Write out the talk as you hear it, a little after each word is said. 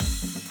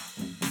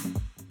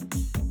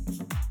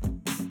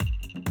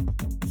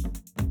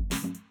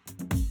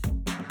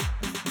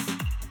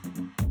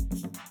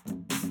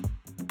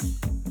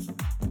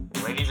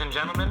Ladies and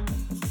gentlemen,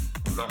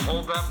 the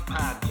Hold Up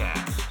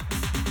Podcast.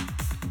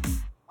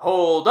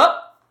 Hold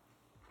up.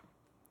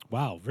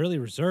 Wow, really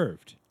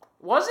reserved.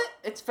 Was it?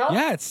 It felt.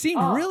 Yeah, it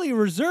seemed really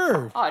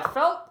reserved. Oh,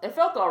 it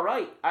felt all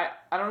right. I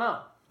don't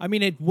know. I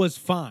mean, it was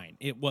fine.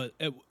 It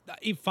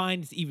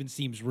fine even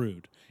seems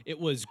rude. It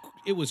was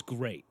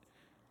great.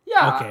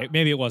 Yeah. Okay,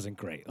 maybe it wasn't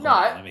great.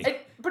 No,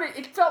 but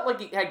it felt like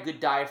it had good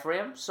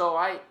diaphragm, so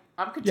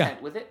I'm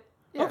content with it.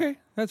 Yeah. Okay,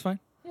 that's fine.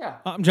 Yeah.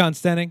 I'm John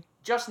Stenning.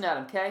 Justin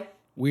Adam K.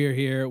 We're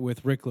here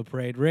with Rick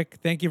Laprade. Rick,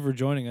 thank you for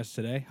joining us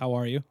today. How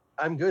are you?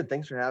 I'm good.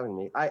 Thanks for having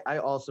me. I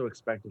also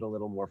expected a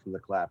little more from the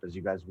clap, as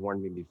you guys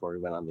warned me before we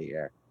went on the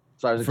air.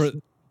 So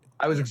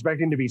I was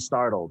expecting to be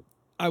startled.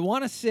 I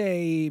want to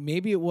say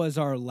maybe it was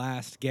our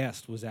last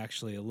guest was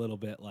actually a little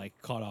bit like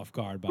caught off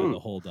guard by the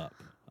hold up.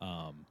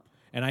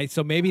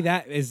 So maybe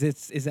that is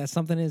that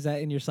something? Is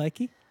that in your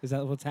psyche? Is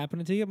that what's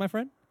happening to you, my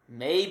friend?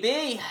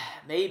 Maybe,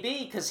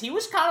 because he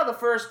was kind of the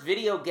first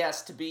video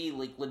guest to be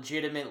like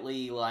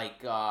legitimately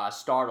like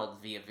startled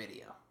via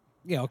video.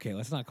 Yeah. Okay.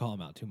 Let's not call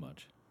him out too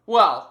much.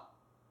 Well,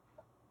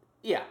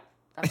 yeah.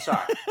 I'm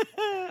sorry.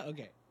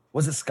 Okay.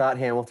 Was it Scott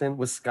Hamilton?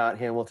 Was Scott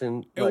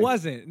Hamilton? It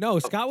wasn't. No,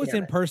 Scott was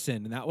in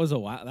person, and that was a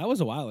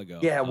while ago.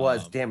 Yeah, it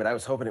was. Damn it! I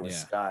was hoping it was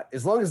Scott.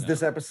 As long as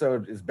this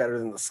episode is better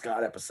than the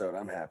Scott episode,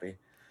 I'm happy.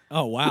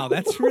 Oh wow,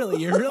 you're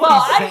really. Well,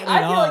 I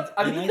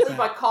feel like immediately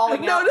by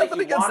calling out that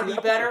you want to be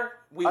better,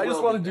 I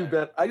just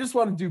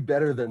want to do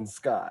better than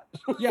Scott.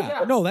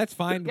 Yeah, no, that's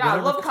fine. Yeah,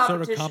 whatever I love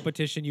competition. sort of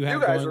competition you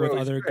have going with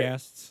other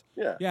guests.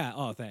 Yeah. Yeah.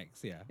 Oh,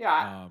 thanks. Yeah.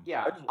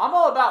 Yeah. I'm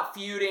all about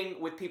feuding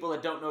with people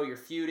that don't know you're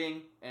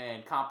feuding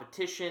and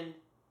competition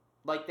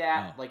like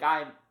that. Oh. Like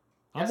I'm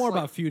more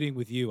about feuding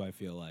with you. I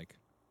feel like.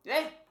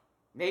 Hey,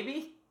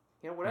 maybe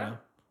whatever. You know,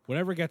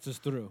 whatever gets us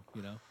through.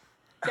 You know.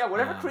 Yeah,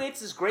 whatever creates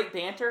this great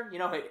banter.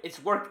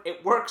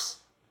 It works.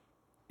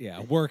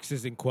 Yeah, works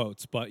is in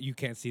quotes, but you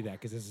can't see that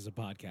because this is a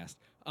podcast.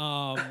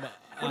 What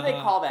do they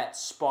call that?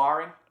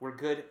 Sparring. We're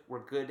good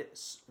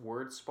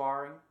word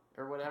sparring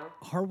or whatever.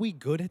 Are we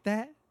good at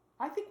that?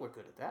 I think we're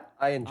good at that.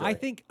 I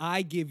think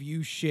I give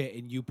you shit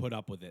and you put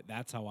up with it.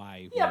 That's how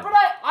I. Yeah, but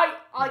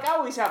I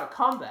always have a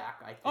comeback.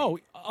 I think. Oh,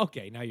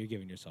 okay. Now you're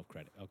giving yourself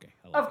credit. Okay.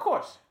 Of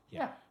course.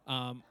 Yeah.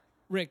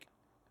 Rick,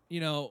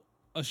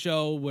 a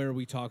show where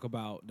we talk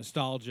about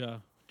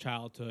nostalgia,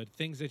 childhood,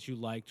 things that you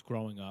liked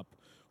growing up.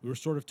 We were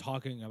sort of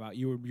talking about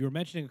you were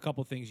mentioning a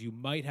couple things you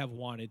might have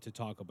wanted to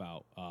talk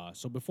about.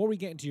 So before we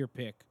get into your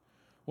pick,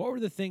 what were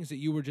the things that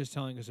you were just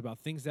telling us about?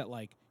 Things that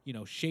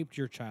shaped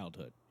your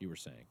childhood. You were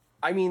saying.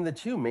 I mean, the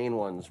two main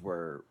ones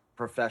were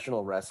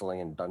professional wrestling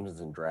and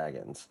Dungeons and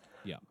Dragons.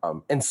 Yeah.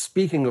 And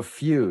speaking of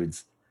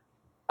feuds,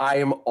 I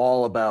am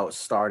all about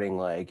starting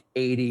like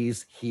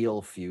 80s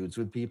heel feuds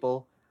with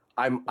people.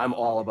 I'm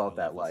all about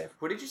that life.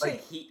 What did you say?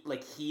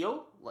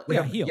 Heel?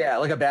 Heel. Yeah,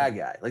 like a bad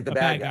guy, like the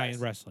bad guy in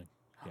wrestling.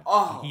 Yeah.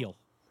 Oh, heel.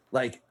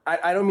 Like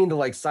I don't mean to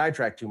like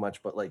sidetrack too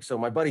much, but like so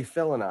my buddy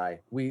Phil and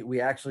I,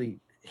 we actually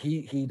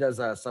he does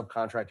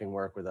subcontracting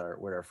work with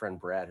our friend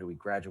Brad, who we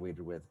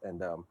graduated with,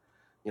 and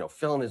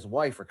Phil and his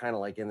wife are kind of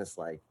like in this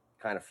like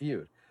kind of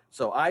feud.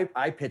 So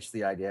I pitched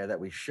the idea that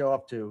we show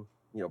up to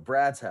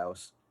Brad's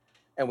house,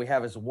 and we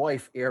have his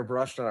wife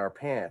airbrushed on our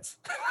pants,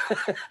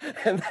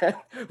 and then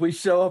we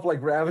show up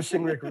like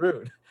Ravishing Rick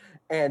Rude,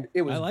 and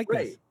it was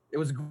great. This. It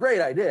was a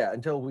great idea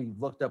until we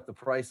looked up the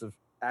price of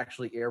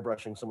actually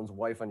airbrushing someone's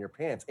wife on your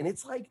pants, and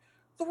it's like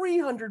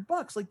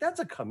 $300. Like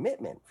that's a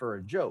commitment for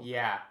a joke.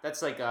 Yeah,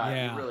 that's like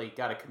you really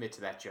got to commit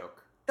to that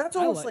joke. That's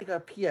almost like a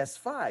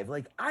PS5.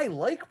 Like I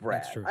like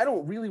Brad. I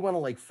don't really want to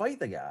like fight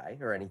the guy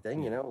or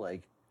anything,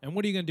 like. And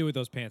what are you gonna do with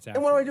those pants after?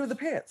 And what do I do with the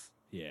pants?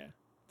 Yeah.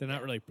 They're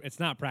not really.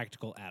 It's not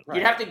practical at all.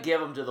 You'd have to give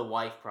them to the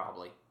wife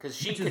probably, because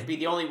she could be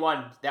the only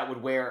one that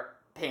would wear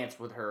pants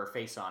with her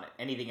face on it.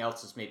 Anything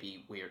else is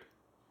maybe weird.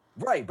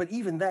 Right, but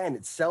even that in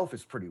itself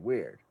is pretty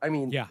weird. I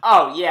mean, yeah.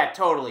 Oh yeah,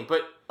 totally.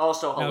 But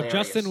also hilarious. Now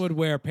Justin would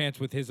wear pants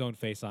with his own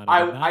face on it.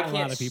 A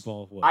lot of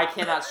people would. I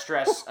cannot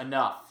stress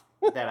enough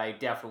that I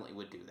definitely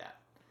would do that.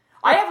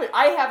 I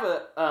have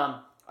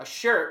a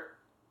shirt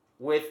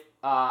with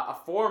a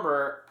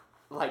former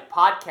like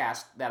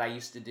podcast that I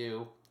used to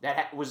do.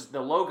 That was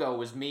the logo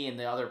was me and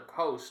the other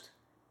host,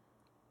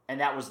 and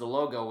that was the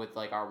logo with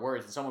like our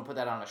words. And someone put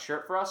that on a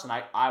shirt for us, and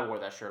I wore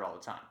that shirt all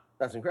the time.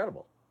 That's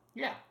incredible.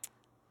 Yeah.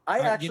 I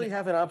actually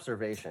have an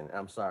observation.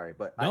 I'm sorry,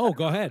 but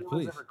go ahead,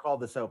 please. I've never called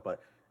this out, but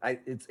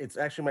it's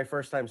actually my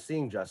first time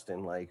seeing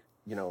Justin, like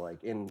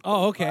in.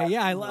 Oh, okay,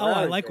 yeah. I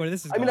like where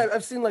this is going. I mean,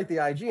 I've seen like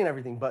the IG and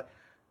everything, but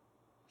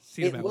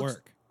see him at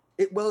work.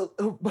 Well,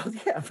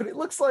 yeah, but it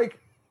looks like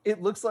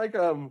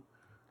do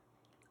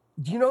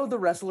you know the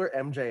wrestler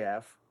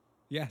MJF?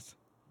 Yes.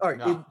 All right.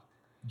 No.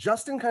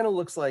 Justin kind of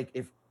looks like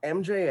if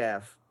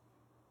MJF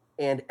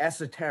and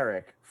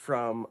Esoteric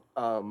from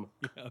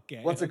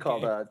what's it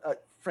called?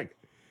 Frank.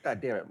 God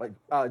damn it, like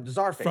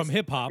Czarface from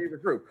hip hop,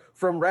 favorite group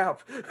from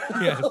rap.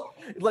 Yes.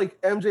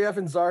 Like MJF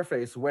and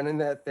Czarface went in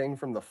that thing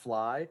from The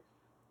Fly,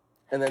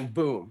 and then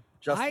boom,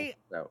 Justin.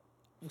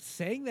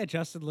 Saying that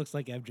Justin looks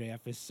like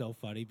MJF is so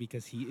funny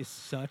because he is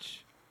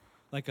such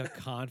like a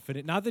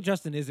confident. Not that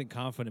Justin isn't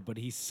confident, but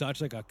he's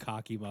such like a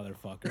cocky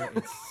motherfucker.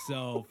 It's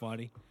so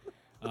funny.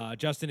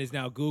 Justin is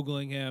now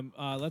Googling him.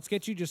 Let's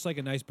get you just like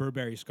a nice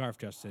Burberry scarf,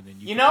 Justin,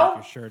 and you can take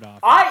your shirt off.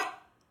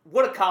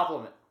 What a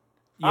compliment.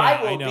 Yeah,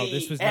 I will know. be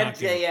This was not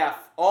good. MJF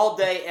all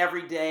day,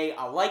 every day.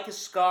 I like his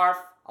scarf.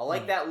 I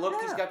like that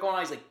look he's got going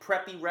on. He's like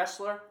preppy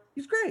wrestler.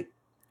 He's great.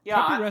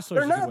 Yeah,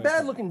 they're not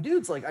bad looking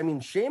dudes. Like, I mean,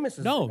 Sheamus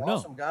is an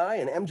awesome guy,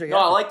 and MJF. No,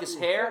 I like his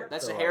hair.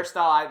 That's a hairstyle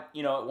I,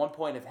 at one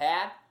point have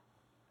had.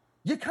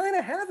 You kind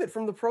of have it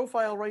from the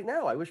profile right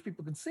now. I wish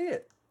people could see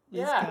it.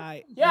 This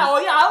guy,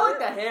 I like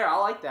that hair. I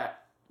like that.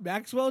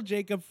 Maxwell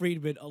Jacob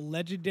Friedman, a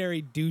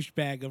legendary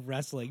douchebag of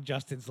wrestling.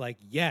 Justin's like,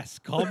 yes,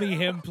 call me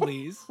him,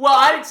 please. Well,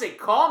 I didn't say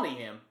call me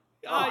him.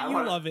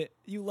 Love it.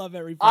 You love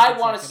every. I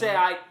want to say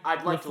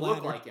I'd like to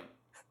look like him.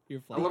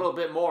 You're a little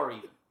bit more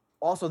even.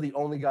 Also, the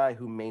only guy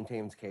who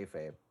maintains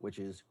kayfabe, which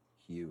is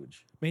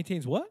huge.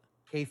 Maintains what?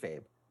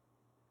 Kayfabe.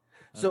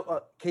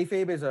 So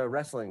kayfabe is a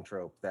wrestling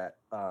trope that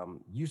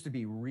used to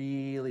be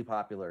really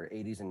popular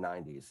 80s and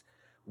 90s,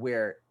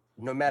 where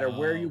no matter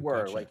where you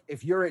were, like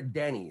if you're at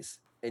Denny's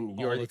and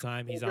you're all the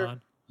time he's on,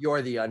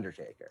 you're the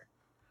Undertaker.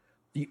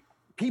 The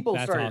people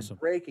That's started awesome.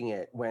 breaking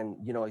it when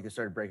like they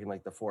started breaking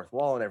like the fourth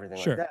wall and everything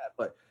like that.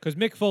 But because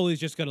Mick Foley's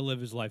just gonna live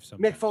his life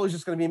someday. Mick Foley's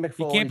just gonna be Mick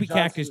Foley. He can't be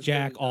Cactus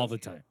Jack all the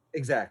time.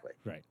 Exactly.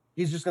 Right.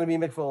 He's just gonna be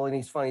Mick Foley, and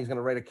he's funny. He's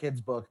gonna write a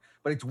kid's book,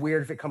 but it's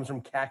weird if it comes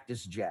from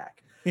Cactus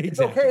Jack. Exactly.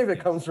 It's okay if it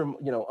comes from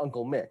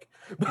Uncle Mick.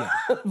 Yeah.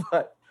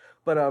 but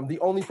the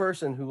only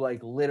person who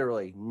like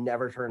literally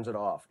never turns it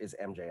off is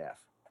MJF.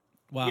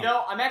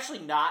 Wow. I'm actually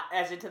not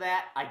as into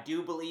that. I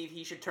do believe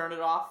he should turn it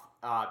off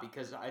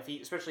because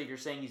especially if you're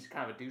saying he's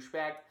kind of a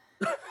douchebag,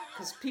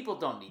 because people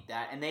don't need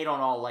that, and they don't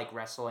all like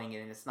wrestling,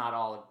 and it's not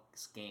all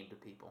a game to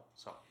people.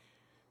 So,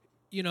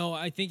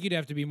 I think you'd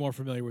have to be more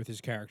familiar with his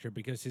character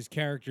because his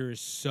character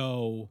is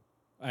so.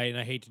 And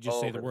I hate to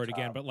just say the word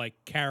again, but like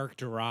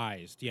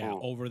characterized,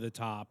 over the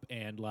top,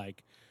 and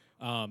like,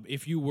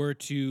 if you were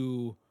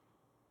to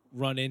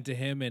run into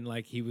him and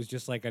like he was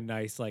just like a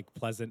nice, like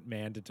pleasant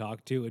man to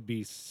talk to, it'd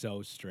be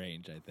so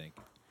strange. I think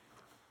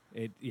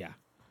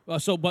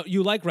Well, but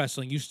you like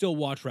wrestling, you still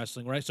watch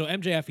wrestling, right? So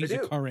MJF, he's a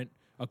current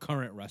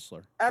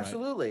wrestler.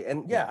 Absolutely, right?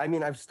 And I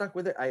mean, I've stuck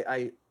with it.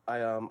 I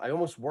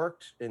almost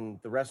worked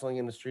in the wrestling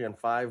industry on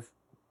 5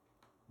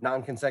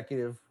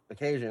 non-consecutive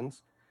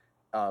occasions.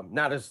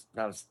 Not as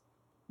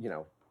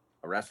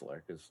a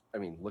wrestler, because I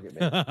mean, look at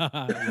me.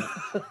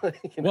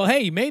 Well,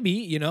 hey,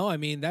 maybe I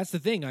mean, that's the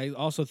thing. I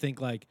also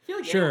think like, I feel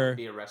like sure, anyone can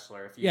be a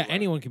wrestler if you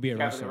anyone can be a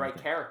wrestler. Have the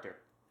right character.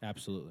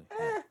 Absolutely.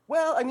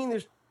 Well, I mean,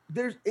 it's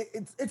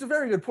a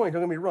very good point.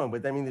 Don't get me wrong,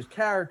 but I mean, there's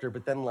character,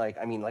 but then like,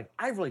 I mean, like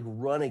I've like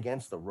run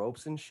against the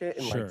ropes and shit,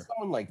 and like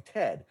someone like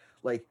Ted,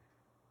 like,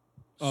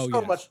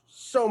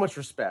 so much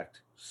respect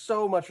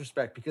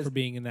because for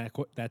being in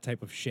that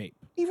type of shape.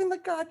 Even the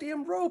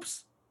goddamn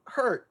ropes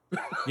hurt.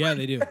 Yeah,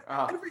 they do.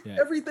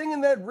 Everything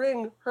in that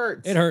ring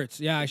hurts. It hurts.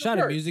 Yeah, I shot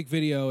a music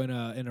video in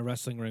a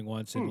wrestling ring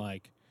once, and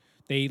like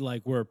they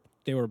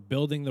were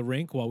building the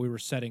rink while we were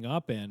setting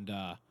up, and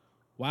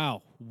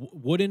wow,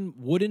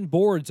 wooden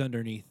boards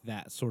underneath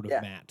that sort of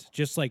mat,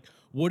 just like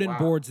wooden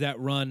boards that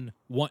run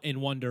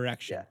in one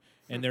direction. Yeah.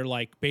 And they're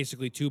like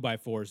basically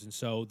 2x4s, and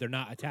so they're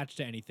not attached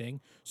to anything.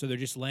 So they're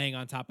just laying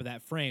on top of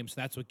that frame. So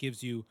that's what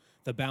gives you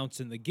the bounce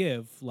and the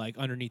give, like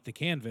underneath the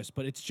canvas.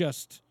 But it's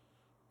just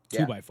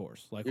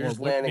 2x4s, like,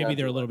 or maybe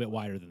they're a little bit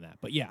wider than that.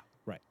 But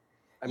right.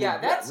 I mean,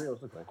 that's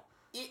realistically.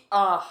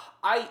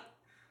 I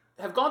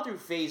have gone through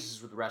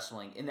phases with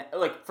wrestling, and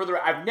like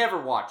I've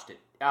never watched it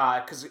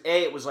because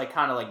it was like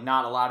kind of like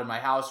not allowed in my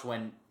house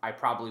when I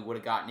probably would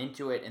have gotten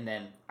into it, and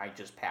then I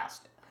just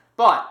passed it.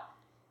 But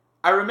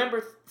I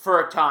remember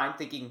for a time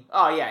thinking,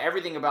 oh yeah,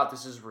 everything about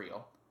this is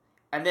real.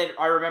 And then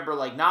I remember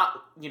like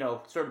not,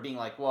 sort of being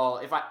like, well,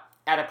 if I,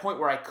 at a point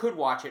where I could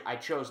watch it, I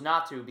chose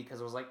not to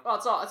because I was like, well,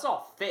 it's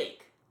all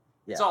fake.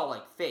 Yeah. It's all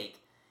like fake.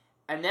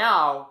 And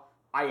now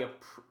I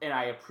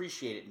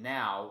appreciate it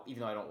now,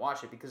 even though I don't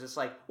watch it, because it's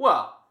like,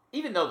 well,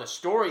 even though the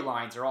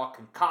storylines are all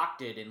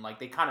concocted and like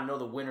they kind of know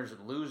the winners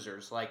and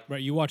losers, like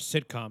right, you watch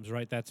sitcoms,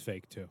 right? That's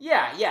fake too.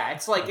 Yeah.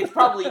 It's like it's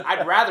probably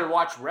I'd rather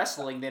watch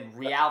wrestling than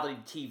reality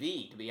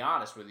TV, to be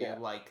willing with you. Yeah.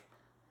 Like,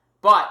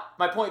 but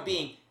my point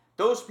being,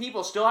 those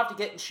people still have to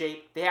get in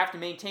shape. They have to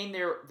maintain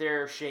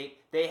their shape.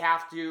 They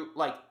have to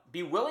like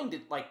be willing to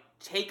like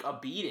take a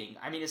beating.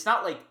 I mean, it's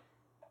not like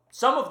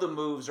some of the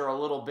moves are a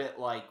little bit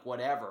like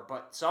whatever,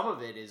 but some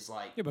of it is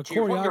like but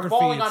you're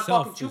falling on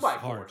fucking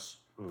 2x4s.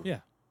 Yeah.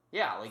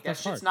 Yeah, like that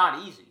shit's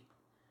not easy.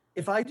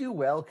 If I do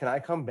well, can I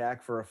come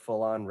back for a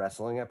full-on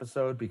wrestling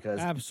episode? Because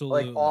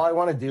absolutely, like all I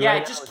want to do. Yeah,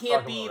 it just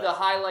can't be the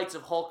highlights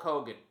of Hulk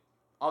Hogan.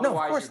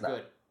 Otherwise, you're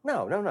good.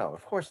 No,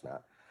 of course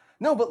not.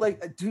 No, but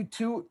like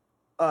to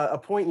a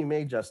point you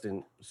made,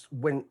 Justin.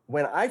 When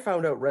I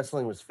found out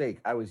wrestling was fake,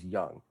 I was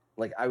young.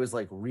 Like I was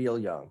like real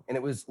young, and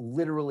it was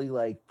literally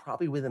like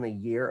probably within a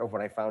year of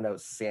when I found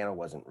out Santa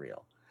wasn't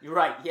real. You're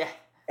right. Yeah.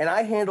 And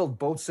I handled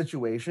both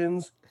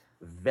situations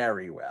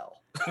very well.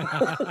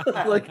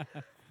 Like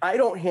I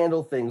don't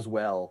handle things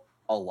well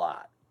a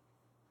lot.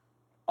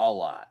 a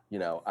lot. You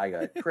know, I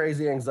got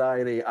crazy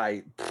anxiety.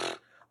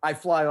 I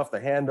fly off the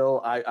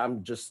handle.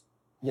 I'm just,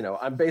 you know,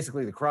 I'm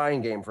basically the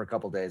crying game for a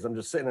couple days. I'm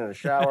just sitting in a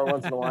shower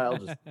once in a while,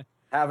 just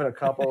having a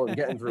couple and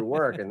getting through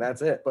work, and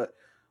that's it. But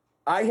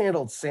I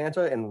handled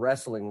Santa and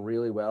wrestling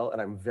really well,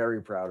 and I'm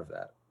very proud of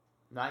that.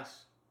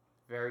 Nice.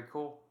 Very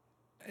cool.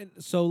 And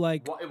so,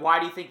 like, Why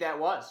do you think that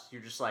was?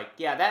 You're just like,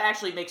 yeah, that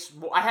actually makes...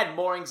 I had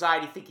more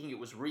anxiety thinking it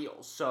was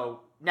real,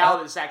 so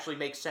now this actually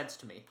makes sense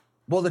to me.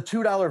 Well, the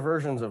 $2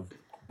 versions of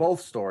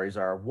both stories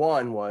are,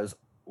 one was,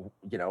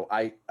 you know,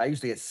 I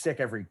used to get sick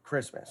every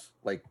Christmas,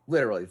 like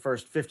literally the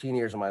first 15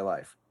 years of my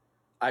life.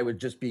 I would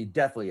just be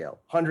deathly ill,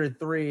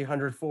 103,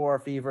 104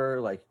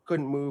 fever, like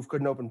couldn't move,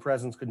 couldn't open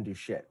presents, couldn't do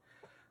shit.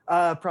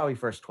 Probably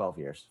first 12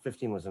 years.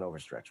 15 was an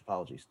overstretch.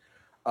 Apologies.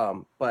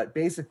 But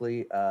basically,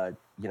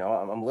 you know,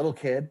 I'm a little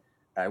kid.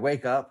 I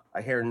wake up,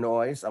 I hear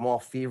noise. I'm all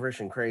feverish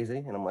and crazy.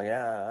 And I'm like,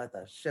 what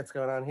the shit's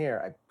going on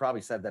here? I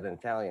probably said that in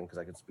Italian because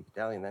I could speak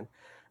Italian then.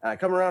 And I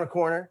come around a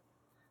corner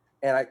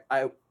and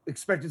I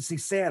expected to see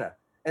Santa.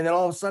 And then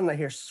all of a sudden I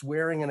hear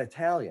swearing in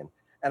Italian.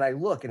 And I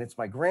look and it's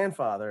my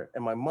grandfather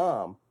and my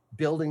mom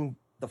building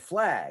the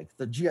flag,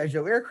 the G.I.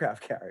 Joe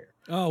aircraft carrier.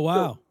 oh,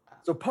 wow.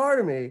 So part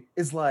of me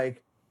is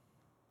like,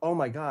 oh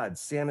my God,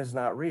 Santa's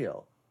not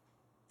real.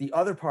 The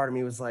other part of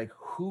me was like,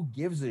 who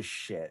gives a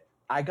shit?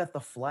 I got the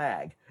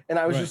flag. And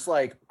I was just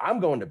like, I'm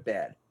going to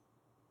bed.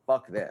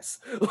 Fuck this.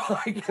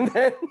 Like, and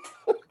then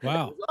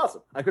Wow. it was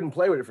awesome. I couldn't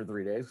play with it for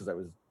 3 days because I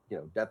was, you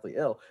know, deathly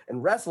ill.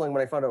 And wrestling,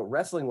 when I found out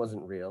wrestling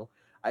wasn't real,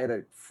 I had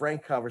a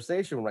frank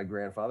conversation with my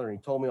grandfather and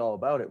he told me all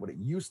about it, what it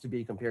used to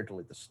be compared to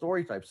like the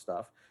story type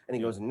stuff. And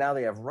he goes, and now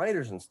they have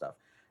writers and stuff.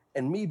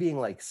 And me being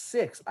like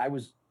 6, I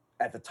was,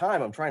 at the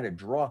time, I'm trying to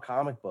draw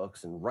comic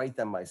books and write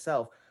them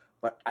myself.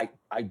 But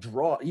I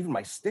draw, even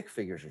my stick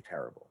figures are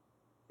terrible.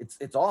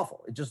 It's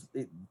awful.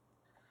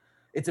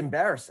 It's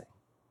embarrassing.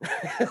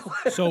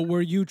 So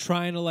were you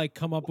trying to like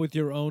come up with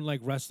your own like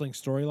wrestling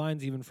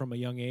storylines even from a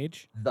young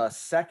age? The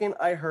second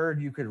I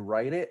heard you could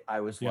write it, I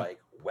was like,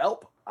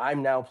 welp,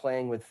 I'm now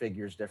playing with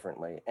figures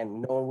differently.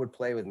 And no one would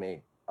play with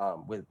me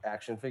with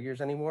action figures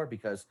anymore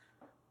because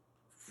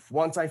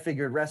once I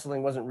figured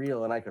wrestling wasn't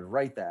real and I could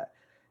write that,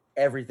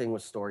 everything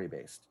was story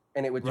based.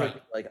 And it would take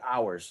like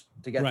hours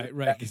to get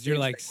right, because you're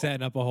like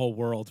setting up a whole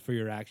world for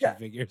your action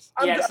figures.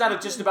 Yeah, it's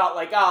not just about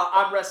like,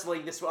 I'm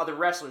wrestling this with other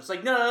wrestlers. It's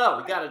like, no,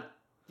 you gotta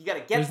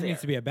get there. There needs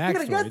to be a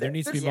backstory. There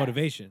needs to be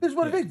motivation. There's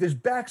motivation. There's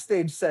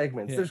backstage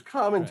segments. There's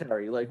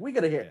commentary. Like we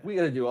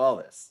gotta do all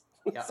this.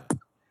 Yeah.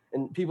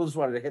 And people just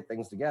wanted to hit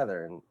things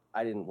together, and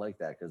I didn't like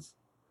that because,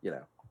 you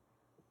know,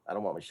 I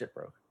don't want my shit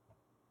broke.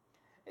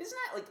 Isn't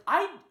that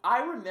like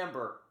I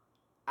remember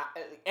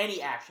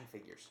any action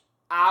figures.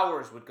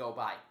 Hours would go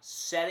by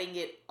setting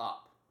it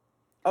up.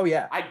 Oh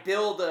yeah. I'd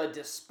build a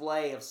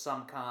display of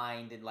some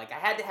kind, and like I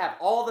had to have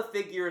all the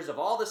figures of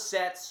all the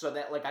sets so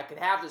that like I could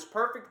have this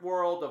perfect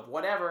world of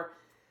whatever.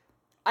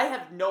 I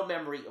have no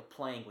memory of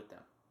playing with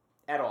them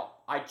at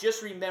all. I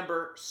just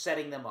remember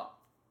setting them up.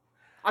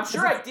 I'm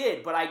sure I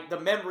did, but the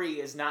memory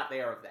is not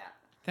there of that.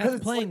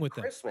 That's playing like with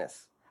them.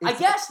 Christmas. I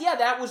guess,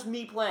 that was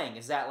me playing.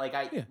 Is that like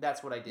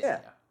that's what I did.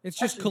 Yeah. It's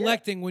just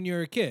collecting when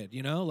you're a kid,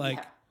 you know?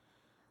 Like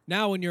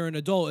now when you're an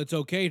adult, it's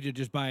okay to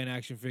just buy an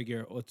action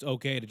figure. It's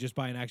okay to just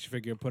buy an action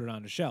figure and put it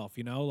on the shelf,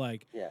 you know?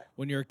 Like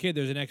when you're a kid,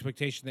 there's an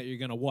expectation that you're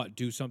going to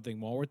do something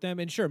more with them.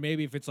 And sure,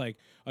 maybe if it's like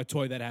a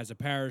toy that has a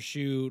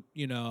parachute,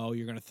 you know,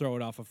 you're going to throw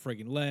it off a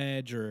friggin'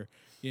 ledge, or,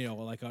 you know,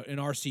 like an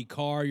RC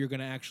car you're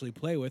going to actually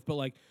play with. But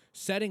like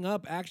setting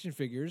up action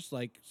figures,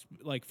 like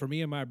for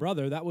me and my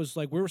brother, that was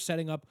like we were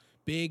setting up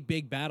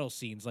big battle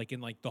scenes, like in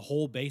like the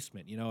whole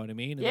basement, you know what I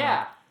mean? And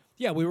yeah.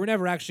 Yeah, we were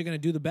never actually going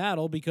to do the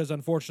battle because,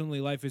 unfortunately,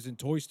 life isn't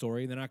Toy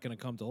Story. They're not going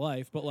to come to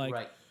life. But, like,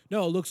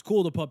 no, it looks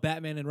cool to put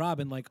Batman and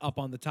Robin, like, up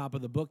on the top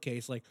of the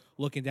bookcase, like,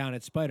 looking down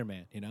at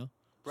Spider-Man, you know?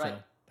 Right.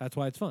 So that's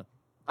why it's fun.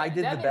 I did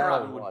the Batman battle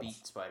Robin would once.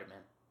 beat Spider-Man.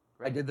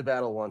 Right? I did the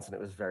battle once, and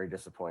it was very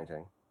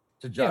disappointing.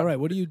 Yeah, right.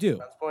 What do you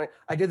do?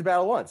 I did the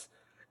battle once.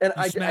 And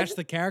I smashed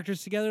the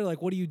characters together?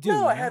 Like, what do you do?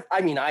 No,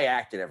 I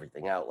acted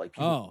everything out. Like,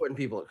 putting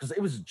people, because it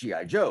was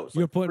G.I. Joe's.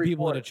 You're putting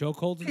people into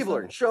chokeholds? People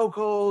are in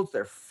chokeholds.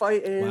 They're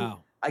fighting.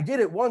 Wow. I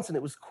did it once and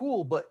it was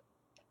cool, but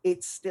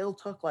it still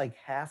took like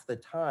half the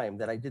time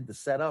that I did the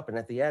setup. And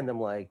at the end, I'm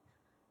like,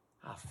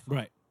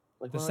 right.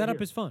 Like, the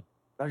setup is fun.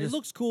 It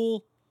looks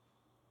cool.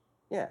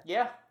 Yeah.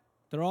 Yeah.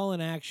 They're all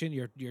in action.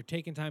 You're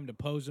taking time to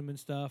pose them and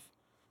stuff.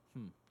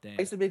 Damn.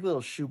 I used to make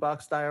little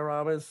shoebox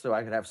dioramas so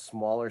I could have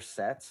smaller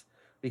sets,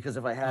 because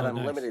if I had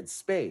unlimited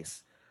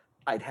space,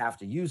 I'd have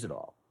to use it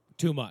all.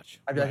 Too much.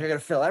 I'd be like, I got to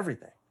fill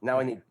everything. Now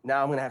I'm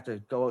going to have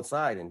to go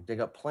outside and dig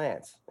up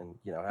plants and,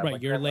 you know, have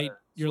right. You're late.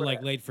 You're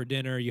like late for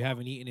dinner. You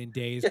haven't eaten in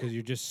days because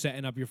you're just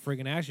setting up your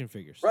friggin' action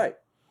figures. Right.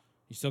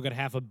 You still got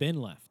half a bin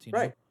left, you know?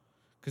 Right.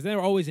 Because they're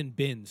always in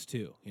bins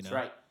too, you know? That's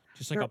right.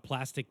 Just like a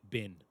plastic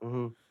bin.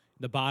 Mm-hmm.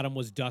 The bottom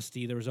was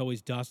dusty. There was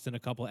always dust and a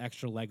couple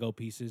extra Lego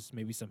pieces,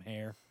 maybe some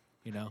hair,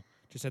 you know,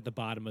 just at the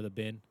bottom of the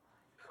bin.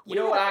 You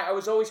know what? I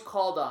was always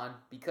called on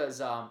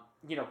because,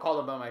 you know,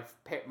 called on by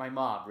my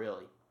mom,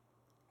 really.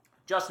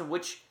 Justin,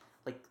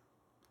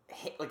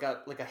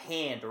 like a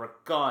hand or a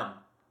gun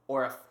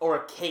or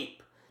a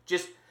cape.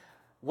 Just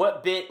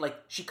what bin? Like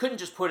she couldn't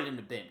just put it in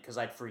the bin because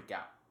I'd freak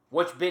out.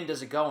 Which bin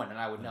does it go in? And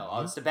I would know.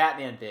 Oh, it's the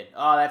Batman bin.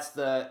 Oh, that's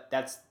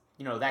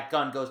that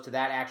gun goes to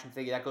that action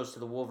figure. That goes to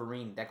the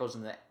Wolverine. That goes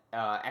in the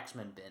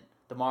X-Men bin.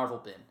 The Marvel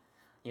bin.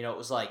 It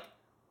was like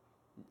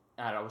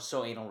I don't know. I was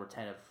so anal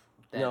retentive.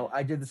 Then. No,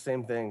 I did the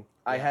same thing.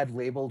 I had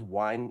labeled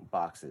wine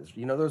boxes.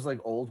 Those like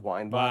old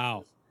wine boxes.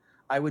 Wow.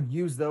 I would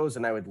use those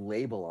and I would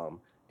label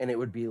them, and it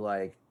would be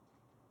like,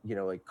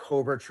 like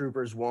Cobra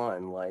Troopers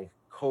 1, like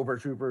Cobra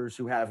Troopers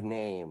who have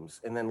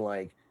names, and then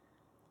like,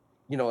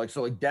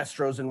 so like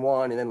Destro's in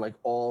one, and then like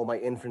all my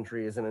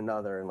infantry is in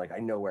another, and like I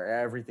know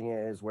where everything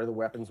is, where the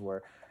weapons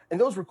were, and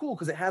those were cool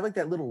because it had like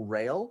that little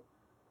rail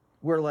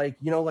where like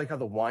like how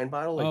the wine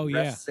bottle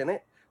rests in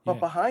it, but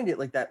behind it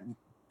like that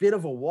bit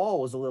of a wall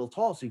was a little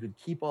tall, so you could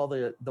keep all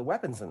the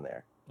weapons in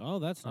there. Oh,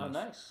 that's nice. Oh,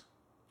 nice.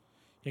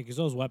 Yeah, because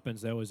those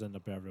weapons, they always end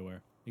up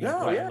everywhere. You got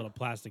to put in little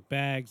plastic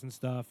bags and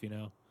stuff,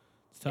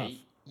 It's tough.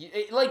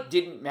 It like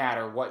didn't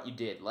matter what you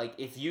did. Like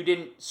if you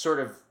didn't sort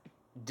of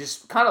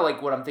kind of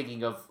like what I'm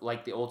thinking of,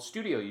 like the old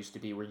studio used to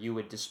be, where you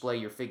would display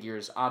your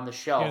figures on the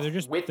shelf. Yeah,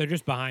 they're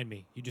just behind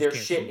me. You just their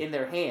can't shit see in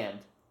their hand.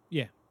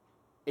 Yeah.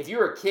 If you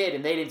were a kid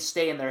and they didn't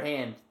stay in their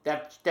hand,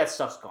 that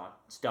stuff's gone.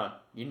 It's done.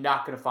 You're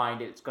not gonna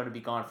find it. It's gonna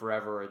be gone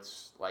forever.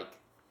 It's like.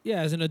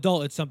 Yeah, as an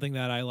adult, it's something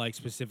that I like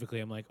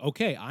specifically. I'm like,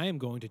 okay, I am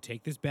going to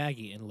take this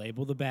baggie and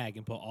label the bag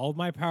and put all of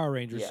my Power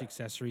Rangers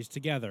accessories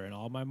together and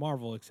all my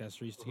Marvel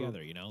accessories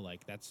together.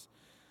 Like that's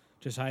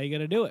just how you got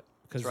to do it.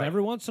 Because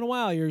every once in a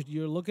while,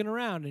 you're looking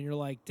around and you're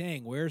like,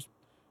 dang, where's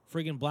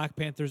friggin' Black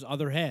Panther's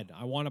other head?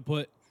 I want to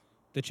put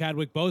the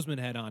Chadwick Boseman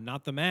head on,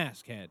 not the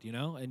mask head.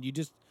 And you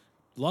just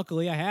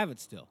luckily I have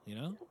it still.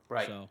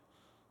 Right. So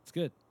it's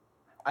good.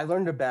 I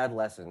learned a bad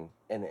lesson,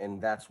 and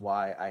that's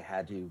why I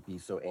had to be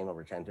so anal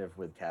retentive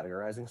with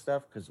categorizing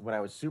stuff, because when I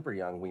was super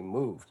young, we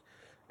moved.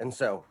 And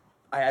so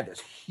I had this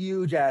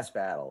huge-ass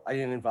battle. I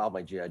didn't involve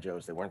my G.I.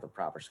 Joes. They weren't the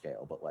proper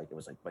scale, but like it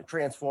was like my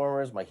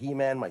Transformers, my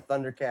He-Man, my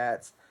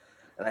Thundercats,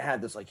 and I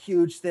had this like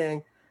huge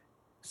thing.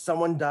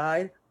 Someone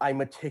died. I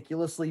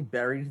meticulously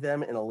buried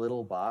them in a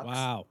little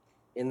box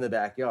in the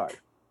backyard.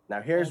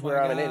 Now, here's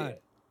where I'm an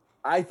idiot.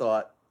 I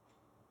thought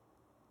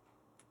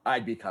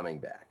I'd be coming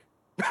back.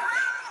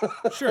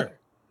 Sure.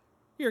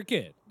 You're a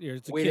kid.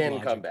 We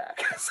didn't come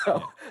back.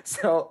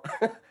 So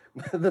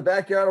the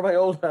backyard of my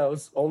old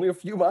house, only a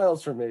few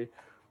miles from me,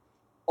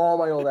 all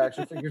my old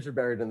action figures are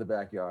buried in the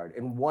backyard.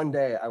 And one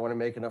day I want to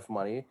make enough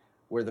money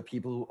where the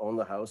people who own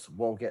the house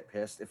won't get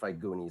pissed if I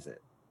Goonies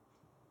it.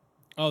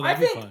 Oh, that'd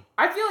be fun.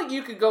 I feel like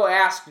you could go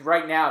ask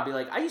right now and be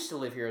like, I used to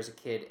live here as a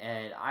kid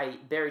and I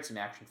buried some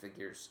action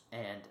figures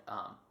and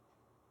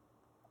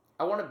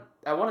I want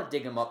to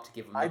dig them up to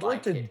give them to I'd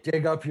like to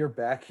dig up your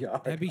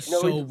backyard. That'd be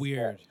so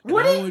weird. No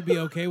Would one would be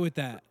okay with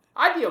that.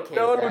 I'd be okay with that.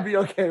 No one would be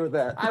okay with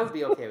that. I would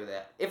be okay with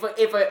that.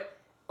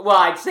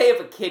 I'd say if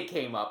a kid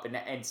came up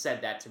and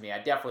said that to me, I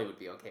definitely would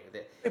be okay with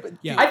it.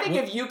 Yeah, I think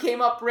if you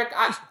came up, Rick,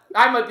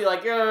 I might be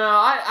like,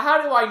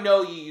 how do I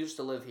know you used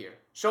to live here?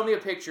 Show me a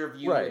picture of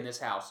you in this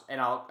house,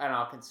 and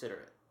I'll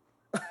consider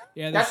it.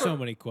 Yeah, there's so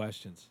many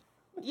questions.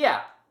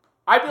 Yeah,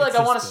 I'd be like,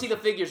 I want to see the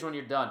figures when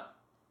you're done.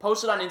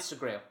 Post it on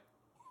Instagram.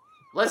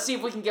 Let's see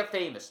if we can get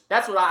famous.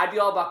 That's what I'd be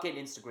all about,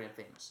 getting Instagram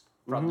famous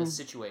from this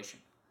situation.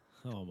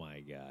 Oh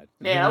my God!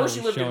 Man, I wish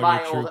you lived in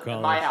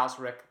my house,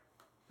 Rick.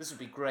 This would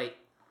be great.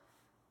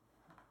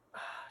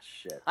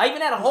 Shit. I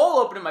even had a hole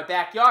open in my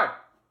backyard.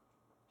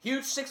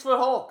 Huge 6-foot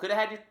hole. Could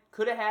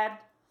have had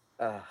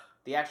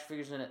the action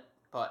figures in it,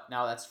 but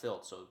now that's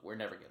filled, so we're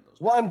never getting those.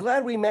 Well, I'm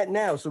glad we met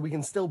now, so we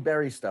can still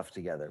bury stuff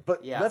together.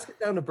 But let's get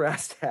down to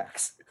brass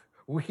tacks.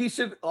 We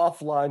should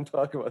offline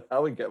talk about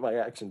how we get my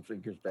action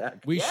figures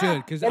back. We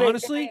should, because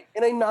honestly,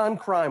 in a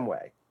non-crime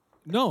way.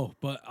 No,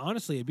 but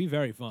honestly, it'd be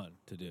very fun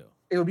to do.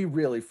 It would be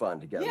really fun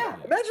to get. Yeah.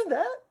 Imagine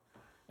that.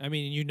 I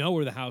mean, you know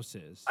where the house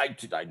is.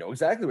 I know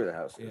exactly where the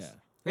house is. Yeah.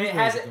 And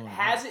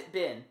has it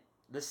been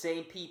the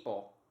same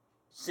people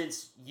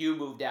since you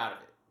moved out of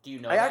it? Do you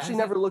know? I actually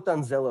never looked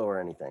on Zillow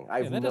or anything.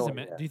 I have no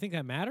idea. Do you think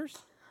that matters?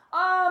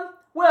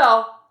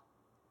 Well,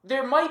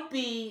 there might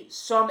be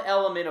some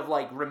element of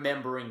like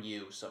remembering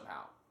you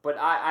somehow, but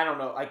I don't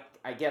know.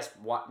 I guess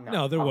what?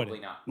 No, there probably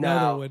wouldn't. not.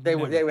 No, they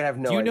would have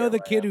no. Do you know idea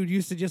the kid who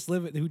used to just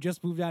who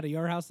just moved out of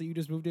your house that you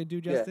just moved into,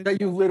 Justin? That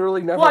you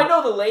literally never. Well, I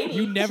know the lady.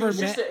 You never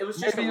met. It was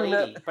just a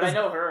lady, but I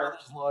know her.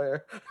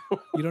 Lawyer.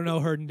 You don't know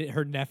her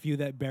nephew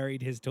that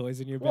buried his toys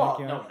in your Well,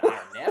 backyard? no,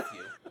 not her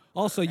nephew.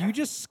 Also, you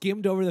just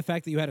skimmed over the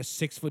fact that you had a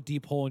 6-foot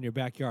deep hole in your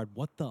backyard.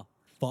 What the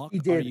fuck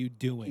are you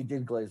doing? He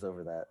did glaze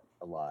over that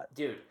a lot.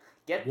 Dude,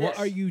 get this. What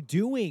are you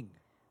doing?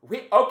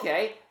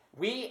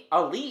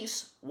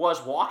 Elise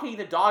was walking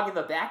the dog in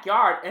the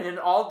backyard, and then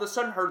all of a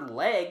sudden her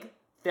leg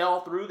fell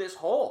through this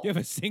hole. You have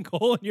a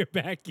sinkhole in your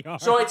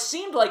backyard. So it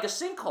seemed like a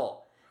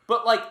sinkhole.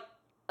 But, like,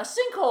 a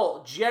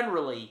sinkhole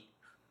generally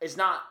is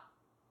not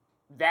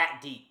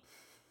that deep.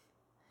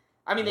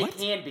 I mean, they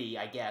can be,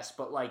 I guess,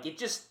 but, like, it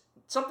just...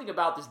 Something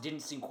about this didn't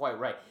seem quite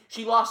right.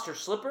 She lost her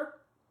slipper,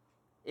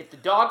 If the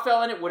dog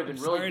fell in, it would have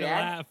been really Sorry bad.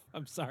 to laugh.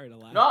 I'm sorry to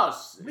laugh. No,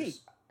 Wait,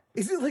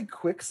 is it like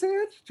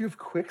quicksand? Do you have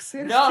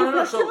quicksand?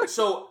 no.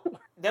 So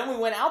then we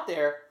went out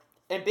there,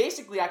 and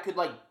basically I could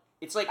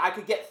it's like I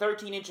could get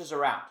 13 inches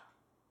around,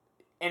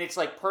 and it's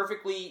like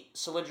perfectly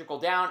cylindrical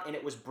down, and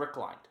it was brick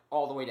lined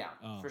all the way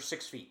down for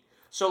 6 feet.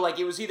 So like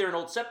it was either an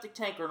old septic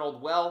tank or an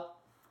old well.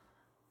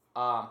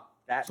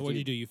 So what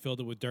do? You filled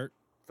it with dirt?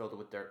 Filled it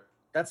with dirt.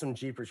 That's some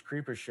Jeepers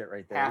Creepers shit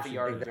right there. Half a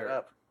yard of dig that dirt.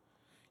 up.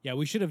 Yeah,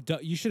 we should have.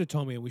 You should have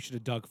told me, and we should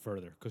have dug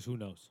further. Because who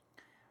knows?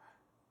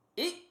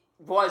 It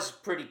was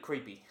pretty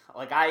creepy.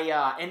 Like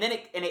and then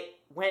it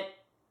went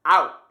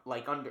out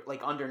under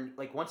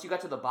once you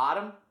got to the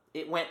bottom,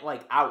 it went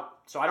like out.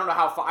 So I don't know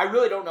how far. I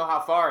really don't know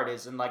how far it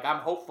is, and like I'm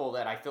hopeful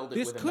that I filled it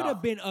This with could enough.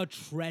 have been a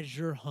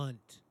treasure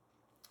hunt.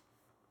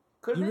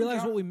 Could've You been,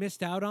 realize John. what we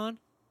missed out on?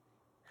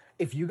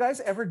 If you guys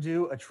ever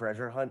do a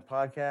treasure hunt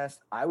podcast,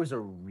 I was a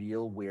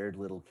real weird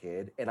little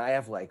kid, and I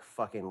have like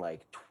fucking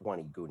like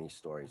 20 Goonie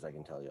stories I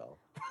can tell y'all.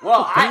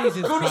 Well, Goonies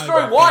is Goonie probably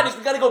story my one favorite. is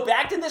we got to go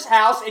back to this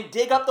house and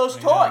dig up those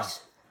I know. toys.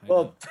 I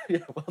know.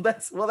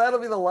 Well, that'll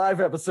be the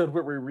live episode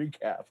where we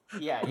recap.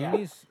 Yeah.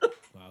 Goonies.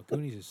 Wow,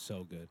 Goonies is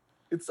so good.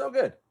 It's so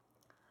good.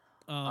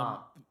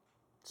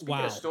 Speaking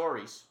Wow. of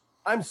stories,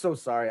 I'm so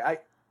sorry.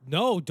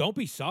 No, don't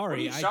be what are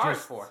sorry. you sorry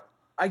just, for?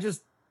 I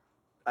just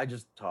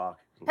talk.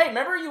 Hey,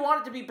 remember you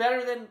wanted to be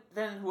better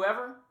than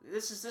whoever?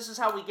 This is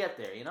how we get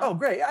there, you know? Oh,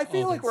 great. I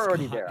feel Oh, like but we're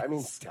already Scott- there. I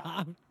mean,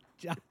 stop,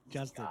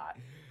 Justin. Scott.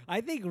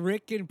 I think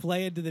Rick can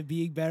play into the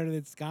being better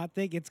than Scott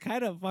thing. It's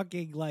kind of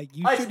fucking like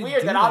you. It's shouldn't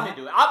weird do that I'm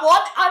into it.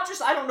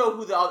 I don't know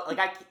who the other,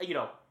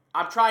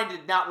 I'm trying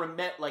to not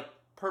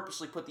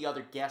purposely put the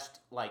other guest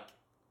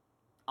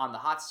on the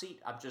hot seat.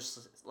 I'm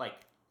just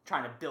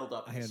trying to build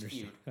up I this understand.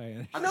 feud. I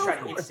understand. I'm just trying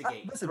of to course.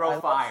 instigate, Listen, throw I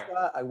love fire.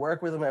 Scott. I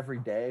work with him every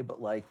day, but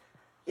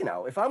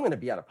if I'm going to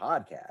be on a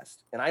podcast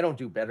and I don't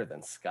do better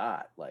than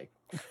Scott,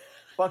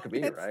 fuck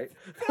me, right?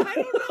 I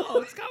don't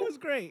know. Scott was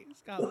great.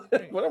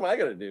 What am I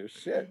going to do?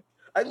 Shit.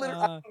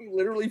 I'm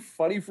literally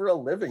funny for a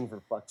living,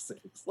 for fuck's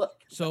sakes. Look.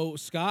 So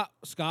Scott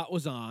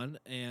was on,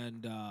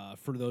 and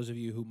for those of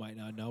you who might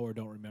not know or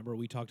don't remember,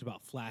 we talked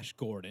about Flash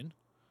Gordon.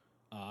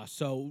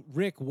 So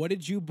Rick, what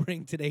did you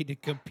bring today to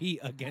compete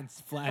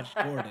against Flash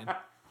Gordon?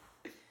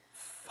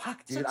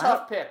 Fuck, It's dude. a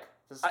tough pick.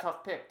 It's a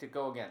tough pick to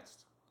go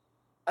against.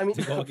 I mean,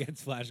 To go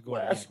against Flash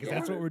Gordon, Flash because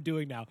that's what Gordon. we're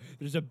doing now.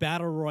 There's a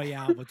battle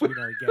royale between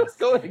our guests.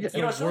 Going against- It's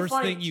You know, the it's really worst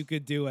funny. thing you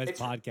could do as It's-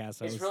 podcast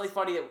hosts. It's really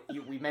funny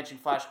that we mentioned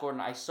Flash Gordon.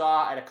 I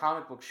saw at a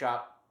comic book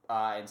shop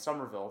in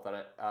Somerville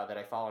that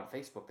I follow on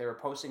Facebook. They were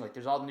posting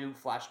there's all new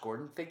Flash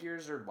Gordon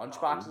figures or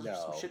lunchboxes or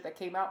some no. shit that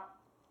came out,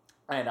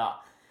 and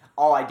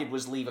all I did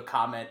was leave a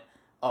comment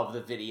of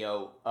the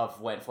video of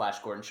when Flash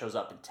Gordon shows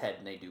up in Ted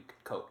and they do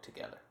coke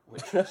together,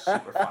 which is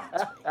super fun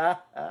to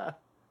me.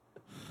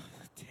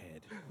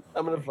 Ted.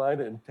 I'm going to find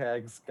it and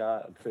tag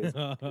Scott on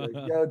Facebook.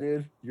 Like, yo,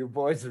 dude, your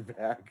boys are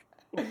back.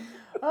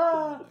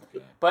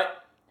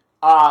 But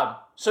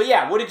so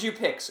yeah, what did you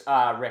pick,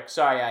 Rick?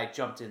 Sorry, I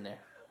jumped in there.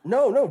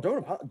 No, don't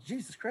apologize.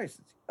 Jesus Christ.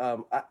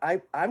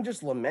 I'm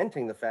just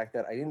lamenting the fact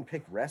that I didn't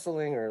pick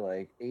wrestling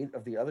or 8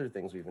 of the other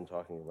things we've been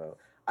talking about.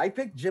 I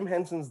picked Jim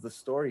Henson's The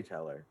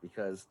Storyteller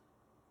because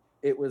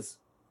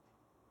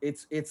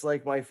it's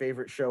like my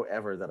favorite show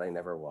ever that I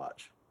never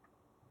watch.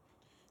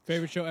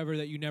 Favorite show ever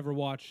that you never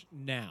watch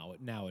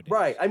nowadays.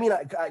 Right. I mean,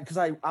 because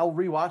I'll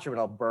rewatch them and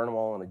I'll burn them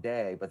all in a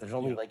day, but there's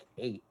only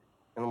 8.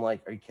 And I'm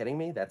like, are you kidding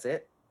me? That's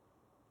it?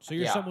 So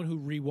you're Yeah. someone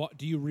who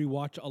do you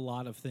rewatch a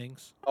lot of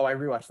things? Oh, I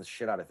rewatch the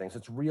shit out of things.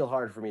 It's real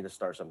hard for me to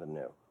start something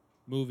new.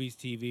 Movies,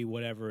 TV,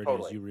 whatever it is,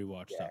 Totally. you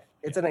rewatch Yeah. stuff.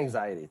 It's an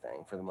anxiety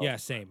thing for the most Yeah,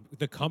 part. same.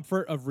 The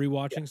comfort of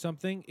rewatching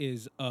something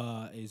is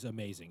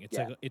amazing. It's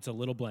Yeah. it's a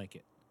little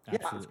blanket. Yeah,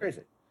 Absolutely. it's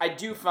crazy. I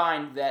do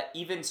find that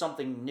even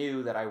something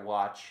new that I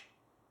watch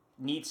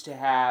needs to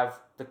have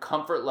the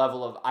comfort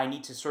level of I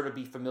need to sort of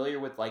be familiar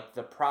with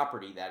the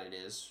property that it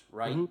is,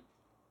 right? Mhm.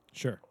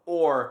 Sure.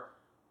 Or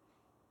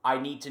I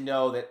need to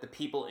know that the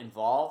people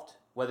involved,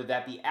 whether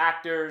that be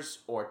actors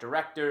or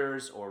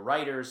directors or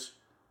writers,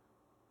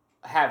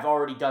 have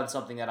already done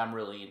something that I'm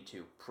really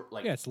into.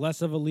 Yeah, it's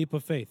less of a leap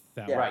of faith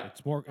that Yeah. way. Right.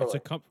 It's more. Totally.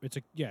 It's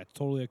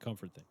totally a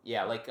comfort thing.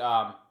 Yeah,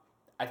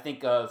 I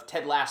think of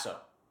Ted Lasso,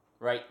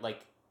 right?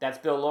 That's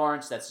Bill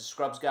Lawrence, that's the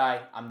Scrubs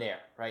guy. I'm there,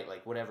 right?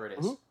 Whatever it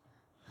is. Mhm.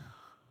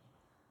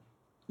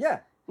 Yeah.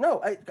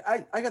 No,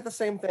 I got the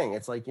same thing.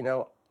 It's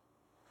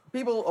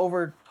people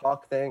over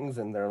talk things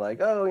and they're like,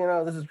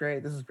 oh, this is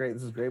great,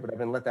 but I've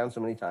been let down so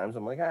many times.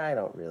 I'm like, I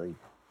don't really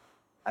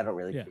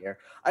Yeah. care.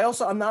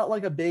 I'm not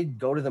a big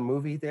go to the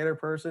movie theater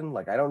person.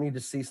 I don't need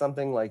to see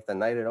something the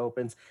night it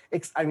opens.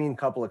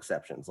 Couple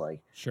exceptions.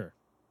 Sure.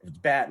 If it's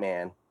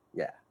Batman,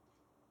 yeah,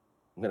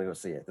 I'm gonna go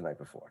see it the night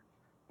before.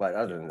 But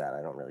other than that,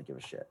 I don't really give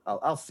a shit.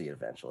 I'll see it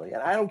eventually,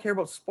 and I don't care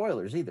about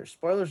spoilers either.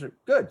 Spoilers are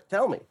good.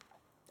 Tell me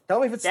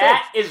if it's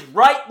That is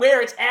right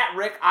where it's at,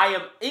 Rick. I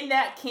am in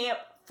that camp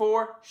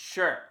for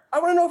sure. I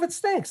want to know if it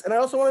stinks, and I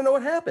also want to know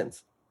what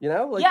happens.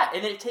 Yeah,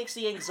 and then it takes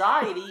the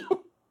anxiety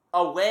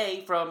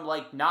away from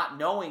not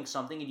knowing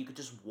something, and you could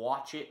just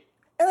watch it.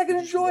 and I can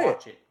You just enjoy it.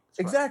 watch it. That's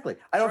right. Exactly.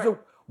 I don't That's have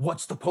to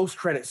what's the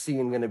post-credit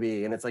scene going to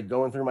be? And it's like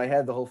going through my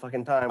head the whole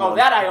fucking time. Oh,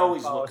 that I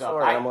always look up.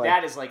 I'm like,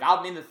 that is like,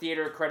 I'm in the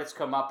theater, credits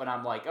come up, and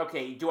I'm like,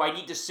 okay, do I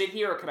need to sit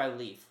here or can I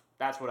leave?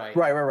 That's what I...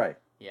 Right.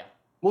 Yeah.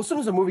 Well, as soon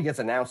as a movie gets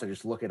announced, I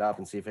just look it up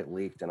and see if it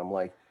leaked. And I'm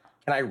like,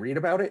 can I read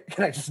about it?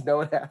 Can I just know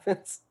what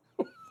happens?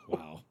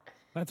 Wow.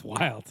 That's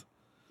wild.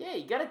 Yeah,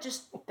 you gotta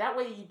just... That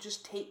way you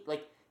just take,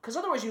 like... Because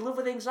otherwise you live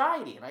with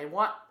anxiety, and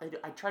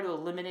I try to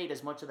eliminate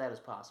as much of that as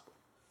possible.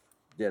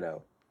 You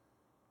know.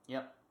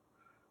 Yep.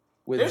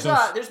 With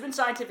There's been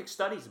scientific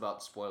studies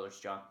about spoilers,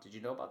 John. Did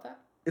you know about that?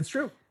 It's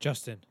true.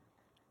 Justin,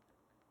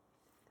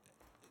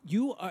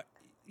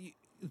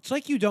 it's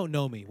like you don't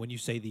know me when you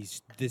say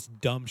this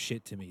dumb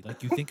shit to me.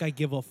 Like you think I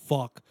give a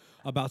fuck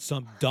about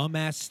some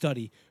dumbass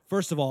study.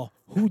 First of all,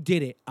 who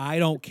did it? I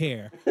don't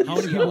care. How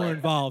many people are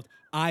involved?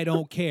 I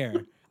don't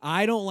care.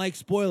 I don't like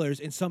spoilers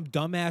and some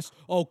dumbass,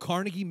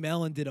 Carnegie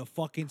Mellon did a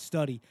fucking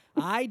study.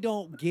 I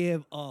don't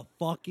give a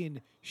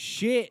fucking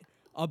shit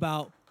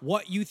about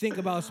what you think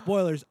about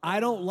spoilers. I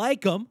don't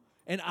like them,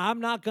 and I'm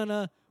not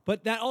gonna,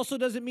 but that also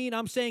doesn't mean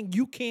I'm saying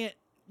you can't,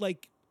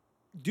 like,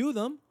 do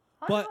them.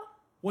 But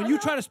when you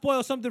try to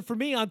spoil something for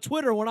me on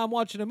Twitter when I'm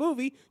watching a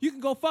movie, you can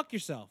go fuck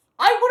yourself.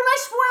 What did I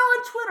spoil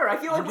on Twitter? I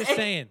feel like...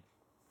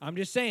 I'm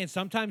just saying,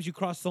 sometimes you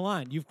cross the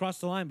line. You've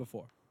crossed the line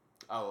before.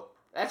 Oh,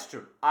 that's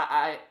true.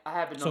 I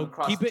haven't known to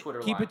cross the Twitter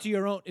line. Keep it to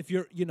your own, if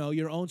you're,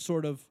 your own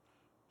sort of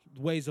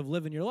ways of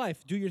living your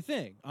life. Do your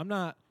thing. I'm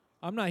not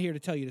here to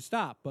tell you to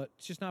stop, but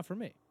it's just not for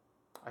me.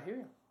 I hear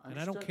you. And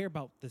I don't care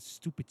about the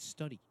stupid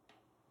study.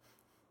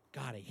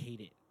 God, I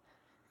hate it.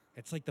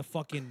 It's like the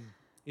fucking,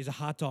 is a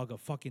hot dog a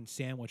fucking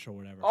sandwich or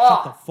whatever? Oh,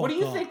 Shut the fuck what do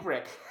you up. think,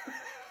 Rick?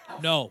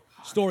 No,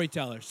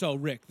 Storyteller. So,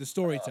 Rick, the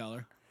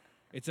Storyteller.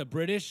 It's a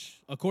British,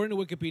 according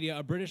to Wikipedia,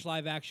 a British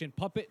live-action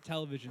puppet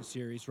television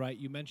series, right?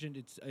 You mentioned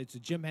it's a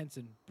Jim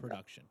Henson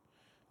production.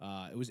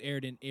 It was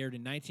aired in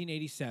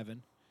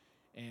 1987,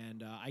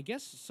 and I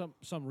guess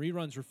some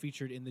reruns were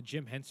featured in the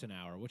Jim Henson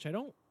Hour, which I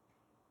don't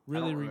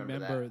really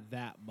remember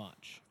that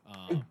much.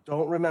 I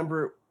don't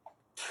remember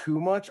too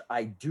much.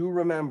 I do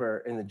remember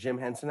in the Jim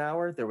Henson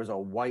Hour, there was a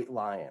white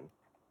lion.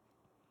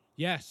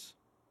 Yes.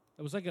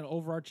 It was like an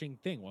overarching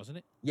thing, wasn't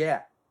it?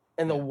 Yeah.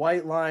 And the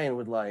white lion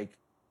would, like,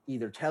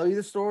 either tell you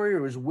the story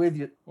or was with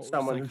you,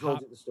 someone like who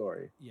told you the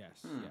story. Yes,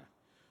 yeah.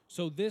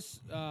 So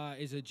this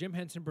is a Jim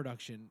Henson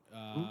production.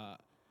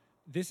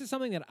 This is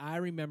something that I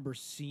remember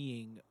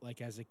seeing,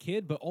 like, as a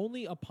kid, but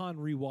only upon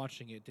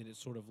rewatching it did it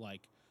sort of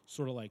like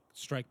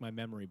strike my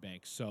memory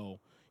bank. So,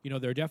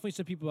 there are definitely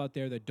some people out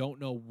there that don't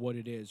know what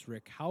it is.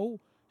 Rick, how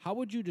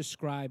would you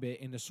describe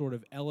it in a sort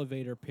of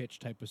elevator pitch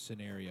type of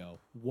scenario?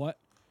 What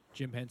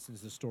Jim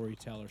Henson's The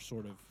Storyteller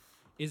sort of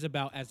is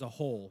about as a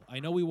whole? I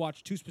know we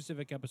watched 2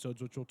 specific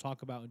episodes, which we'll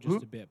talk about in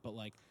just a bit, but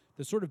like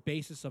the sort of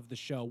basis of the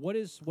show, what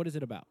is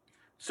it about?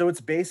 So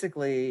it's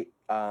basically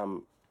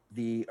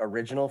the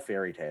original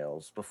fairy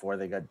tales before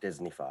they got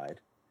Disneyfied,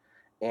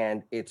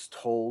 and it's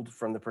told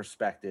from the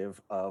perspective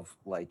of,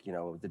 like,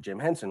 the Jim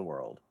Henson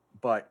world,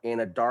 but in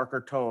a darker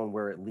tone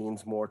where it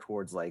leans more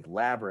towards like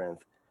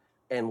Labyrinth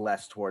and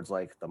less towards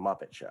like the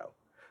Muppet Show.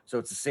 So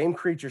it's the same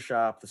creature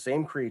shop, the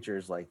same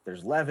creatures, like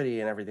there's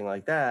levity and everything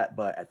like that.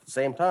 But at the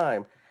same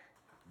time,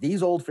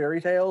 these old fairy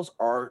tales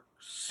are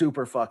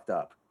super fucked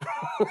up.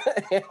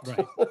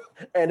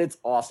 And it's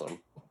awesome.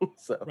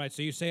 So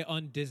you say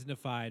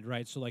undisneyfied,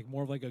 right? So like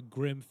more of like a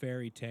grim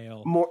fairy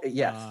tale.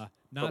 Yes.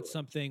 Not totally.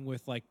 Something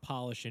with like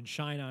polish and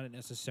shine on it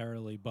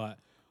necessarily, but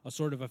a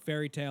sort of a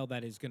fairy tale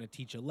that is going to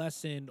teach a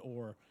lesson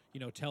or,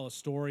 tell a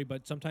story.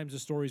 But sometimes the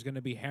story is going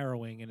to be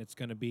harrowing and it's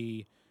going to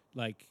be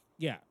like,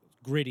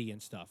 gritty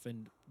and stuff.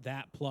 And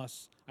that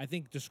plus, I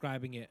think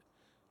describing it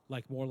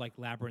like more like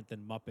Labyrinth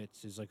than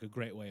Muppets is like a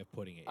great way of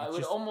putting it. I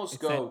would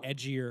almost go that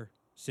edgier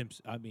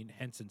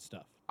Henson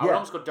stuff. I would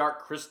almost go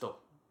Dark Crystal.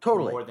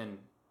 Totally. More than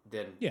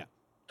totally.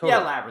 Yeah,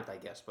 Labyrinth, I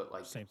guess, but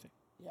like same thing.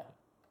 Yeah.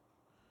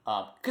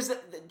 Because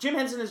Jim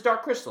Henson is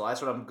Dark Crystal.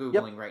 That's what I'm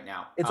Googling right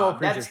now. It's all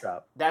creature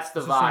shop. That's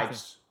the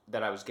vibes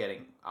that I was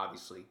getting,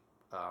 obviously.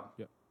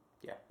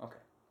 Yeah,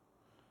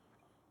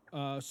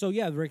 okay. So,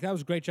 Rick, that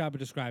was a great job of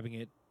describing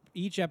it.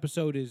 Each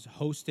episode is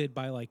hosted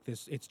by, like,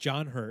 this. It's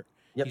John Hurt.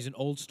 Yep. He's an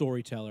old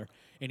storyteller,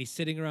 and he's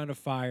sitting around a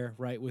fire,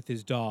 right, with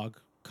his dog,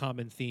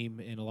 common theme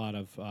in a lot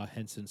of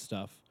Henson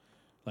stuff,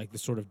 like the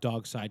sort of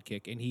dog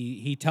sidekick. And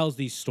he tells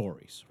these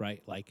stories,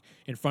 right, like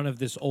in front of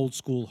this old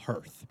school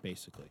hearth,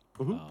 basically.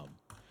 Mm-hmm.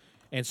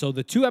 And so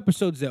the 2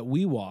 episodes that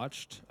we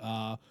watched,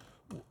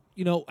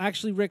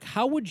 actually, Rick,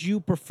 how would you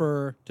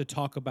prefer to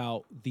talk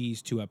about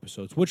these 2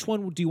 episodes? Which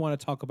one do you want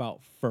to talk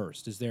about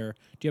first? Do you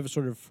have a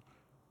sort of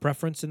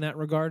preference in that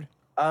regard?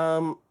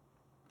 The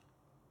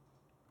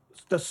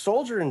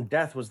Soldier in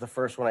Death was the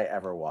first one I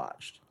ever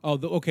watched. Oh,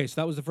 okay,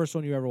 so that was the first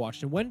one you ever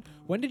watched. And when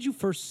did you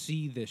first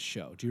see this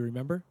show? Do you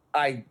remember?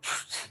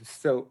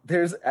 So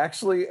there's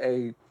actually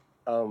a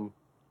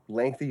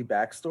lengthy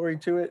backstory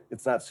to it.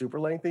 It's not super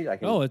lengthy.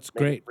 It's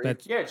great.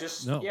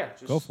 Just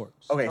go for it.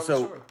 Okay,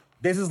 so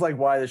this is like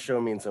why this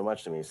show means so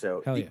much to me.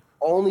 So the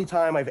only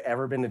time I've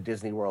ever been to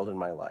Disney World in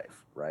my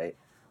life, right?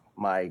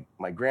 My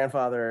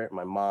grandfather,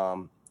 my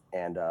mom,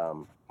 and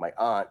my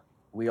aunt,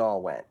 we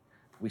all went.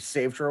 We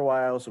saved for a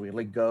while, so we'd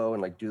like go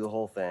and like do the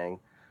whole thing.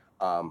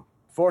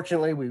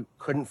 Fortunately, we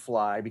couldn't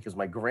fly because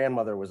my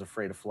grandmother was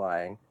afraid of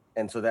flying,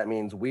 and so that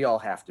means we all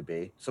have to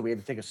be. So we had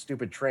to take a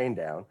stupid train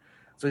down.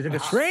 So we took A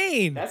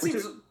train. That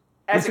seems,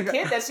 as a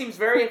kid, that seems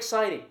very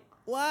exciting.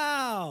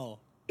 Wow.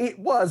 It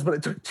was, but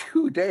it took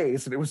 2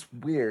 days, and it was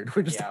weird.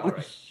 We just Yeah, on a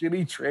alright.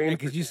 shitty train.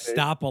 Because you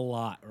stop a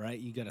lot, right?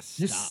 You gotta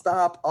stop. You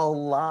stop a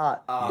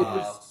lot. It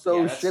was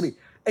so shitty,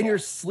 and you're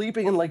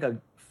sleeping in like a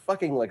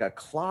fucking like a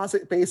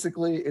closet.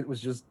 Basically, it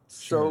was just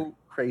so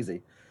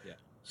crazy. Yeah.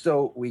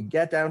 So we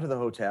get down to the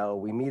hotel.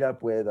 We meet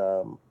up with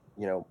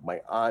you know,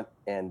 my aunt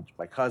and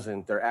my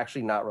cousin. They're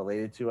actually not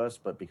related to us,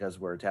 but because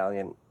we're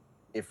Italian,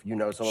 if you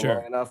know someone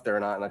long enough, they're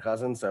not a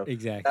cousin. So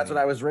exactly, that's what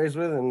I was raised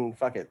with, and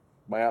fuck it,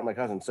 my aunt and my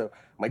cousin. So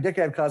my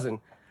dickhead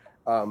cousin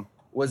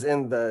was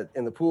in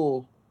the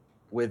pool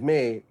with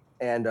me,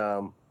 and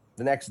the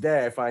next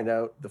day I find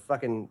out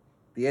the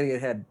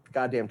idiot had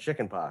goddamn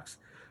chicken pox.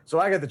 So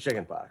I got the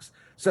chicken pox.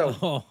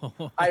 So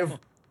I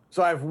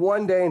have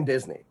 1 day in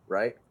Disney,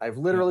 right? I've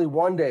literally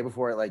 1 day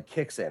before it like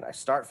kicks in. I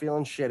start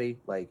feeling shitty,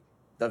 like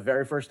the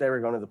very first day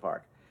we're going to the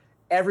park.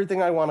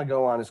 Everything I want to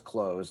go on is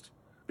closed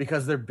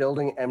because they're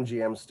building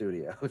MGM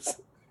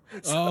Studios.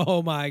 So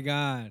oh my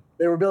God.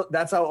 they were built.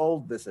 That's how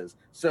old this is.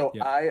 So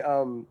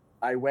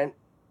I went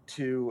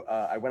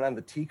on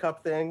the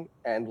teacup thing,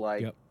 and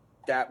like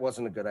that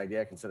wasn't a good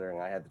idea considering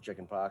I had the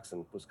chicken pox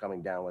and was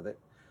coming down with it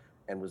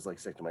and was like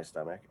sick to my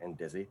stomach and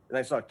dizzy. And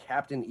I saw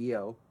Captain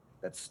EO,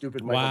 that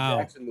stupid Michael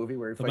Jackson movie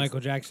where he the Michael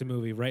Jackson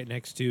movie right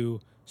next to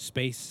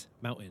Space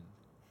Mountain,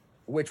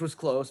 which was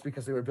close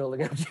because they were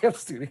building MGM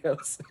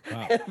Studios.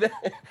 Wow.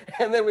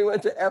 And then we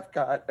went to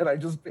Epcot, and I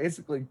just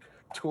basically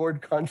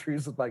toured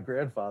countries with my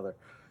grandfather.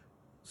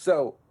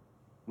 So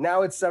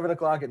now it's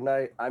 7:00 at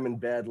night. I'm in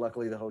bed.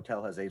 Luckily, the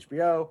hotel has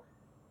HBO.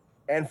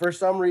 And for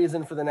some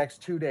reason, for the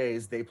next 2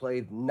 days, they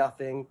played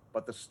nothing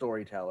but the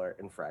Storyteller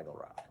in Fraggle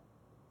Rock.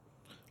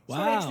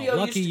 Wow,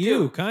 lucky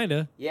you, kind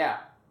of. Yeah.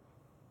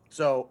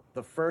 So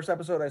the first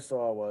episode I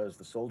saw was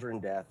The Soldier in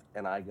Death,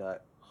 and I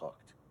got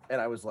hooked.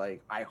 And I was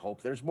like, I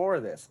hope there's more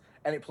of this.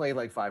 And it played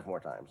like 5 more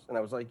times. And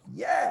I was like,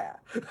 yeah.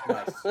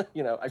 Nice.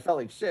 You know, I felt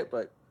like shit,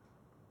 but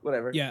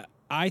whatever. Yeah,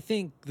 I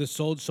think the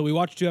Soldier. So we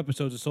watched 2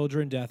 episodes. The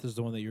Soldier in Death is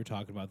the one that you're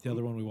talking about. The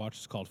other one we watched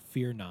is called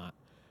Fear Not.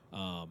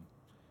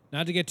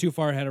 Not to get too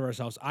far ahead of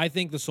ourselves, I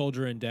think The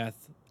Soldier in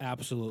Death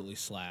absolutely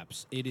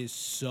slaps. It is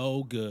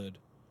so good.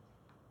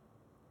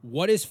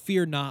 What is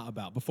Fear Not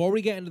about? Before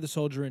we get into The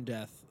Soldier in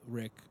Death,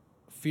 Rick,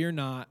 Fear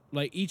Not,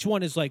 like each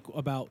one is like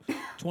about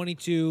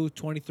 22,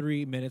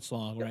 23 minutes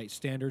long, right?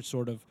 Standard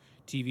sort of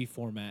TV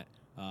format.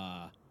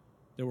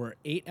 There were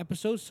 8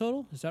 episodes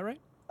total. Is that right?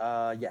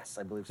 Yes,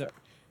 I believe so.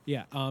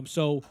 Yeah.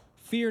 So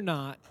Fear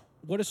Not,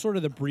 what is sort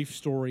of the brief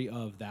story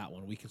of that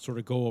one? We can sort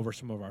of go over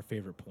some of our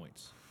favorite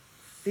points.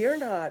 Fear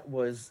Not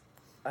was,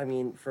 I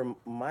mean, from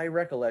my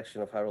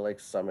recollection of how to like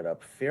sum it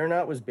up, Fear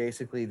Not was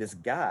basically this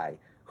guy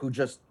who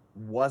just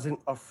wasn't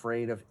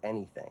afraid of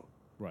anything.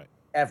 Right.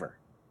 Ever.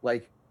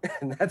 Like,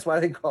 and that's why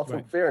they called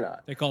him Fear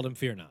Not. They called him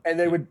Fear Not. And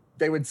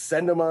they would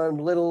send him on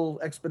little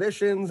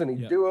expeditions, and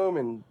he'd do them,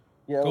 and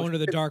you know, go into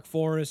the dark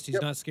forest. He's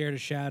not scared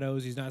of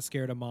shadows. He's not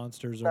scared of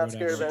monsters or not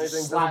whatever. scared of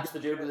anything. Slaps the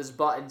dude with his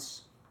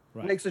buttons.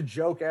 Right. Makes a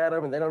joke at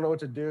him, and they don't know what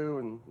to do,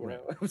 and you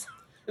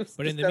know.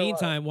 But in the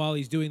meantime, while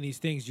he's doing these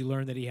things, you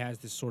learn that he has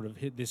this sort of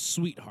this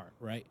sweetheart,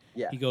 right?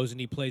 Yeah. He goes and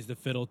he plays the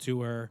fiddle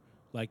to her,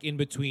 like in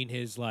between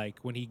his like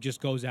when he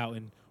just goes out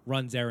and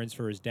runs errands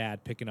for his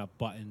dad, picking up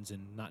buttons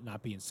and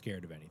not being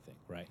scared of anything,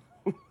 right?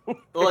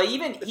 Well, he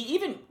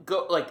even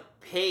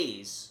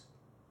pays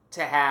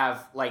to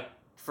have like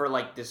for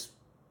like this,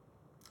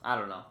 I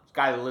don't know,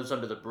 guy that lives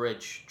under the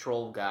bridge,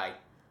 troll guy.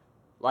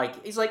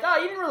 Like he's like,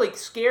 oh, you didn't really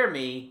scare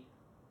me,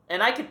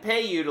 and I could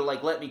pay you to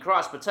like let me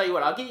cross. But tell you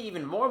what, I'll give you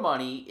even more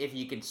money if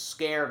you can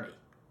scare me.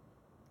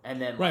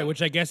 And then right,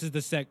 which I guess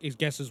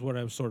is what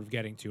I was sort of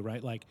getting to,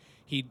 right? Like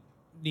he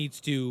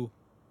needs to,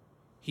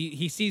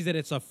 he sees that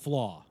it's a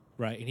flaw,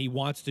 right? And he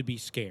wants to be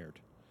scared.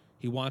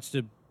 He wants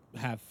to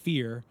have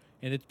fear.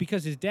 And it's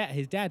because his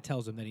dad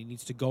tells him that he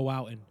needs to go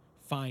out and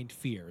find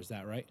fear. Is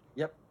that right?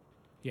 Yep.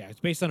 Yeah, it's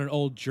based on an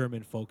old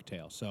German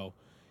folktale. So,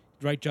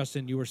 right,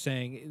 Justin, you were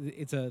saying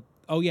it's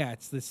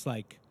this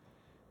like,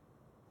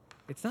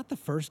 it's not the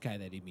first guy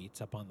that he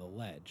meets up on the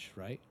ledge,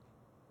 right?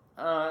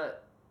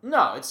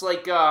 No, it's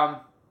like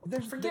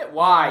forget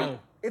why.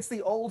 It's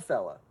the old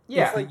fella.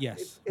 Yeah. It's like,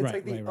 yes. It's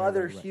like the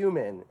other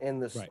human in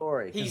the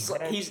story.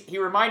 He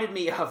reminded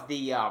me of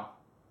the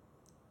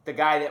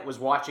guy that was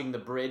watching the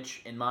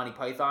bridge in Monty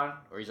Python,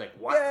 where he's like,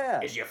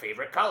 "What is your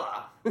favorite color?"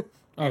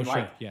 Oh,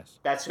 sure, yes.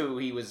 That's who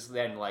he was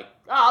then. Like,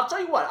 oh, I'll tell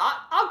you what,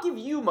 I'll give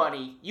you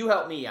money. You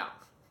help me out.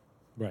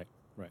 Right.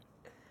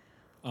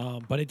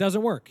 But it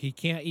doesn't work. He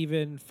can't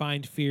even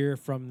find fear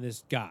from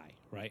this guy,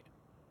 right?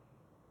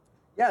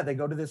 Yeah, they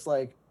go to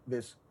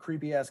this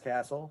creepy ass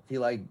castle. He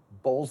like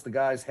bowls the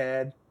guy's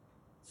head.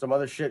 Some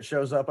other shit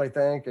shows up, I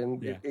think,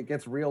 and it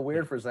gets real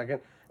weird for a second.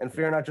 And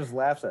Fear Not just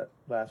laughs at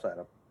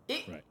him.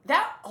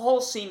 That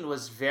whole scene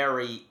was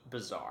very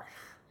bizarre.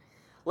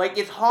 Like,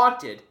 it's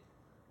haunted,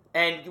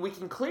 and we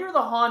can clear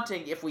the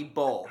haunting if we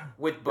bowl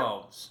with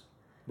bones.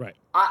 Right.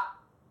 I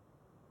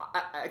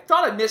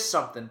thought I missed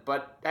something,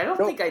 but I don't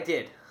think I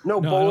did. No, No,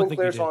 I don't bowling think you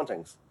clears did.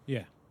 hauntings.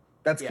 Yeah.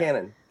 That's Yeah.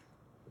 canon.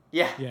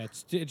 Yeah. Yeah,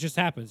 it just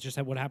happens.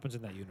 Just what happens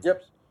in that universe.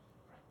 Yep.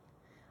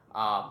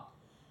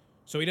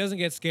 So he doesn't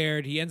get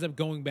scared. He ends up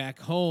going back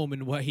home,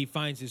 and what he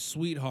finds his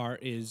sweetheart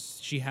is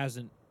she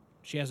hasn't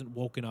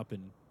woken up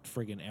in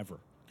friggin' ever.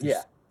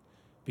 Yeah.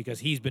 Because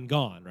he's been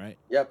gone, right?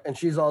 Yep. And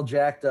she's all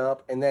jacked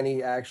up, and then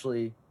he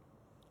actually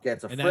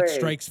gets afraid And that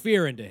strikes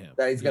fear into him.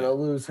 that he's gonna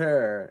lose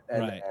her,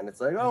 and Right. and it's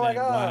like, And oh my then,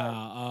 god,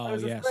 wow, I oh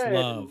was yes, afraid.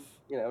 love.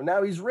 And,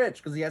 now he's rich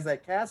because he has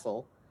that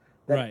castle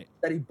that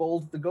he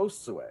bowls the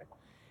ghosts away.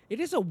 It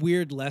is a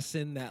weird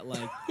lesson that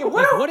like, Yeah,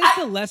 what is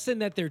the lesson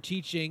that they're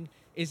teaching?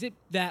 Is it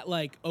that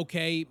like,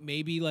 okay,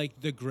 maybe like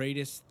the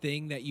greatest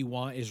thing that you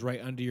want is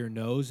right under your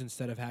nose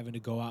instead of having to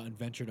go out and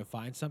venture to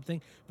find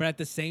something? But at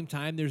the same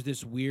time, there's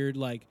this weird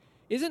like,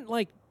 isn't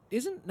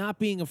not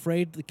being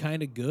afraid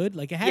kind of good?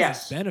 Like it has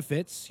its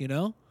benefits,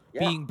 Yeah.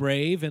 being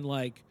brave and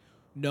like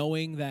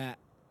knowing that,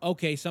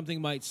 okay,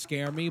 something might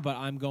scare me, but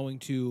I'm going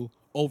to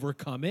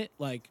overcome it.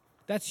 Like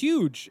that's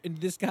huge. And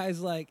this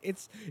guy's like,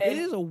 it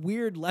is a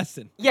weird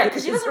lesson. Yeah,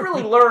 because he doesn't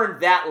really learn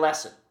that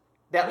lesson.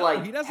 That No,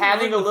 like he doesn't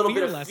having a learn the little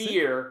fear bit of lesson.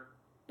 fear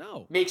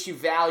No. makes you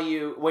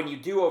value when you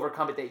do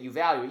overcome it that you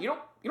value it.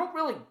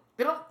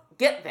 They don't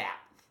get that.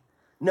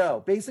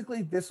 No,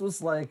 basically this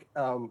was like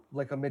a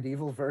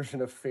medieval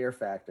version of Fear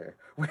Factor,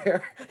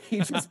 where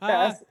he just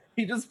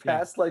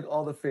passed like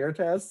all the fear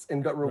tests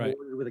and got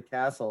rewarded with a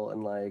castle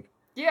and like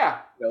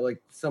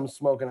like some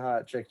smoking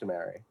hot chick to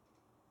marry.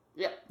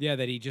 Yeah. Yeah,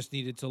 that he just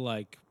needed to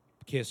like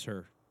kiss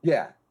her.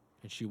 Yeah.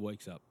 And she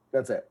wakes up.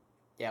 That's it.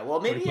 Yeah,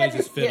 well maybe he plays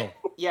his fiddle.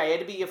 Yeah, he had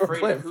to be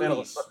afraid of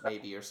hooties,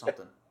 maybe, or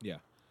something. Yeah.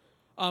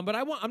 But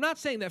I'm not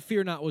saying that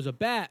Fear Not was a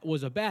bad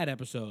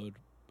episode.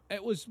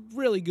 It was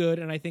really good,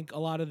 and I think a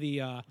lot of the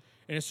and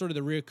it's sort of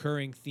the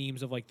reoccurring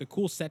themes of like the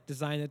cool set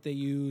design that they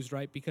used,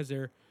 right? Because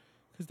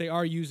they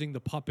are using the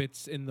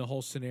puppets in the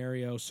whole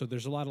scenario, so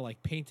there's a lot of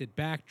like painted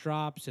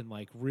backdrops and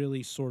like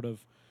really sort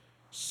of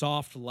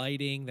soft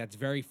lighting that's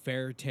very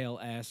fairy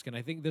tale-esque, and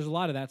I think there's a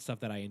lot of that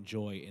stuff that I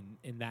enjoy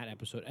in that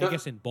episode. I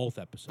guess in both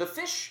episodes.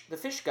 The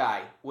fish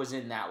guy was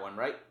in that one,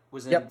 right?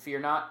 Was in Fear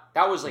Not.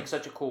 That was like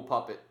such a cool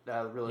puppet. I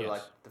really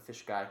liked the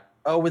fish guy.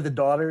 Oh, with the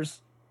daughters?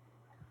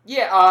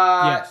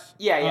 Yeah, yes.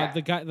 Yeah.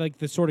 The guy, like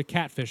the sort of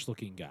catfish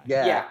looking guy.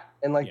 Yeah.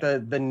 And like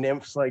the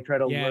nymphs like try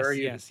to lure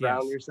you to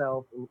drown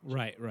yourself.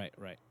 Right.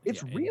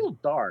 It's real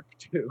dark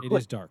too. It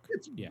is dark.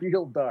 It's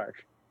real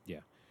dark.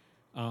 Yeah.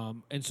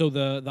 And so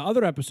the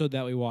other episode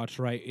that we watched,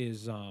 right,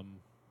 is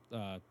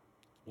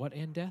what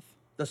and Death?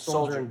 The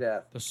Soldier in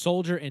Death. The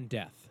Soldier in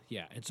Death.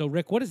 Yeah. And so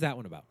Rick, what is that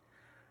one about?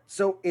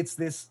 So it's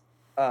this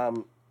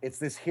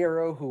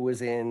hero who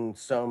was in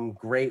some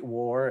great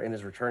war and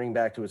is returning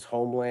back to his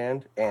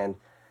homeland, and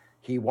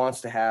he wants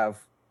to have,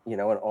 an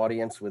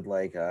audience with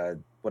like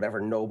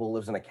whatever noble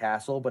lives in a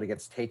castle, but he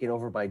gets taken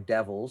over by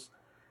devils.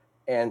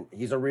 And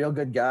he's a real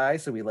good guy,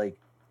 so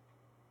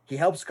he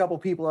helps a couple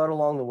people out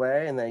along the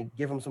way, and they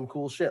give him some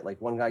cool shit. Like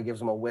one guy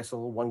gives him a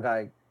whistle, one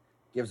guy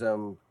gives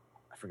him,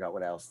 I forgot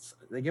what else.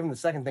 They give him the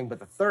second thing, but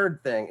the third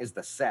thing is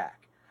the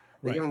sack.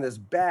 They give him this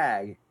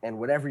bag, and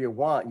whatever you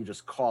want, you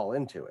just call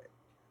into it.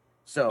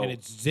 So and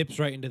it zips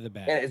right into the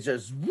bag. And it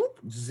just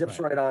zips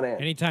right on in.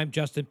 Anytime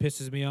Justin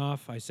pisses me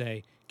off, I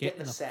say, get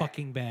in the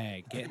fucking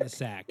bag, get in the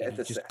sack. And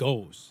it just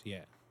goes.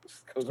 Yeah.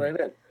 Just goes right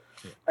in.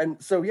 Yeah.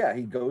 And so,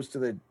 he goes to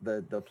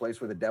the place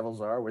where the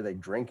devils are, where they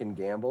drink and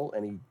gamble,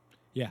 and he...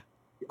 Yeah.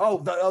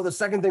 The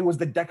second thing was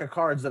the deck of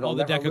cards that'll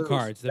never lose. The deck of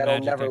cards, the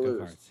magic deck of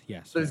cards.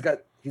 Yes. So he's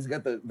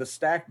got the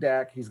stacked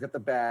deck, he's got the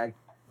bag.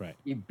 Right.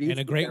 He beats and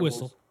a great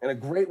whistle. And a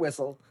great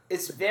whistle.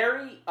 It's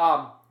very...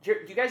 do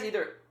you guys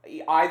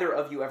either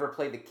of you ever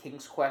play the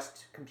King's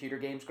Quest computer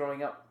games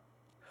growing up?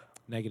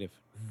 Negative.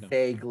 No.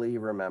 Vaguely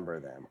remember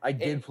them. I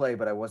did play,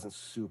 but I wasn't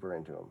super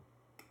into them.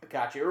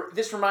 Gotcha.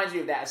 This reminds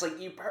me of that. It's like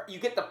you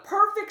get the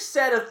perfect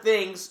set of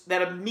things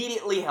that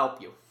immediately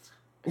help you.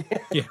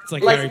 Yeah, it's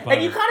like Harry Potter.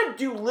 And you kind of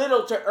do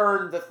little to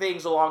earn the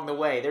things along the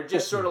way. They're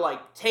just sort of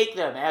like, take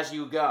them as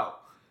you go.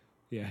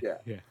 Yeah.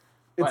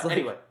 It's like,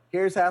 anyway.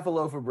 Here's half a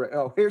loaf of bread.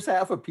 Oh, here's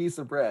half a piece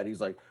of bread. He's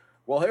like,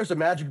 well, here's a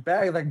magic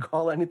bag that can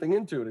call anything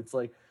into it. It's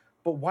like,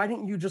 but why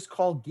didn't you just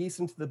call geese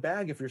into the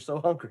bag if you're so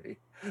hungry?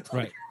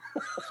 Right.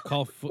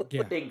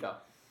 Bingo.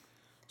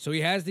 So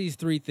he has these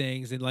three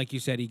things, and like you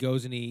said, he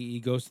goes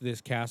to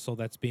this castle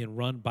that's being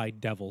run by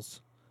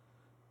devils.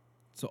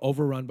 So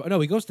overrun by... No,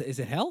 he goes to... Is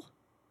it hell?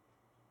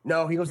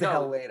 No, he goes to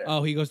hell later.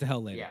 Oh, he goes to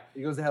hell later. Yeah,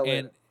 he goes to hell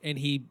later. And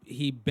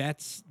he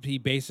bets... He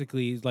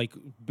basically, like,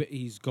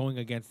 he's going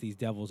against these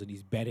devils, and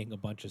he's betting a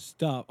bunch of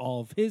stuff,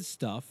 all of his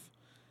stuff,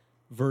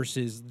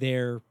 versus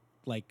their,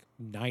 like,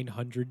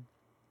 900,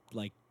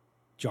 like,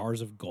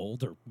 jars of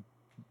gold, or...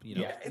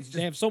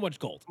 they have so much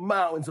gold.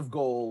 Mountains of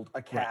gold,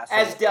 a castle.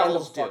 As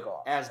devils do.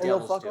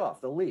 They'll fuck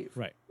off. They'll leave.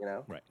 Right.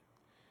 Right.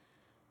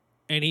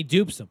 And he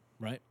dupes them,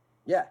 right?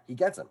 Yeah, he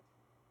gets them.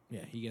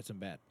 Yeah, he gets them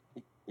bad.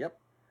 Yep.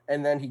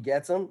 And then he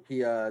gets them.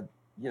 He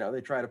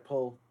they try to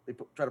pull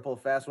a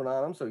fast one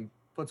on him. So he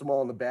puts them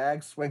all in the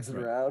bag, swings it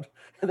around,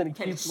 and then he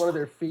keeps one of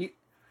their feet.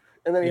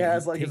 And then he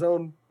has like his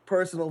own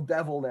personal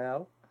devil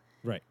now.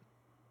 Right.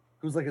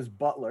 Who's like his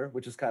butler,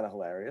 which is kind of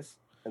hilarious.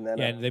 And then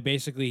and they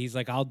basically, he's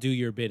like, I'll do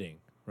your bidding.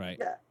 Right.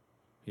 Yeah.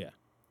 Yeah.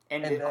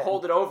 And to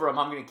hold it over him,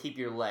 I'm going to keep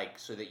your leg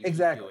so that you keep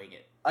doing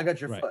it. I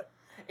got your foot.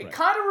 It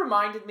kind of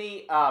reminded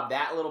me of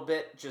that little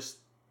bit, just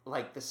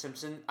like the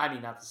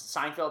not the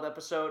Seinfeld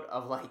episode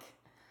of like,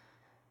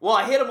 well,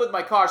 I hit him with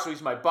my car, so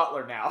he's my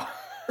butler now.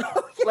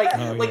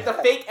 Like the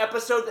fake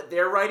episode that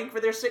they're writing for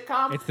their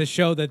sitcom. It's the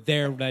show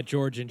that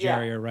George and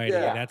Jerry are writing.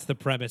 Yeah. That's the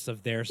premise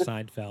of their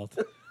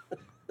Seinfeld.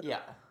 Yeah.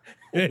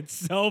 It's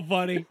so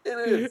funny.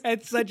 It is.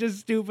 It's such a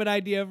stupid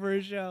idea for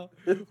a show.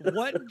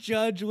 What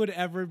judge would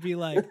ever be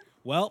like,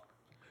 well,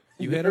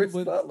 hit him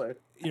with butler.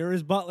 You're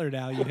his butler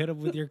now. You hit him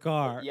with your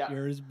car. Yeah.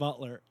 You're his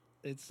butler.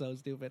 It's so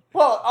stupid.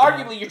 Well,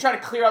 arguably, you're trying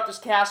to clear out this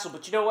castle,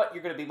 but you know what?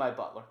 You're going to be my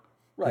butler.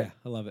 Right. Yeah,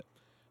 I love it.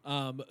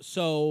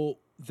 So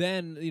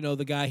then,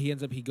 the guy, he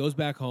goes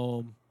back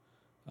home.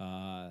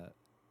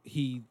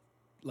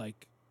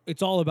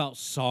 It's all about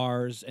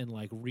SARS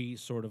and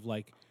sort of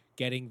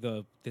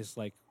getting this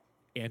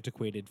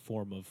antiquated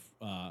form of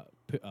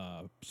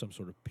some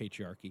sort of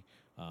patriarchy,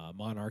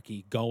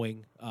 monarchy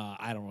going.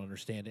 I don't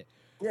understand it.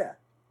 Yeah.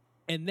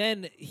 And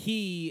then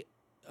he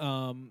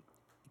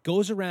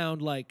goes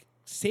around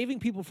saving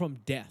people from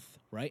death,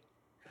 right?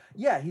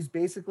 Yeah, he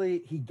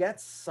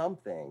gets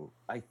something.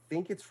 I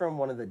think it's from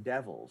one of the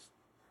devils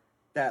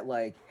that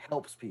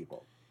helps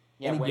people.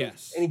 Yeah, and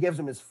he gives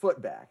him his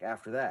foot back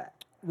after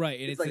that. Right,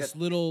 and it's this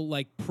little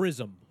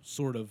prism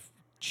sort of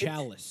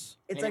chalice.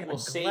 It's like it will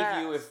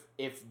save you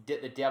if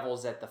the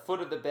devil's at the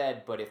foot of the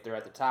bed, but if they're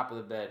at the top of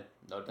the bed,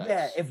 no dice.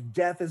 Yeah, if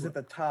death is at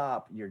the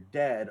top, you're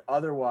dead.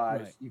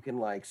 Otherwise, you can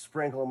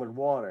sprinkle them with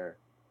water,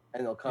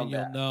 and they'll come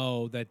back. And you'll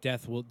know that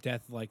death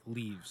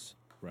leaves.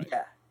 Right.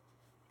 Yeah,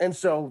 and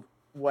so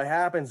what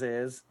happens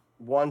is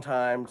one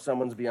time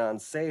someone's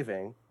beyond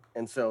saving,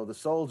 and so the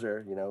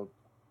soldier,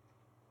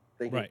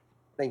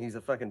 think he's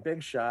a fucking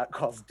big shot,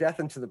 calls death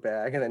into the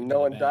bag, and then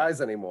no one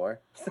dies anymore.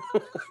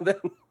 Then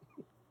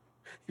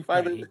he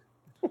finally.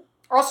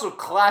 Also,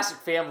 classic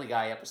Family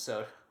Guy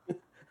episode.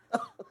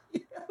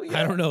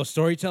 I don't know.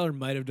 Storyteller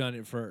might have done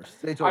it first.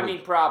 I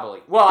mean,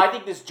 probably. Well, I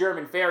think this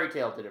German fairy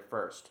tale did it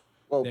first.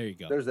 Well, there you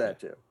go. There's that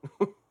too.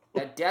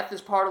 That death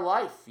is part of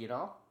life,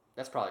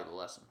 That's probably the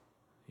lesson.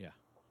 Yeah.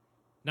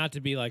 Not to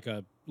be like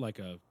a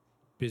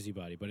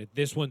busybody, but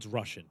this one's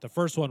Russian. The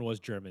first one was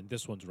German.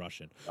 This one's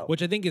Russian,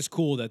 which I think is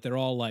cool that they're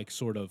all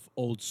sort of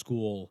old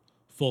school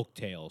folk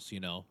tales,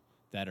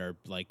 that are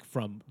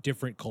from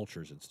different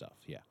cultures and stuff.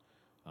 Yeah.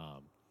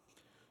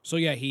 So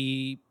yeah,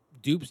 he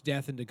dupes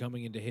death into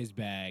coming into his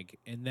bag,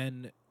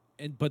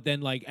 but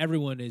then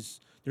everyone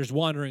there's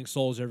wandering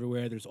souls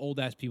everywhere. There's old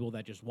ass people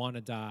that just want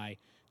to die.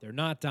 They're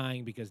not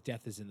dying because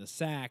death is in the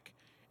sack.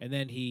 And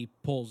then he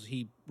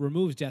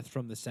removes death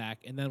from the sack.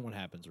 And then what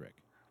happens, Rick?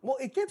 Well,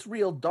 it gets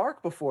real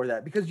dark before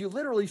that because you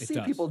literally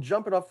see people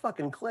jumping off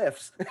fucking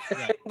cliffs,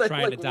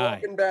 trying to die,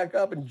 walking back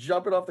up and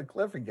jumping off the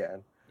cliff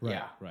again. Right,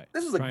 yeah, right.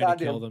 This is a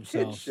goddamn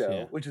kid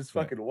show, which is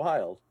fucking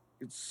wild.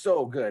 It's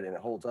so good and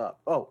it holds up.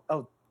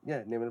 Oh,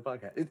 yeah, name of the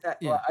podcast.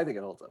 Well, I think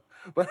it holds up.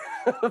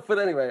 But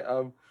anyway,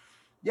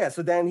 yeah.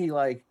 So then he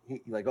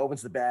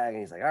opens the bag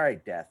and he's like, "All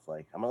right, Death,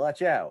 I'm gonna let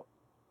you out,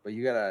 but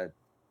you gotta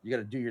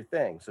do your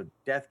thing." So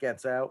Death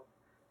gets out,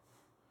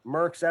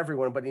 murks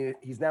everyone, but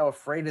he's now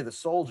afraid of the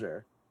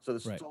soldier. So the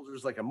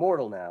soldier's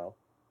immortal now,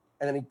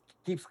 and then he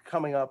keeps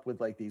coming up with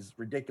these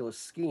ridiculous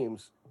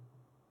schemes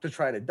to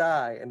try to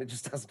die, and it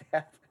just doesn't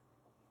happen.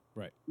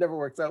 Right. Never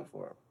works out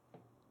for him.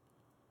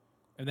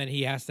 And then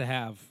he has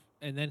to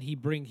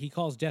he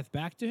calls death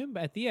back to him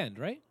at the end,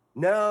 right?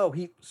 No,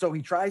 he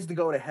tries to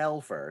go to hell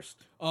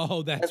first.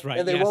 Oh, that's right.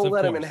 And they won't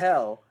let him in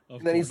hell.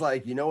 And then he's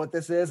like, "You know what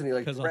this is?" And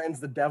he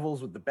threatens the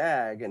devils with the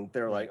bag, and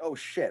they're like, "Oh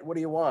shit, what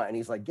do you want?" And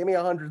he's like, "Give me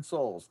 100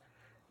 souls."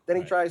 Then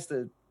he tries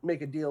to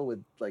make a deal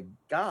with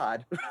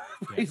God.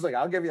 He's like,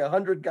 "I'll give you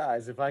 100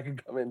 guys if I can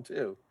come in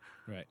too."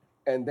 Right.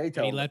 And they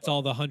tell him he lets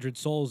all the 100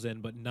 souls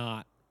in, but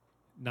not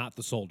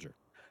the soldier.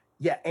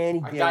 Yeah,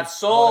 and I got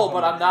soul,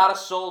 but I'm not a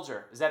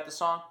soldier. Is that the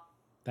song?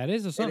 That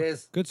is a song. It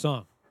is. Good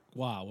song.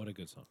 Wow, what a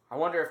good song. I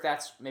wonder if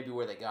that's maybe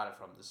where they got it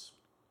from.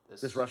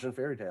 This Russian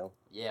fairy tale.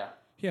 Yeah.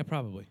 Yeah,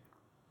 probably.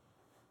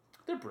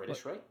 They're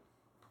British, right?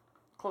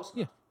 Close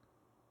enough.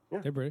 Yeah.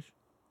 They're British.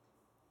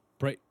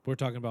 We're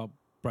talking about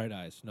Bright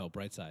Eyes. No,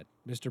 Bright Side.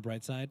 Mr.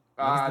 Brightside.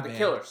 The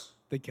Killers.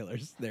 The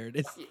Killers. There it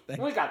is.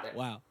 We got there.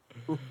 Wow.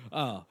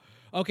 Oh.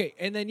 Okay,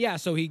 and then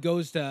so he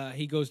goes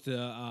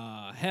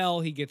to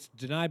hell. He gets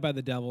denied by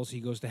the devils. He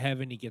goes to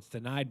heaven. He gets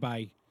denied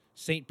by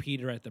St.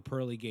 Peter at the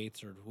pearly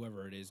gates or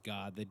whoever it is,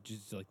 God, that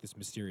just this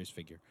mysterious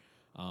figure.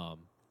 And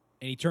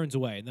he turns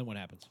away, and then what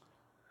happens?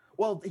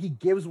 Well, he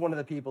gives one of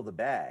the people the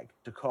bag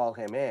to call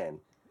him in.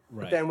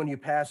 Right. But then when you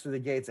pass through the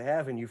gates of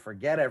heaven, you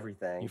forget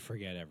everything.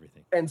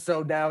 And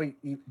so now he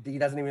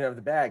doesn't even have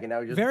the bag, and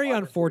now he just very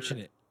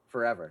unfortunate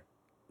forever.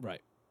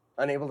 Right.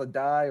 Unable to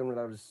die and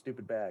without his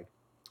stupid bag.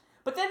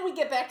 But then we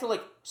get back to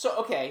like, so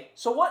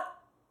what?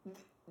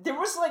 There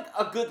was like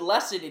a good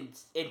lesson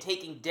in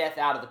taking death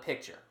out of the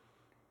picture.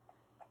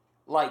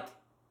 Like,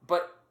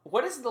 but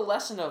what is the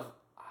lesson of?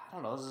 I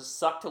don't know. Does it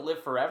suck to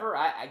live forever?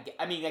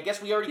 I mean, I guess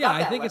we already got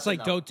that I think it's lesson,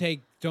 like though.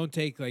 don't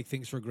take like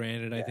things for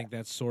granted. I Yeah. think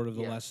that's sort of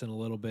the Yeah. lesson a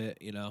little bit,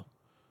 you know.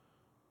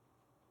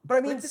 But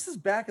I mean, this is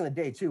back in the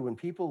day too, when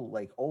people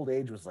like old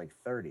age was like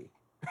 30.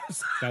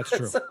 That's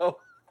true. So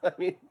I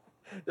mean,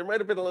 there might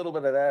have been a little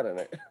bit of that in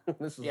it.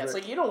 This is It's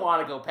like you don't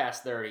want to go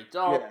past 30.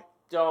 Don't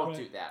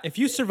do that. If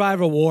you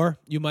survive a war,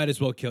 you might as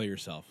well kill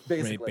yourself.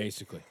 Basically. Right?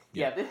 Basically.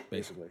 Yeah,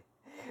 basically.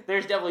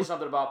 there's definitely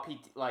something about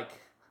like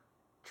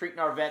treating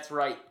our vets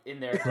right in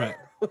there. Right.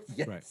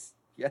 Yes. Right.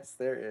 Yes,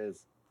 there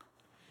is.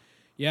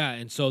 Yeah,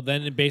 and so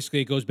then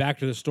it goes back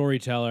to the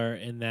storyteller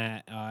in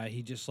that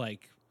he just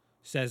like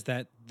says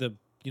that the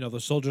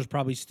soldier's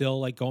probably still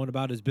like going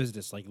about his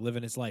business, like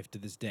living his life to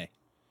this day.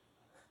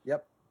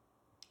 Yep.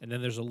 And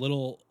then there's a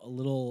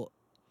little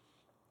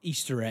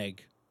Easter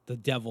egg. The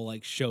devil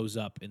like shows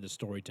up in the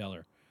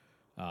storyteller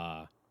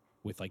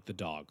with like the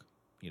dog.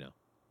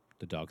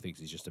 The dog thinks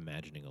he's just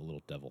imagining a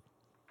little devil.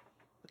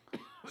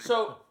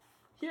 So,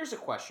 here's a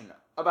question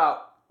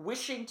about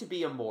wishing to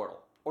be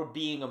immortal or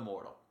being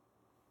immortal.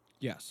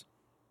 Yes.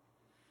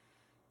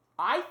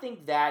 I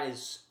think that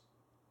is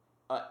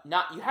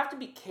not. You have to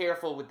be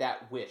careful with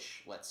that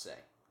wish, let's say,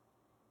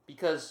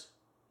 because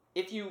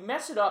if you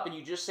mess it up and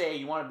you just say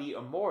you want to be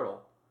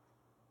immortal,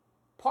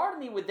 part of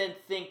me would then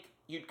think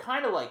you'd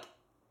kind of like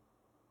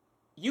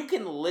you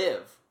can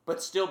live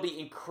but still be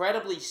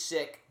incredibly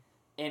sick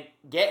and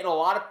get in a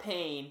lot of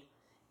pain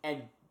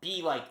and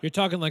be like. You're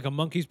talking like a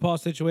monkey's paw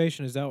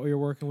situation. Is that what you're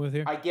working with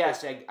here? I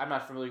guess I'm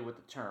not familiar with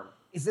the term.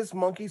 Is this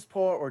monkey's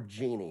paw or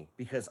genie?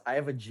 Because I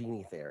have a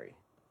genie theory.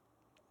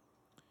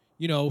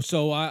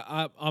 So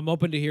I'm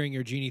open to hearing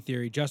your genie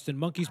theory. Justin,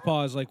 monkey's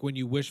paw is like when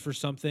you wish for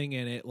something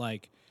and it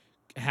like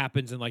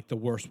happens in like the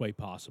worst way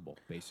possible,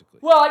 basically.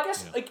 Well, I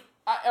guess like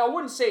I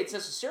wouldn't say it's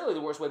necessarily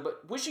the worst way,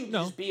 but wishing to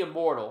just be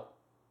immortal.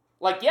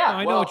 Like, yeah,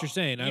 I know what you're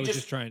saying. I was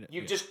just trying to.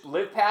 You just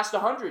live past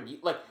 100.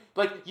 Like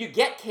you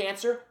get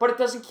cancer, but it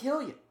doesn't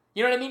kill you.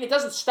 You know what I mean? It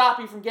doesn't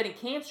stop you from getting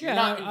cancer. You're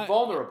not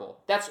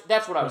invulnerable. That's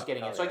what I was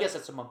getting at. So I guess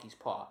that's a monkey's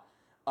paw.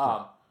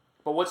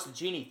 But what's the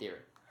genie theory?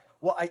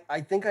 Well,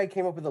 I think I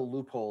came up with a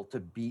loophole to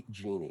beat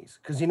genies.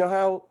 Because you know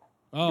how...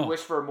 you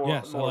wish for more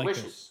like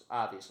wishes, this.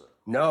 obviously.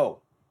 No.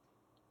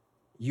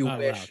 You Not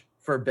wish allowed.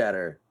 for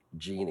better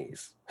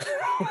genies.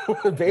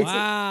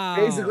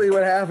 Basically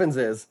what happens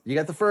is you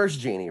get the first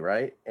genie,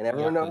 right? And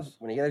everyone knows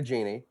when you get a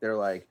genie, they're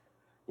like,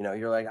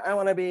 you're like, I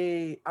want to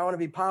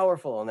be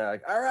powerful. And they're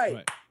like, all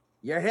right,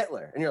 you're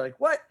Hitler. And you're like,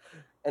 what?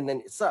 And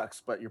then it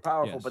sucks, but you're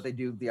powerful. Yes. But they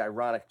do the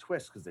ironic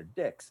twist because they're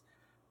dicks.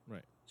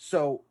 Right.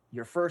 So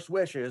your first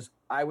wish is,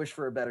 I wish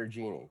for a better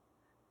genie.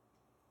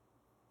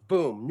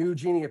 Boom, new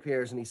genie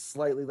appears and he's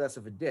slightly less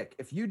of a dick.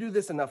 If you do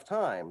this enough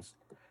times,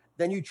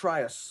 then you try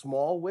a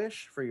small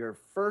wish for your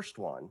first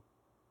one,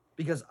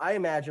 because I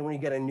imagine when you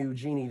get a new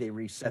genie, they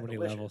reset the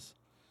wishes. Levels.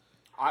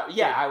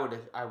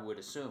 I would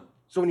assume.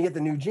 So when you get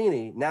the new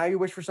genie, now you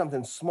wish for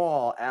something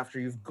small after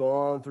you've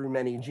gone through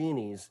many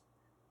genies,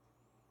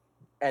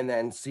 and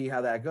then see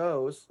how that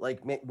goes. Like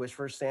wish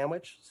for a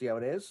sandwich, see how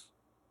it is.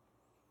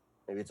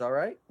 Maybe it's all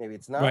right. Maybe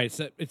it's not. Right.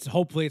 It's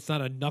hopefully it's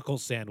not a knuckle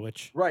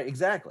sandwich. Right.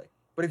 Exactly.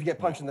 But if you get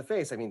punched in the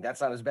face, I mean,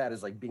 that's not as bad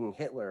as like being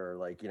Hitler or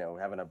like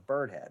having a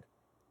bird head.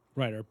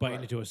 Right, or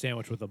biting into a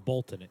sandwich with a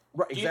bolt in it.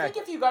 Right. Do Exactly. you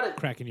think if you got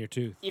cracking your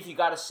tooth? If you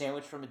got a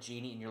sandwich from a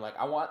genie and you're like,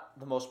 I want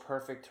the most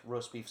perfect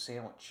roast beef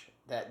sandwich,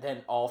 that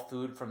then all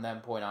food from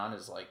that point on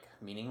is like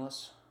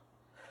meaningless?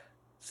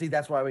 See,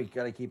 that's why we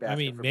got to keep asking. I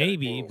mean, for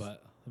maybe,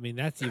 but I mean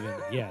that's even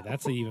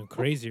that's even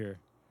crazier.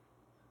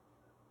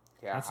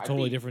 Yeah, that's a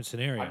totally different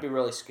scenario. I'd be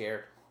really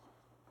scared.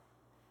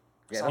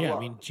 Yeah, I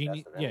mean,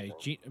 genie. Yeah,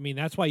 I mean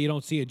that's why you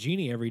don't see a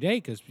genie every day,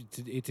 because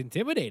it's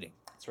intimidating.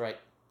 That's right.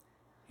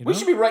 We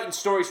should be writing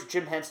stories for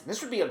Jim Henson.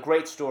 This would be a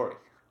great story.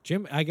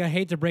 Jim, I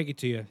hate to break it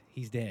to you,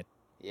 he's dead.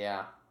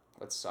 Yeah,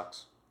 that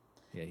sucks.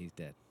 Yeah, he's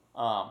dead.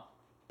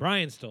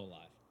 Brian's still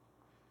alive.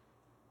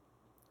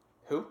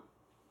 Who?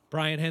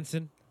 Brian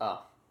Henson.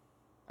 Oh,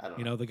 I don't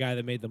know. The guy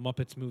that made the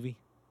Muppets movie.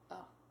 Oh.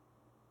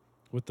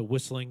 With the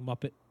whistling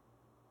Muppet.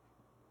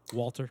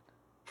 Walter,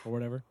 or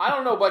whatever. I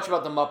don't know much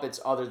about the Muppets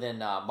other than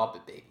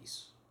Muppet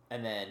Babies,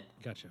 and then.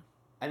 Gotcha.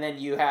 And then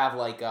you have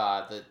like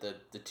the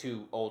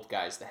two old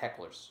guys, the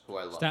hecklers, who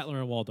I love. Statler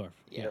and Waldorf.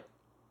 Yeah.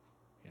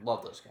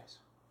 Love those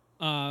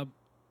guys.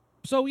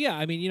 So yeah,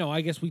 I mean,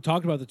 I guess we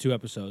talked about the 2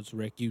 episodes,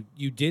 Rick.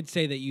 You did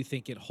say that you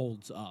think it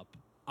holds up.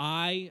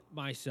 I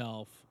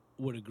myself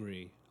would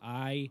agree.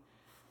 I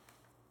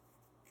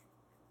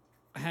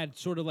had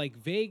sort of like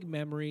vague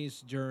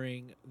memories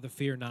during the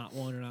Fear Not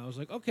one, and I was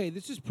like, okay,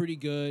 this is pretty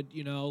good.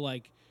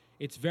 Like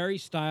it's very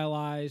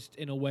stylized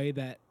in a way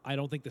that I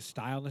don't think the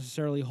style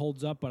necessarily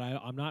holds up, but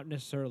I'm not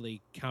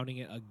necessarily counting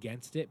it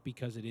against it,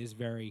 because it is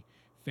very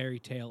fairy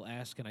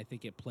tale-esque, and I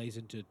think it plays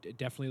into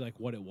definitely like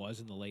what it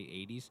was in the late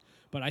 80s.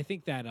 But I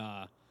think that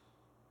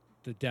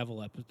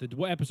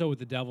episode with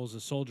the Devils,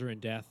 A Soldier in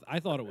Death. I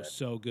thought it was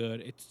so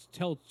good. It's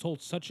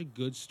told such a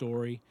good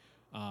story.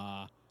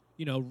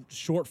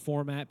 Short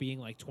format, being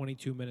like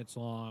 22 minutes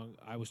long.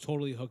 I was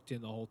totally hooked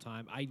in the whole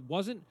time. I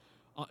wasn't,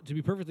 to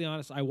be perfectly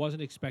honest, I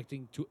wasn't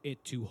expecting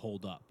it to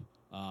hold up.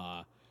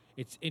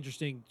 It's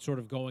interesting sort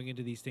of going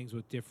into these things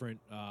with different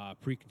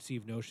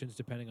preconceived notions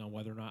depending on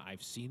whether or not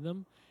I've seen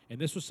them. And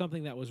this was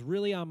something that was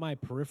really on my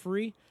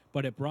periphery,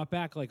 but it brought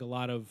back like a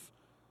lot of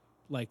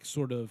like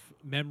sort of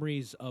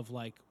memories of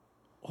like,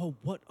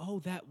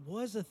 that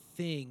was a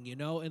thing,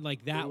 and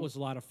like that was a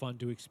lot of fun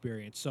to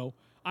experience. So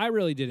I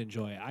really did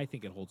enjoy it. I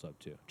think it holds up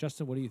too.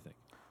 Justin, what do you think?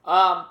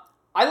 I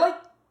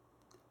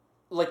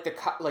like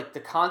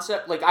the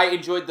concept. Like I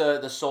enjoyed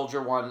the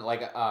soldier one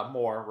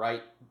more.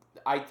 Right.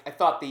 I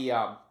thought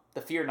the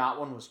Fear Not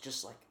one was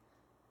just like,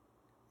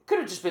 could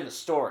have just been the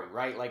story,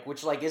 right? Like,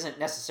 which like isn't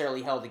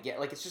necessarily held again.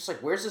 Like, it's just like,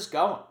 where's this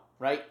going,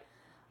 right?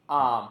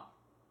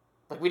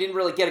 Like we didn't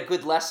really get a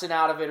good lesson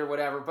out of it or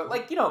whatever. But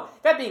like,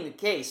 that being the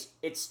case,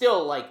 it's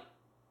still like,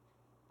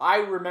 I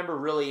remember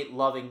really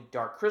loving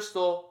Dark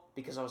Crystal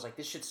because I was like,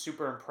 this shit's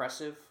super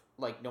impressive.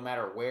 Like no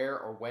matter where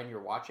or when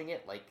you're watching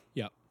it, like,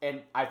 yeah.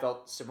 And I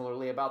felt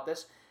similarly about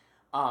this.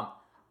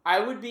 I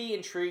would be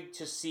intrigued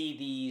to see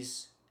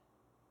these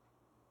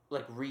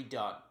like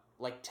redone.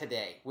 Like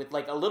today, with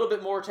like a little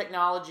bit more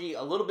technology,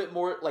 a little bit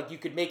more, like you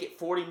could make it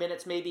 40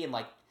 minutes maybe and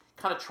like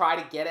kind of try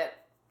to get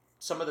at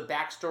some of the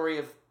backstory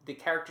of the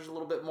characters a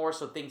little bit more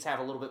so things have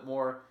a little bit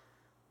more,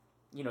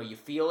 you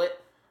feel it.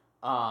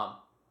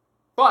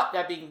 But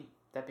that being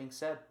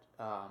said,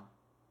 I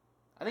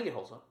think it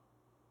holds up.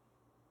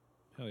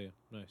 Hell yeah,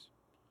 nice.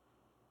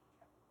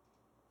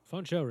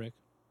 Fun show, Rick.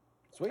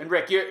 Sweet. And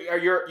Rick,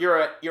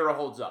 you're a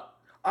holds up.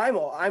 I'm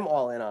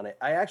all in on it.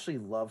 I actually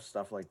love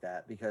stuff like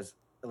that because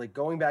like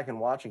going back and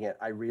watching it,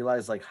 I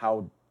realized like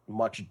how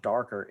much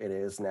darker it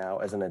is now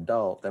as an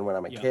adult than when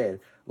I'm a kid.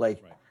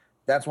 Like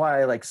that's why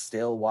I like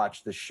still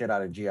watch the shit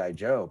out of G.I.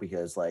 Joe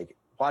because like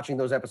watching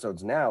those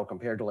episodes now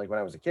compared to like when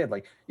I was a kid,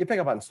 like you pick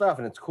up on stuff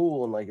and it's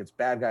cool and like it's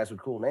bad guys with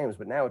cool names,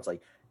 but now it's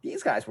like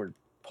these guys were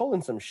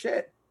pulling some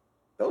shit.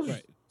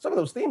 Some of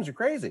those themes are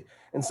crazy.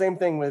 And same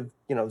thing with,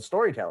 the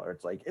Storyteller.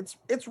 It's like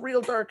it's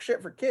real dark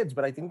shit for kids,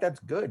 but I think that's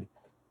good.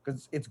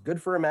 Because it's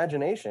good for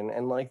imagination,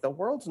 and like the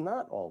world's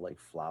not all like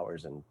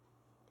flowers and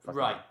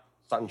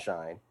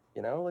sunshine,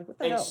 like what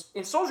the hell?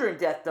 And Soldier in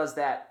Death does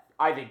that.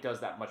 I think does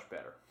that much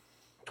better.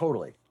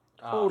 Totally.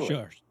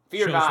 Sure.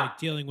 Fear Shows Not like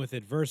dealing with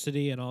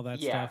adversity and all that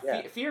stuff.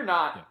 Yeah. Fear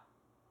Not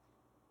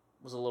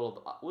was a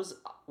little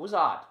was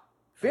odd.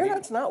 Fear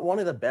Not's not one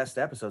of the best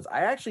episodes.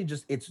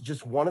 It's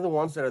just one of the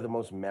ones that are the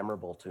most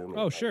memorable to me.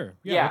 Oh sure,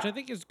 yeah. Which I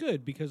think is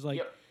good because like.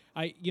 Yep.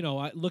 I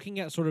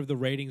looking at sort of the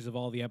ratings of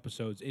all the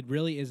episodes, it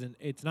really isn't.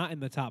 It's not in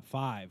the top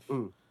 5,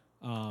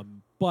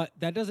 but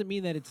that doesn't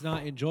mean that it's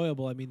not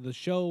enjoyable. I mean, the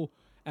show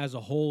as a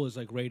whole is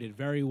like rated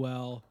very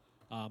well.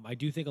 I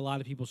do think a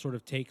lot of people sort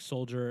of take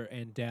Soldier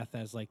and Death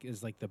as like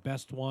the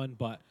best one,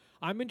 but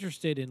I'm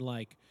interested in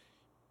like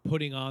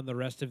putting on the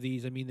rest of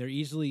these. I mean,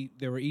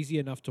 they were easy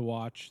enough to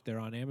watch. They're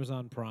on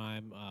Amazon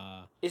Prime.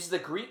 Is the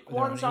Greek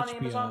ones on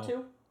Amazon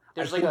too?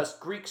 There's like a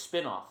Greek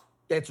spinoff.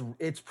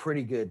 It's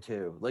pretty good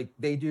too. Like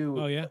they do.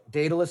 Oh yeah.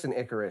 Daedalus and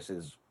Icarus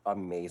is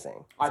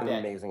amazing. It's an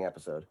amazing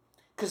episode.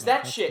 Because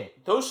that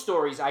shit, those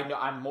stories, I know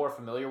I'm more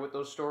familiar with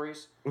those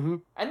stories,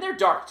 and they're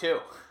dark too.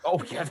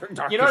 Oh yeah, they're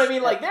dark. You know what I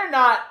mean? Like they're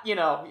not,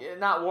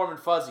 not warm and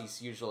fuzzies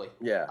usually.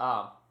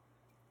 Yeah.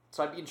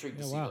 So I'd be intrigued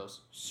to see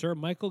those. Sir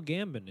Michael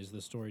Gambon is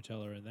the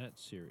storyteller in that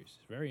series.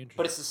 Very interesting.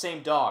 But it's the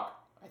same dog,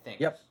 I think.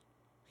 Yep.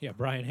 Yeah,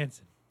 Brian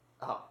Henson.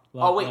 Oh.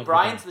 Wait,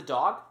 Brian's the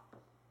dog?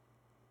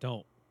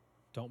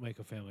 Don't make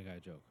a Family Guy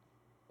joke.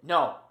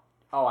 No.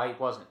 Oh, I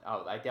wasn't.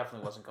 Oh, I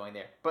definitely wasn't going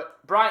there. But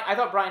I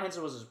thought Brian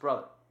Henson was his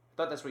brother. I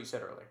thought that's what you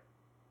said earlier.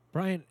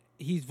 Brian,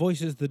 he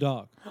voices the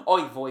dog.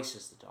 Oh, he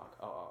voices the dog.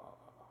 Oh.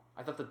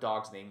 I thought the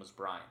dog's name was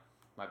Brian.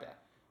 My bad.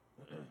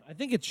 I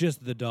think it's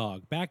just the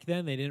dog. Back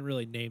then, they didn't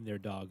really name their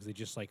dogs. They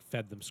just like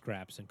fed them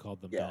scraps and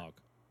called them dog.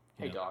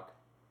 Hey, dog.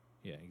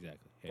 Yeah,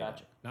 exactly. Hey,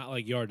 gotcha. Dog. Not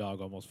like your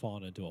dog almost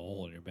falling into a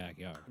hole in your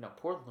backyard. No,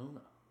 poor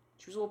Luna.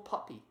 She was a little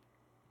puppy.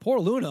 Poor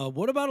Luna.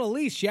 What about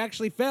Elise? She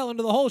actually fell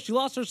into the hole. She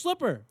lost her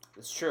slipper.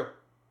 It's true.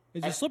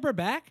 Is your slipper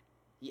back?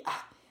 Yeah.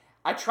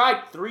 I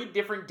tried 3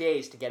 different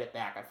days to get it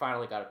back. I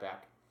finally got it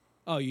back.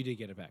 Oh, you did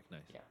get it back. Nice.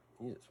 Yeah.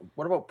 Jesus.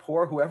 What about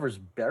poor whoever's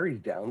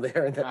buried down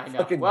there? In that I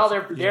know. Well,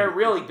 they're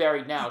really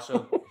buried now,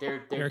 so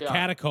they're there are done.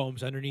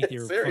 catacombs underneath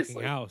your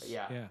fucking house.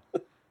 Yeah.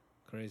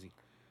 Crazy.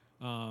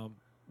 We're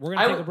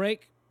gonna take a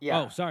break.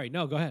 Yeah. Oh, sorry.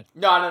 No, go ahead.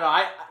 No.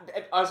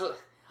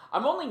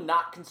 I'm only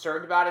not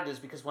concerned about it is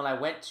because when I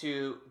went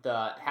to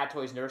the Hat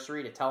Toys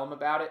nursery to tell them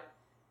about it,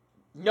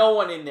 no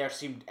one in there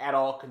seemed at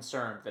all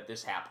concerned that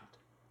this happened.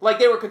 Like,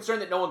 they were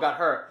concerned that no one got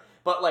hurt.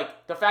 But,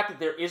 like, the fact that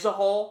there is a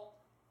hole,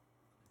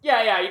 you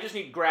just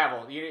need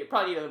gravel. You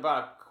probably need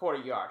about a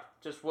quarter yard.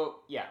 Just, 30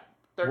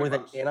 Were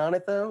bucks. they in on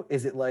it, though?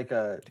 Is it like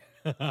a...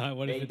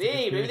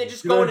 Maybe they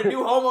just go into new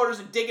homeowners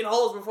and digging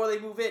holes before they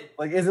move in.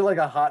 Like, is it like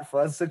a Hot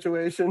Fuzz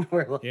situation?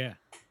 Where like... Yeah.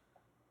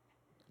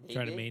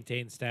 Trying to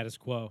maintain status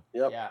quo.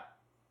 Yep. Yeah.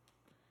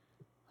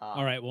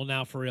 All right. Well,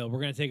 now for real,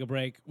 we're gonna take a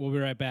break. We'll be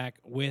right back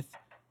with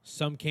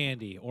some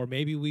candy, or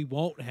maybe we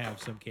won't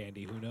have some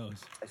candy. Who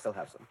knows? I still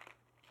have some.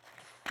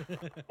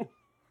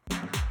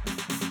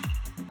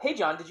 Hey,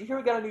 John, did you hear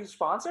we got a new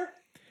sponsor?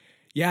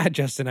 Yeah,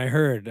 Justin, I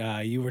heard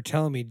you were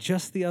telling me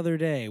just the other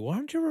day. Why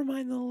don't you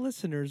remind the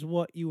listeners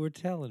what you were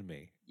telling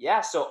me?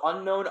 Yeah, so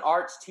Unknown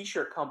Arts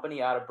T-shirt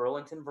company out of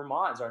Burlington,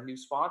 Vermont is our new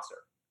sponsor.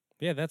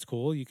 Yeah, that's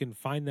cool. You can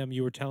find them.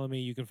 You were telling me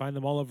you can find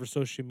them all over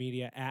social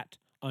media at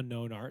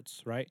Unknown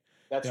Arts, right?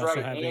 That's They also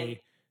right. have And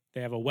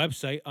they have a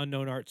website,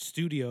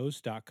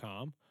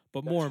 unknownartstudios.com.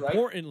 But more That's right.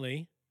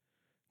 importantly,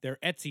 their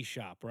Etsy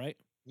shop, right?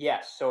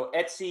 yes, so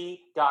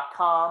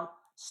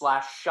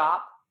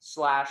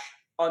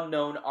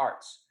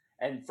etsy.com/shop/unknownarts.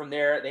 And from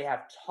there, they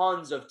have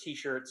tons of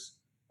T-shirts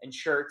and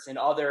shirts and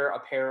other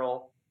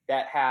apparel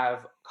that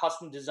have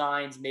custom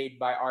designs made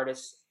by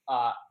artists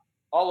all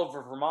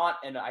over Vermont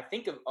and I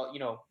think of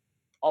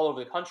all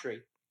over the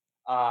country.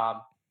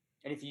 And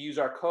if you use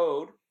our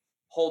code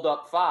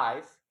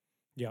HOLDUP5,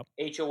 Yep.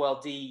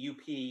 HOLDUP5, The you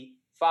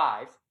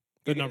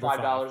get number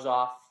 $5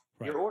 off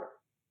Right. your order.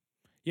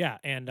 Yeah,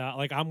 and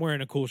like I'm wearing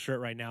a cool shirt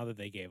right now that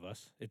they gave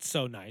us. It's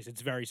so nice.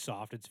 It's very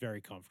soft. It's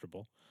very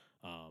comfortable.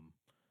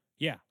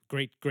 Yeah,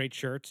 great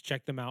shirts.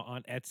 Check them out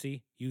on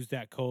Etsy. Use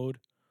that code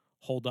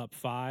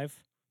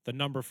HOLDUP5, the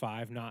number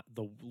 5, not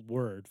the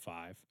word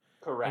 5.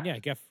 Correct. And yeah,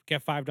 get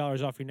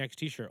 $5 off your next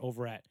T-shirt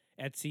over at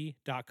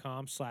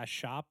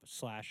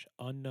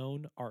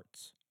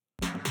etsy.com/shop/unknownarts.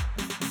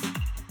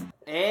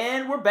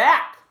 And we're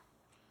back.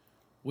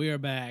 We are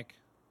back.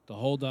 The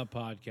Hold Up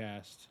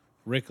Podcast.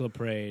 Rick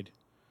Laprade.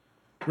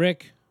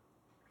 Rick,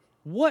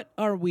 what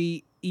are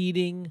we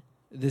eating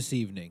this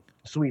evening?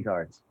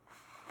 SweeTarts.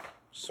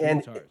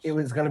 And SweeTarts. it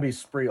was going to be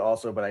Spree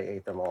also, but I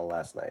ate them all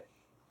last night.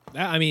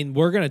 I mean,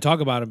 we're going to talk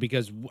about them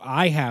because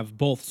I have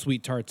both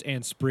SweeTarts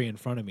and Spree in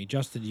front of me.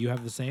 Justin, do you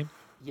have the same?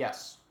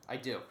 Yes, I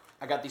do.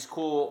 I got these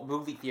cool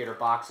movie theater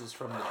boxes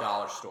from the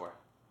dollar store.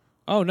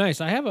 Oh,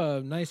 nice. I have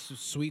a nice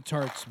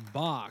SweeTarts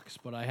box,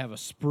 but I have a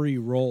Spree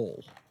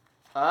roll.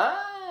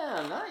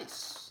 Ah,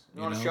 nice.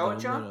 You want to show it,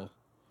 John?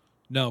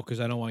 No, because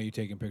I don't want you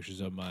taking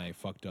pictures of my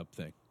fucked up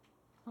thing.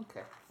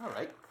 Okay, all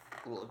right.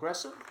 A little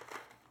aggressive.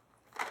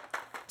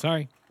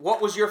 Sorry.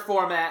 What was your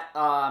format,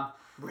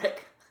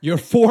 Rick? Your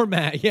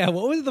format. Yeah,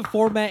 what was the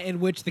format in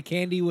which the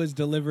candy was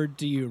delivered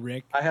to you,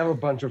 Rick? I have a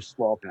bunch of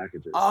small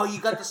packages. Oh, you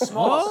got the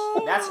smalls.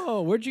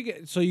 Oh, where'd you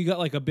get? So you got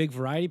like a big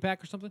variety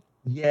pack or something?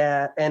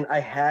 Yeah, and I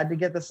had to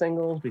get the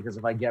singles because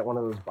if I get one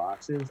of those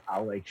boxes,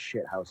 I'll like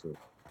shit house it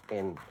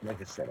in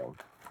like a sitting.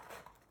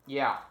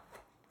 Yeah.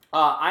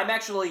 I'm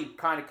actually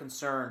kind of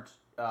concerned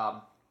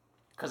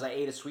because I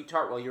ate a sweet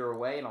tart while you were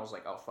away, and I was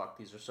like, oh, fuck,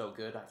 these are so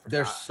good. I forgot.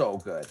 They're so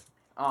good.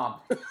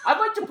 I'd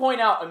like to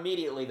point out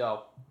immediately,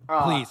 though.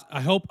 Please,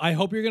 I hope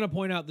you're gonna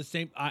point out the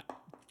same.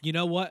 You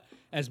know what?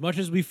 As much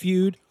as we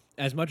feud,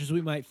 as much as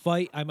we might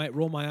fight, I might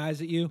roll my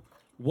eyes at you.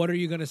 What are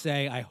you gonna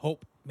say? I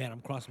hope, man.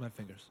 I'm crossing my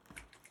fingers.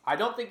 I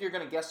don't think you're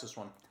gonna guess this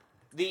one.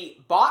 The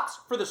box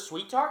for the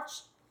sweet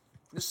tarts,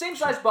 the same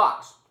size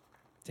box.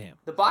 Damn.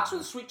 The box for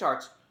the sweet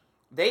tarts,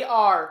 they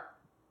are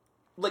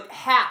like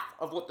half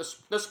of what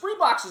the Spree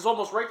box is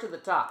almost right to the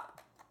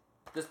top.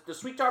 The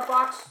sweet tart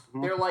box,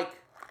 they're like,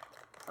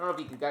 I don't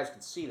know if you guys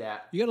can see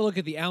that. You got to look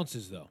at the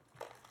ounces though.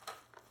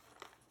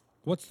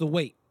 What's the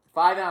weight?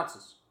 5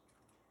 ounces.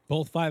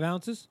 Both 5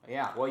 ounces?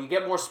 Yeah, well, you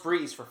get more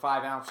Sprees for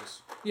 5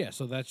 ounces. Yeah,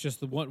 so that's just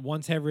the one.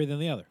 One's heavier than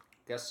the other.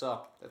 Guess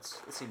so. That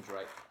seems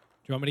right.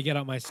 Do you want me to get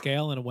out my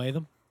scale and weigh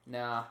them?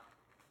 Nah.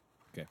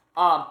 Okay.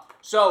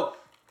 So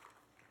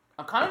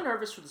I'm kind of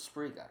nervous for the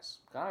Spree, guys.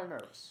 Kind of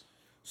nervous.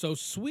 So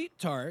sweet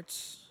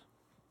tarts,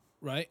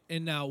 right?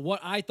 And now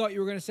what I thought you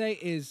were going to say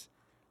is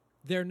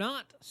they're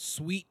not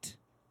sweet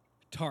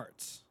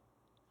tarts.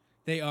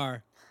 They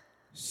are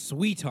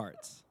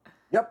SweeTarts.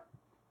 Yep.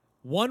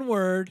 One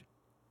word,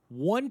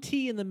 one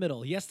T in the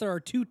middle. Yes, there are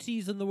 2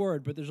 T's in the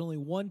word, but there's only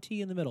one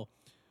T in the middle.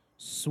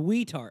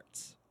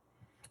 SweeTarts.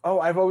 Oh,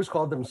 I've always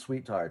called them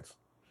SweeTarts.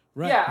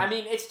 Right. Yeah, I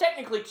mean, it's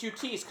technically 2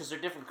 T's because they're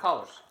different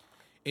colors.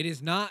 It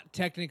is not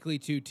technically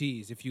 2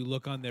 T's. If you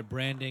look on their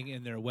branding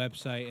and their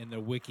website and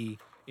their wiki,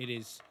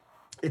 it's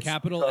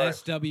capital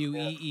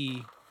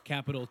SWEE,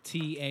 capital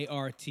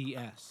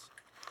TARTS.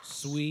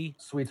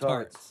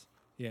 SweeTarts.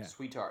 Yeah.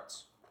 Sweet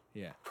tarts.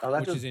 Yeah. Oh,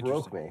 that Which is just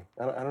broke interesting. me.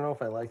 I don't know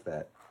if I like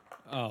that.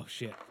 Oh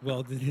shit.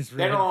 Well, this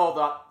They don't hold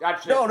up.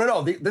 That's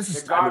No. This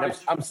is. They're I mean, garbage.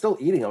 I'm still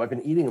eating them. I've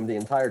been eating them the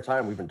entire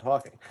time we've been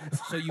talking.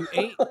 So you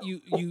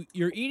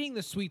you're eating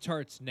the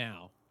SweeTarts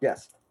now.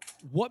 Yes.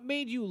 What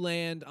made you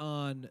land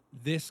on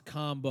this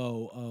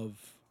combo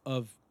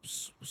of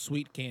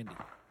sweet candy?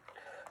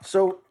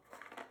 So,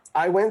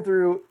 I went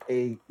through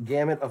a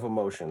gamut of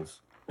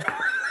emotions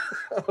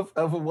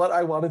of what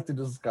I wanted to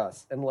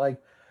discuss, and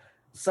like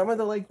some of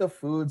the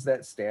foods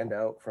that stand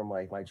out from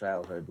like my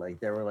childhood,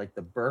 like there were like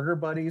the Burger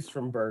Buddies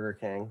from Burger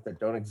King that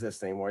don't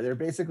exist anymore. They're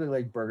basically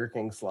like Burger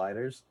King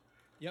sliders.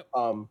 Yep.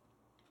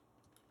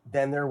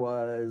 Then there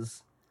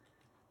was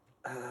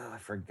I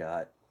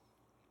forgot.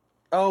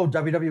 Oh,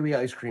 WWE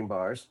ice cream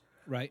bars.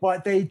 Right.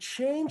 But they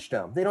changed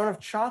them. They don't have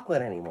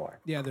chocolate anymore.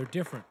 Yeah, they're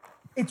different.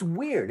 It's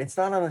weird. It's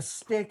not on a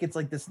stick. It's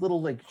like this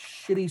little like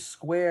shitty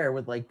square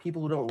with like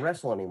people who don't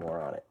wrestle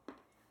anymore on it.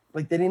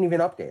 Like they didn't even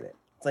update it.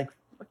 It's like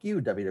fuck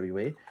you,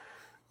 WWE.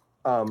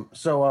 I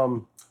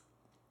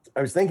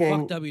was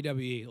thinking Fuck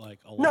WWE like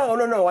a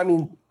lot. No. I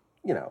mean,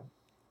 you know.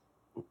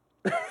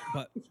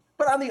 But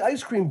on the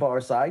ice cream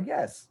bar side,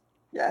 yes.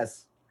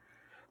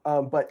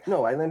 But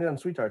no, I landed on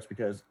SweeTarts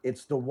because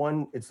it's the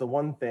one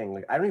thing.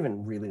 Like I don't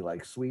even really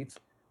like sweets,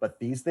 but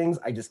these things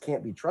I just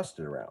can't be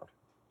trusted around.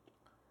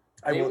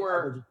 I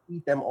will just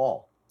eat them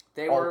all.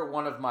 They were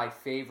one of my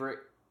favorite.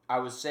 I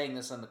was saying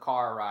this on the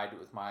car ride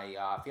with my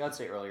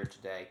fiance earlier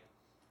today.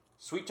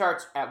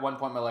 SweeTarts at one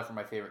point in my life were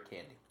my favorite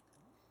candy.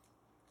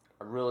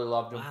 I really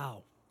loved them.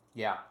 wow.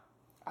 Yeah.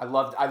 I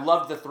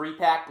loved the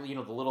 3-pack, the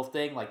little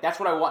thing. Like that's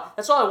what I want.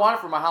 That's all I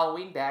wanted for my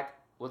Halloween bag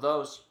with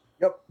those.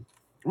 Yep.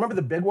 Remember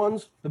the big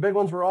ones? The big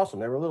ones were awesome.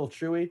 They were a little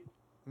chewy.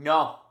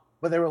 No.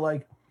 But they were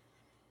like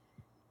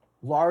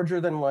larger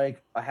than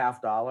like a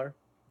 $50.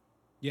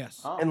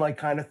 Yes. Oh. And like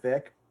kind of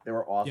thick. They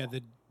were awesome.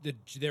 Yeah,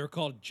 they were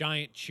called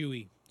giant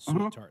chewy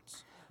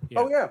SweeTarts. Yeah.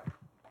 Oh yeah.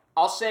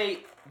 I'll say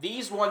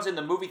these ones in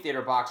the movie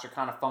theater box are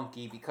kind of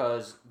funky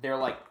because they're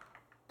like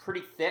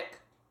pretty thick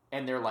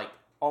and they're like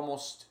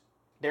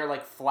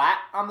flat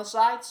on the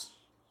sides.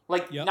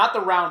 Like not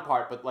the round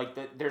part, but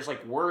like there's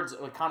like words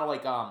like kind of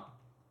like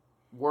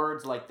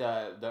words like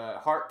the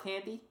heart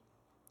candy.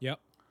 Yep.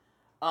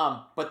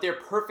 But they're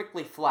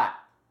perfectly flat.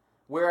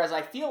 Whereas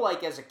I feel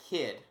like as a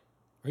kid.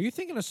 Are you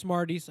thinking of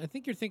Smarties? I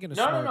think you're thinking of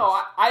No, Smarties. No.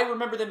 I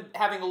remember them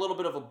having a little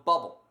bit of a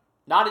bubble.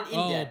 Not an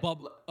indent.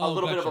 A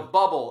little bit of a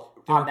bubble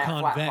on that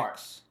convex. flat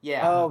part.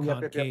 Yeah. Oh,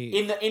 yep.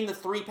 In the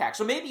 3-pack.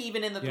 So maybe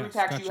even in the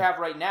 3-packs you have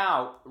right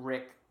now,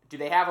 Rick, do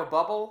they have a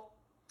bubble?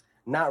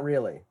 Not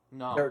really.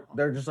 No.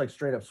 They're just like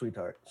straight up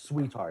SweeTarts.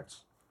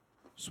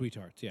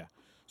 SweeTarts, yeah.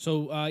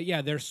 So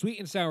they're sweet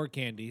and sour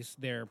candies.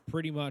 They're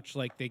pretty much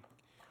like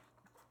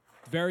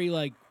very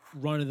like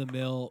run of the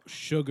mill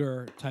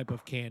sugar type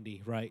of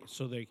candy, right?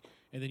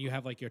 And then you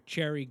have like your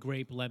cherry,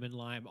 grape, lemon,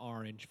 lime,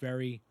 orange,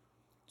 very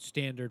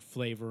standard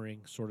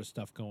flavoring sort of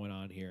stuff going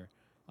on here.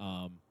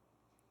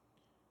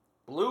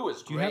 Blue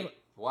is great.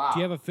 Wow.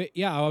 Do you have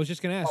I was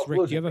just gonna ask,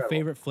 Rick. Do you have a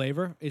favorite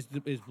flavor? Is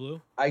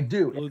blue? I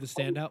do. Blue the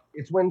standout?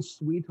 It's when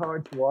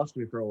SweeTarts lost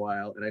me for a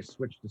while, and I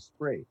switched to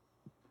Spree.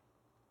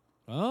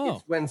 Oh.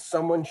 It's when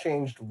someone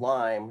changed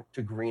lime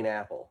to green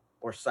apple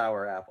or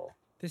sour apple.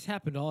 This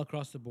happened all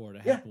across the board.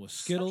 It Yeah, happened with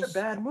Skittles. Such a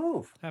bad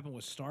move. Happened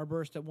with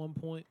Starburst at one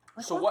point.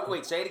 So what?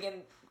 Wait, say it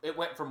again. It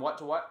went from what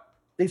to what?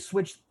 They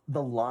switched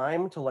the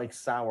lime to like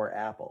sour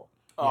apple.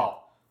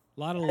 Oh. A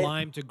lot of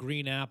lime to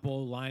green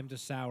apple, lime to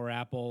sour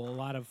apple. A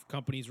lot of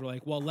companies were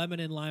like, well, lemon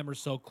and lime are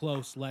so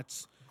close,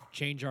 let's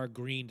change our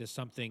green to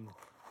something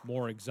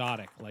more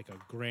exotic, like a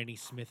Granny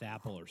Smith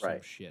apple or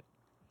some shit.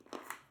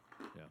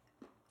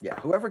 Yeah,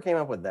 whoever came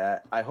up with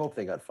that, I hope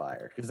they got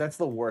fired, because that's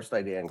the worst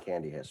idea in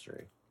candy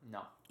history.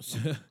 No.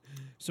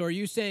 So are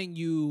you saying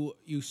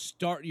you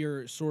start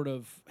your sort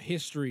of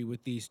history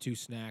with these two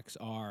snacks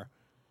are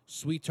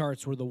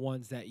SweeTarts were the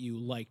ones that you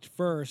liked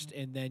first,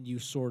 and then you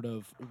sort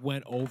of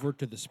went over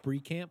to the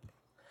Spree camp?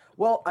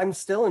 Well, I'm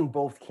still in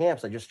both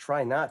camps. I just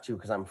try not to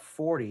because I'm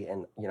 40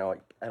 and,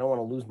 I don't want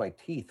to lose my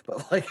teeth.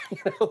 But, like,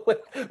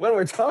 when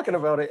we're talking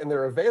about it and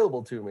they're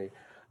available to me,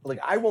 like,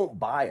 I won't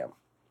buy them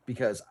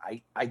because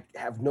I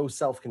have no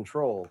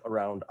self-control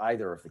around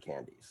either of the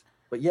candies.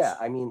 But, yeah,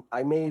 I mean,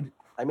 I made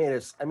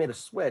a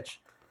switch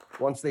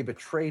once they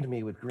betrayed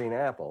me with green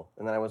apple.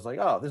 And then I was like,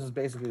 oh, this is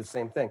basically the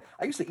same thing.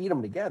 I used to eat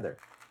them together.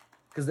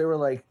 Because they were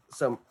like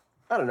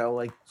I don't know,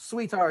 like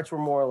SweeTarts were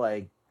more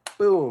like,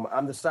 boom,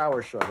 I'm the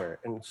sour sugar.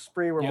 And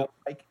Spree were more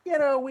like,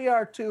 we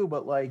are too,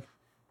 but like,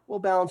 we'll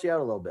balance you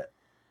out a little bit.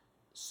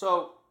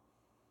 So,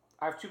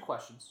 I have two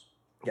questions.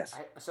 Yes.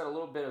 I said a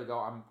little bit ago,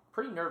 I'm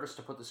pretty nervous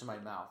to put this in my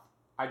mouth.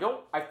 I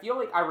feel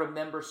like I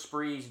remember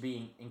Sprees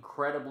being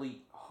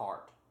incredibly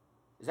hard.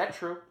 Is that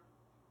true?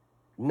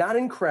 Not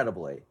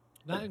incredibly.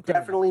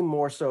 Definitely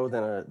more so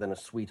than a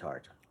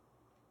SweeTart.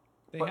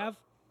 They have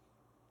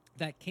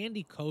that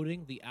candy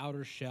coating, the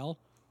outer shell,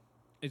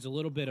 is a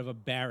little bit of a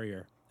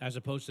barrier as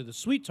opposed to the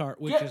SweeTart,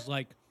 which is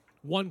like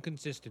one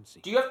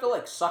consistency. Do you have to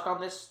like suck on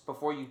this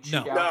before you chew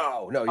down?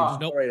 No, you just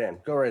go right in.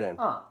 Go right in.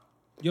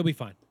 You'll be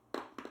fine.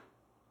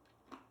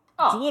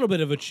 It's a little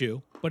bit of a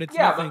chew, but it's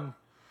nothing.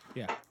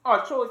 Oh,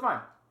 it's totally fine.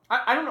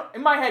 I don't know.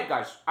 In my head,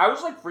 guys, I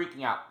was like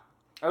freaking out.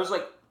 I was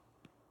like,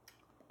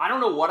 I don't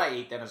know what I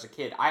ate then as a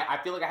kid. I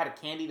feel like I had a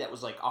candy that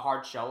was like a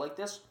hard shell like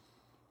this,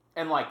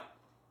 and like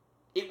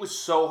it was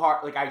so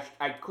hard. Like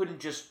I couldn't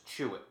just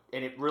chew it,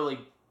 and it really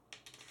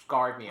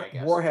scarred me, I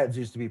guess. Warheads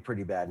used to be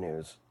pretty bad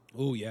news.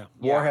 Oh yeah.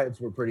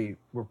 Warheads were pretty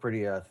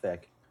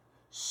thick.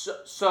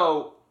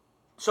 So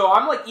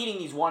I'm like eating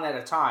these one at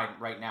a time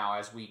right now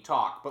as we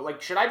talk. But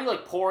like, should I be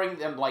like pouring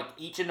them like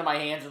each into my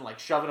hands and like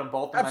shoving them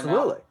both in my mouth?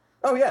 Absolutely.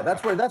 Oh yeah,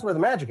 that's where the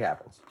magic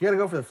happens. You got to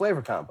go for the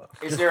flavor combo.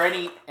 Is there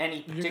any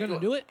particular, you're gonna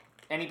do it?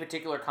 Any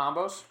particular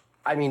combos?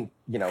 I mean,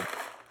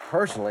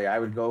 personally, I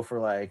would go for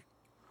like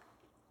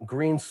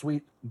green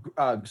spree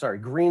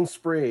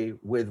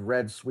with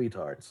red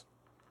SweeTarts.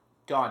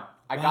 Done.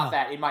 I Wow. got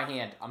that in my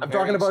hand. I'm I'm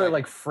very talking about excited. it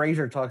like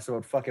Frasier talks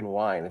about fucking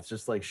wine. It's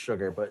just like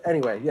sugar. But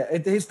anyway, yeah,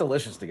 it tastes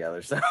delicious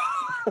together. So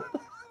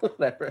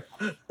whatever.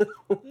 Yeah,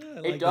 I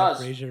like does.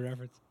 that Frasier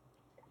reference.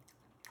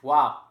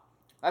 Wow,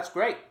 that's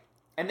great.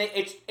 And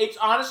it's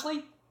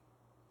honestly,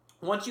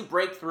 once you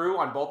break through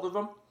on both of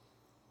them,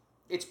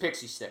 it's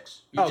pixie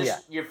sticks.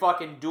 You're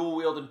fucking dual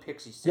wielding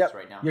pixie sticks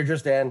right now. You're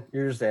just in.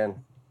 You're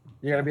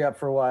gonna be up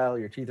for a while.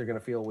 Your teeth are gonna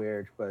feel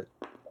weird, but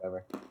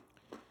whatever.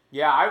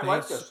 Yeah, I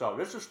like this though.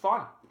 This is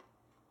fun.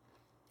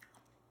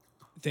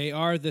 They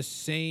are the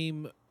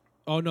same.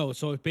 Oh no!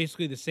 So it's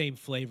basically the same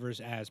flavors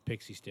as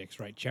pixie sticks,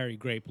 right? Cherry,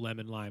 grape,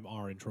 lemon, lime,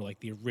 orange were like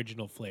the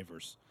original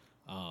flavors.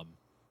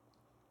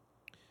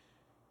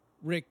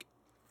 Rick,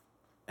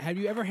 have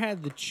you ever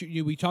had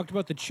we talked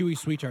about the chewy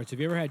SweeTarts. Have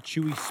you ever had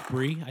chewy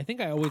spree? I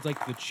think I always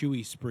like the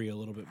chewy spree a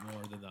little bit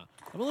more than the.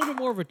 I'm a little bit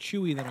more of a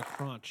chewy than a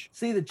crunch.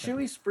 See, the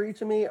chewy spree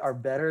to me are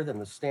better than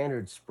the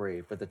standard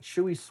spree, but the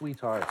chewy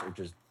SweeTarts are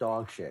just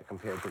dog shit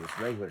compared to this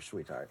regular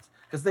SweeTarts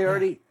because they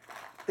already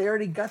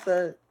got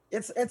the.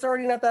 It's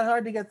already not that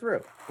hard to get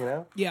through, you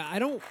know? Yeah, I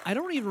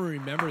don't even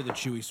remember the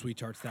chewy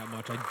SweeTarts that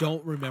much. I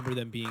don't remember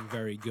them being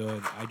very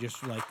good. I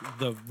just like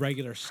the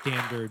regular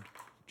standard,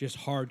 just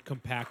hard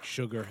compact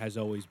sugar has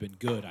always been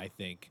good, I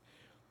think.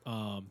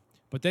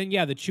 But then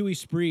yeah, the chewy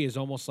spree is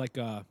almost like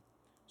a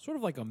sort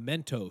of like a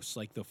Mentos,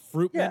 like the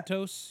fruit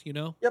Mentos, you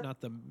know? Yep. Not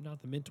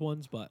the mint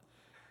ones, but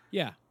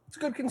yeah. It's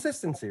good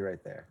consistency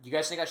right there. You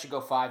guys think I should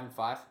go 5 and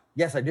 5?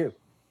 Yes, I do.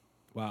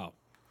 Wow.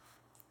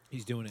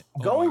 He's doing it.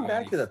 Oh Going my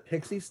back God, to the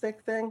pixie stick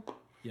thing,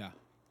 yeah.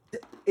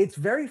 it's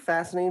very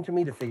fascinating to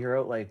me to figure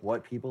out like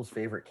what people's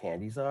favorite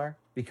candies are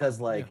because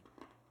like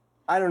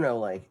I don't know,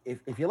 like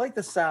if you like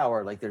the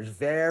sour, like there's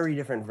very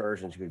different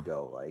versions you could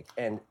go like.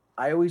 And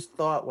I always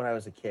thought when I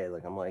was a kid,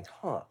 like I'm like,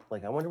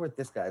 like I wonder what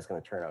this guy's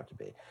gonna turn out to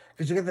be.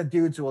 Because you get the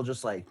dudes who will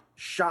just like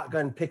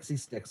shotgun pixie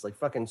sticks like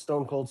fucking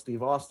Stone Cold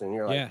Steve Austin. And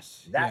you're like,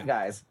 that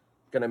guy's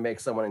gonna make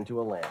someone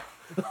into a lamp.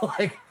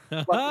 Like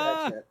fuck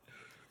that shit.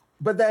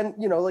 But then,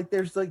 you know, like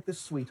there's like the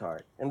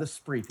SweeTart and the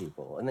spree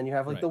people, and then you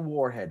have like the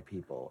warhead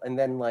people, and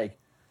then like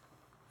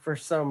for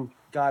some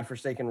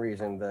godforsaken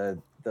reason,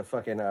 the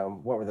fucking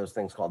what were those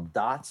things called?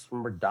 Dots?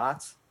 Remember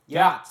dots?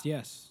 Yeah. Dots,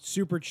 yes.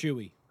 Super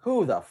chewy.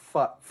 Who the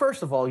fuck?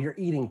 First of all, you're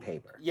eating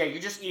paper. Yeah,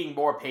 you're just eating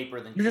more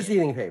paper than you're just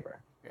eating paper.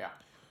 Yeah.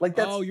 Like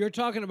that's. Oh, you're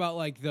talking about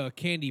like the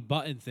candy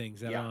button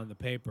things that are on the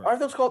paper. Aren't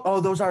those called? Oh,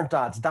 those aren't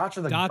dots. Dots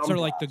are the dots gum are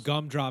like drops. the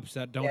gumdrops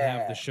that don't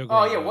have the sugar.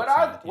 Oh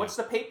yeah, what's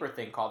the paper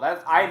thing called?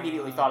 That I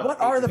immediately thought of.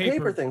 What are the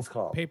paper things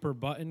called? Paper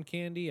button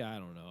candy? I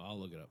don't know. I'll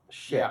look it up.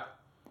 Shit. Yeah.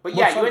 But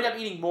yeah, you end up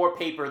eating more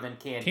paper than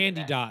candy.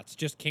 Candy dots,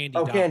 just candy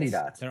dots. Oh, candy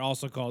dots. They're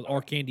also called,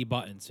 or candy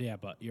buttons. Yeah,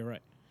 but you're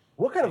right.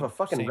 What kind of a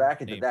fucking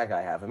racket did that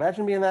guy have?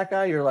 Imagine being that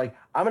guy. You're like,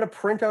 I'm going to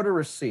print out a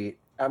receipt.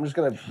 I'm just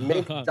going to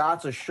make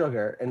dots of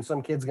sugar, and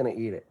some kid's going to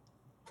eat it.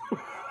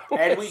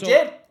 And we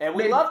did, and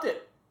we loved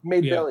it.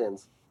 Made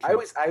billions.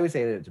 True. I always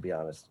hated it, to be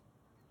honest.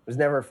 I was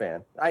never a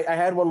fan. I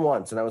had one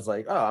once, and I was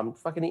like, oh, I'm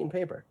fucking eating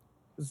paper.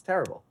 This is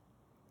terrible.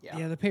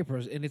 Yeah, the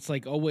papers, and it's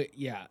like, oh wait,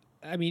 yeah.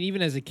 I mean,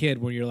 even as a kid,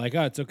 when you're like,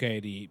 oh, it's okay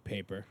to eat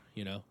paper,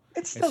 you know,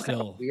 it's still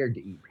kind of weird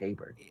to eat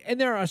paper. And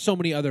there are so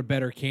many other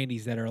better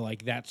candies that are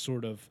like that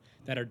sort of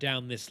that are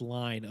down this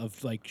line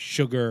of like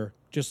sugar,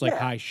 just like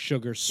high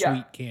sugar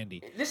sweet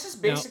candy. This is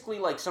basically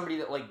like somebody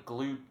that like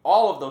glued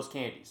all of those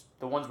candies.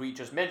 The ones we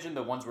just mentioned,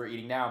 the ones we're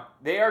eating now,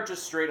 they are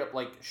just straight up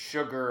like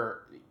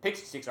sugar.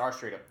 Pixie sticks are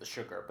straight up the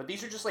sugar, but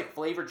these are just like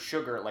flavored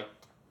sugar, like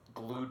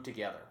glued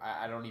together.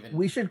 I don't even.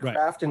 We should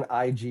craft an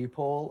IG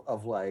poll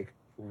of like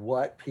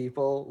what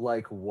people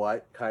like,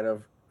 what kind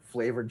of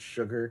flavored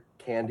sugar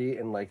candy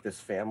in like this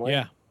family.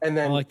 Yeah, and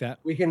then I like that.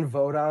 We can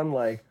vote on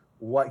like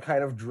what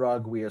kind of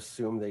drug we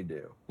assume they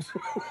do.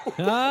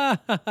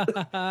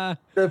 The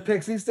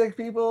pixie stick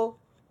people,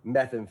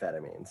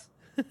 methamphetamines,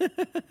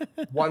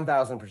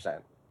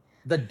 1,000%.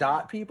 The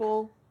dot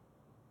people,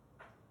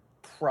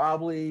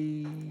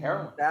 probably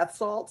heroin. Bath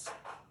salts.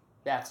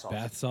 Bath salts.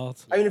 Bath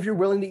salts. I mean, if you're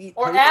willing to eat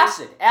or paper,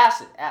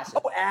 acid.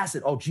 Oh,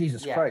 acid. Oh,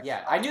 Jesus Christ.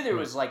 Yeah, I knew there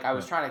was like I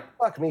was trying to.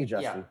 Fuck me,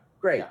 Justin.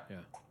 Great. Yeah.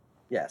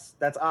 Yes,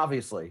 that's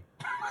obviously.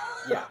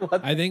 Yeah.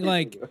 I think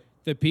like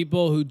the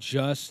people who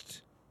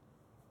just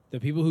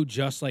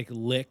like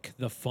lick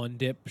the Fun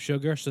Dip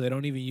sugar, so they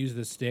don't even use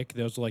the stick.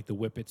 Those are like the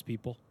Whippets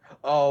people.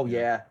 Oh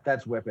yeah,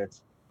 that's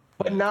Whippets,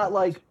 but not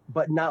like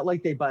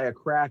they buy a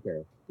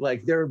cracker.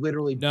 Like they're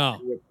literally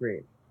whipped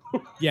cream.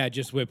 Yeah,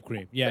 just whipped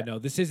cream. Yeah, no,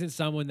 this isn't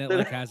someone that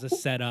like has a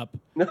setup.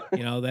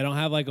 You know, they don't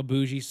have like a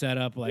bougie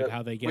setup like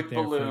how they get with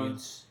their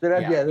balloons.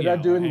 They're not, they're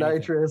not doing anything.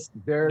 nitrous.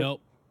 They're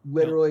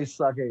literally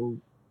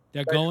sucking.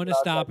 They're going to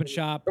Stop and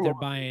Shop. They're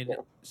buying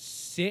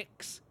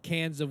 6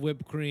 cans of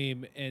whipped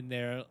cream, and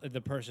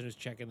the person who's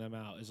checking them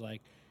out is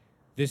like,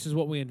 "This is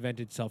what we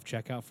invented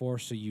self-checkout for,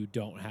 so you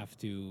don't have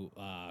to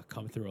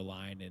come through a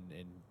line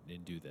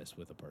and do this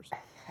with a person."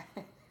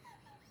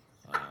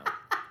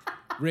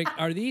 Rick,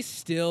 are these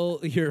still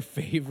your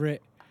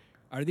favorite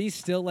Are these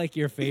still like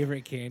your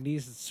favorite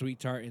candies, Sweet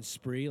Tart and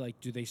Spree? Like,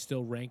 do they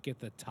still rank at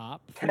the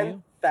top for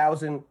you?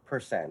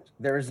 10,000%.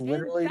 There is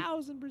literally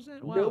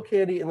 10,000%. no Wow.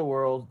 candy in the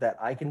world that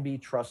I can be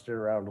trusted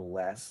around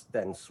less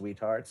than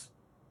SweeTarts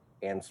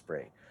and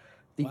Spree.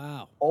 The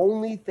Wow.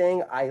 only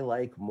thing I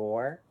like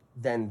more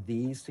than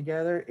these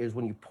together is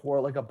when you pour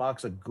like a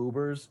box of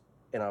Goobers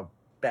in a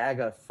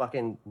bag of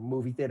fucking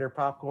movie theater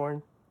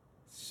popcorn.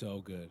 So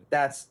good.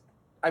 But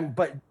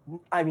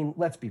I mean,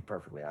 let's be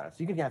perfectly honest.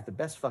 You can have the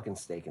best fucking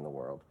steak in the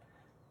world,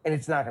 and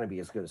it's not going to be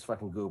as good as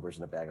fucking Goobers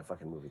in a bag of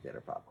fucking movie theater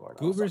popcorn.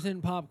 Goobers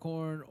in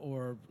popcorn,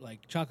 or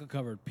like chocolate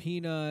covered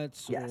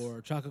peanuts, Yes.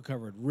 or chocolate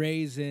covered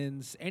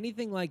raisins,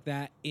 anything like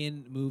that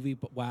in movie.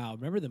 But wow,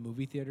 remember the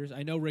movie theaters?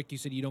 I know, Rick, you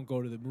said you don't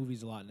go to the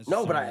movies a lot.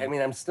 No, but I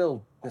mean, I'm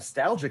still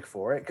nostalgic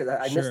for it because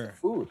I miss the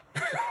food.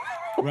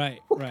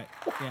 Right.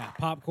 Yeah,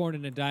 popcorn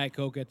and a Diet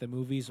Coke at the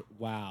movies.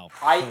 Wow,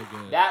 so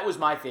good. That was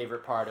my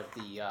favorite part of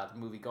the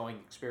movie going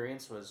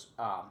experience. Was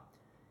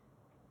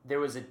there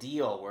was a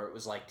deal where it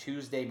was like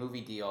Tuesday movie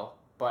deal,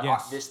 but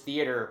Yes. this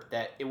theater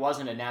that it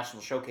wasn't a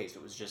national showcase.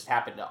 It was just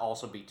happened to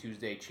also be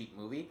Tuesday cheap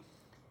movie.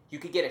 You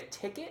could get a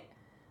ticket,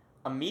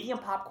 a medium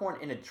popcorn,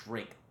 and a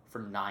drink for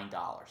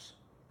 $9.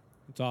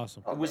 It's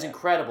awesome. It was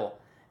incredible,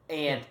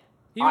 and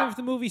Even if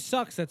the movie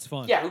sucks, that's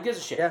fun. yeah, who gives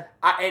a shit? Yeah.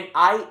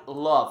 I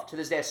love, to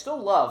this day, I still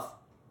love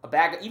a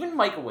bag of, even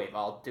microwave,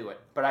 I'll do it.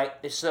 But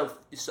it's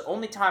the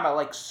only time I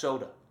like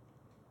soda.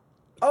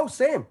 Oh,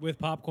 same. With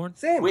popcorn.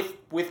 Same. With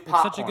It's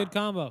popcorn. such a good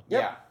combo.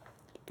 Yeah.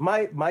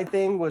 My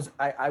thing was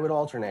I would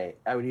alternate.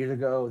 I would either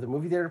go the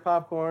movie theater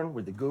popcorn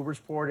with the Goobers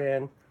poured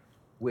in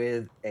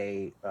with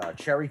a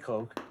cherry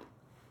Coke,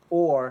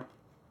 or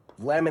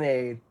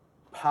lemonade,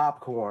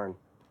 popcorn,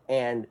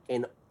 and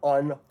an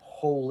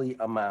unholy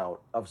amount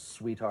of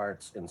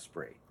SweeTarts and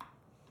Spree.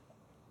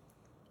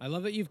 I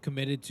love that you've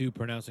committed to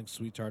pronouncing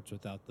Sweet Tarts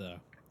without the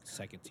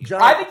second T.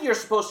 John, I think you're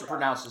supposed to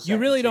pronounce this. You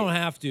really don't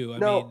have to. I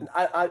mean,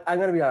 I'm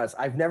gonna be honest.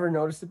 I've never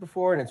noticed it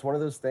before, and it's one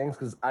of those things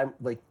because I'm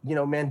like,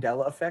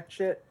 Mandela effect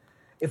shit.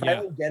 If I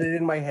don't get it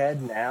in my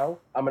head now,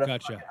 I'm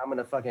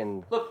gonna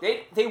fucking Look,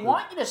 they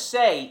want you to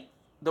say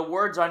the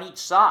words on each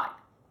side,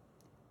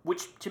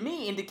 which to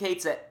me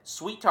indicates that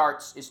Sweet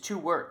Tarts is 2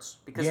 words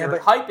because they're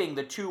hyping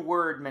the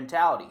 2-word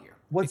mentality here.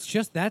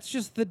 that's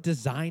just the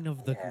design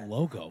of the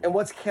logo. And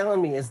what's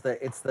killing me is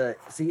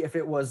see, if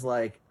it was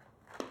like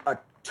a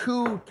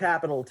 2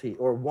 capital T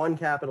or 1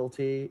 capital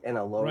T and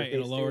a lowercase. Right,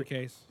 in a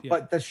lowercase. Yeah.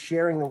 But the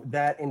sharing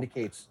that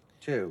indicates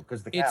 2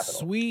 because the it's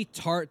capital.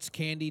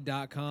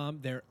 SweeTartsCandy.com.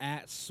 They're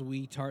at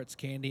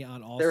SweeTartsCandy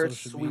on all They're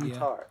social media. Sweet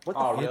Tart. What the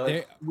Oh, fuck really?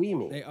 does Sweet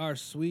mean? They are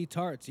Sweet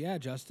Tarts. Yeah,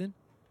 Justin.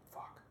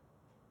 Fuck.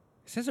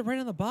 It says it right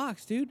on the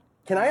box, dude.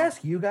 Can I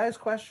ask you guys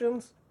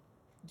questions?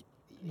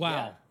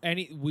 Wow.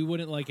 We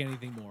wouldn't like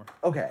anything more.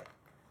 Okay.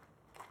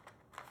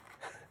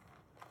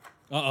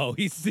 Uh-oh.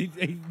 He's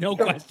no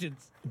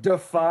questions.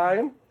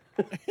 Define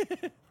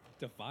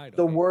Defied.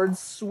 the word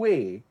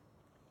 "sweet"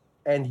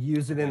 and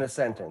use it in a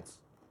sentence.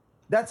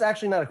 That's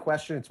actually not a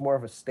question. It's more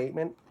of a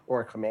statement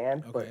or a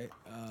command. Okay.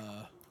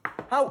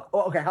 But how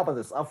about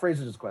this? I'll phrase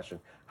it as a question.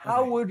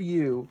 How would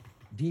you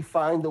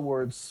define the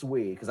word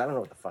 "sweet"? Because I don't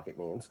know what the fuck it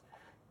means.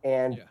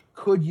 And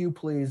could you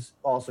please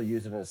also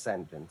use it in a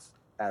sentence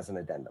as an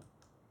addendum?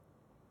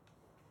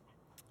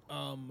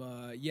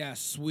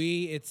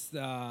 Sweet. It's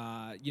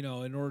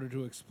in order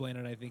to explain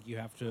it, I think you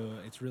have to.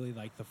 It's really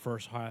like the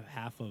first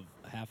half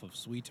of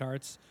Sweet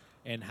Tarts,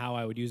 and how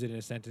I would use it in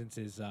a sentence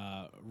is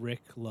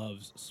Rick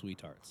loves Sweet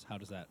Tarts.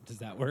 Does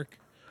that work?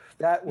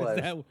 That was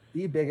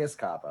the biggest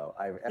cop-out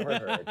I've ever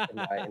heard in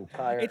my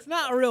entire. It's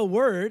not a real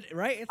word,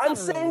 right? I'm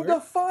saying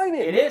define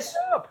it. It is.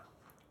 Up.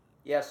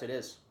 Yes, it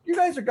is. You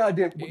guys are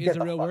goddamn. Is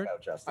it a real word?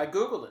 Out, Justin. I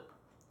googled it.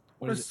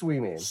 What does "sweet"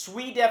 mean?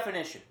 Sweet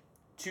definition: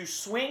 to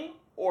swing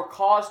or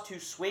cause to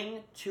swing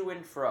to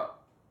and fro.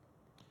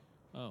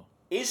 Oh.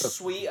 Is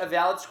sweet a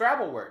valid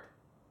Scrabble word?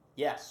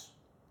 Yes.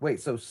 Wait,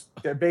 so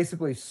they're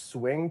basically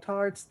swing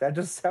tarts? That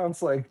just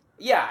sounds like.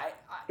 Yeah.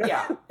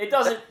 It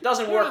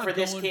doesn't work not for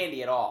this going-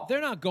 candy at all.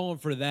 They're not going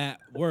for that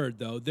word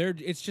though.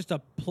 It's just a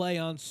play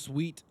on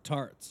Sweet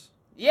Tarts.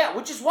 Yeah,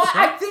 which is why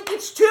I think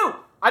it's 2.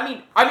 I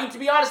mean, to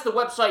be honest, the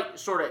website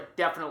sort of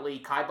definitely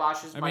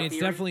kiboshes my I mean, it's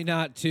theory. definitely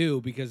not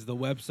 2 because the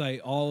website,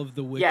 all of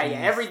the wikis,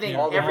 everything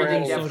all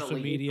definitely social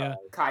media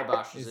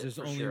kiboshes is it there's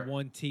for only sure.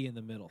 1 T in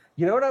the middle.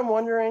 You know what I'm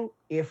wondering?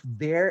 If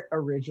their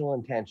original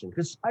intention,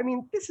 because I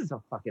mean, this is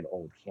a fucking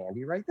old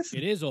candy, right?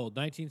 It is old,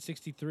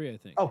 1963, I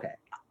think. Okay.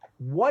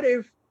 What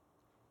if?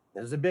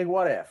 There's a big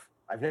what if.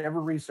 I've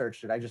never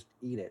researched it. I just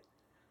eat it.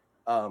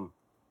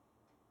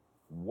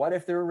 What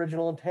if their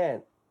original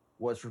intent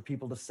was for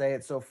people to say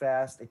it so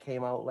fast it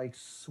came out like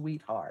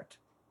sweetheart?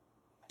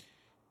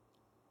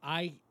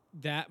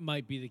 That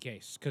might be the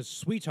case because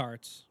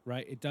SweeTarts,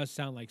 right? It does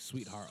sound like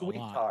sweetheart a lot.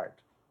 Sweetheart.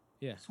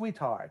 Yeah.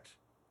 Sweetheart.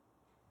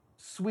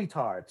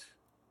 Sweetheart.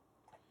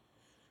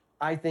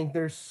 I think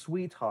they're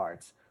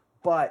sweethearts,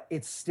 but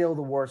it's still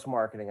the worst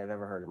marketing I've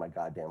ever heard in my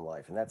goddamn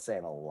life, and that's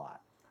saying a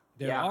lot.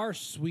 There are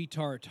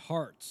SweeTart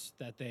hearts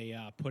that they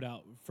put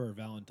out for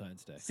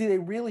Valentine's Day. See, they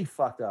really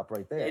fucked up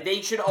right there.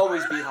 They should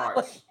always be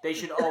hearts. They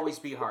should always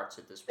be hearts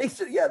at this point.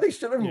 They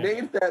should have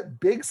made that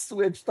big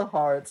switch to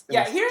hearts.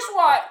 Yeah, here's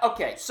why.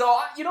 Okay, so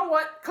you know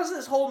what? Because of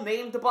this whole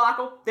name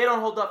debacle, they don't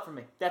hold up for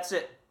me. That's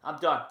it. I'm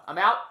done. I'm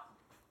out.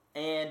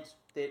 And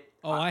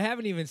I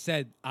haven't even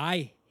said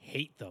I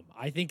hate them.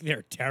 I think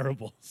they're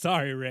terrible.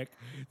 Sorry, Rick.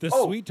 The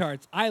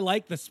SweeTarts. I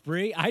like the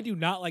Spree. I do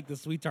not like the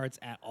SweeTarts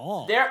at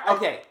all. They're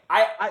okay.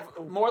 I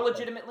more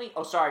legitimately.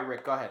 Oh, sorry,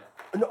 Rick. Go ahead.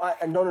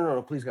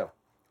 No. Please go.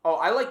 Oh,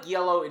 I like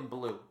yellow and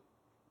blue.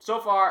 So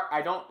far,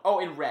 I don't. Oh,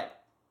 and red.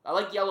 I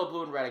like yellow,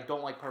 blue, and red. I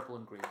don't like purple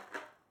and green.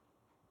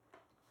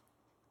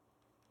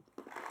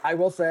 I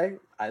will say,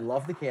 I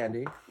love the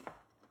candy.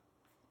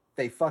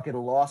 They fucking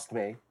lost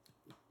me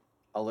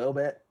a little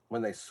bit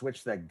when they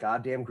switched that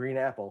goddamn green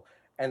apple.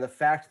 And the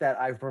fact that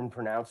I've been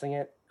pronouncing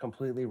it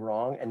completely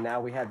wrong, and now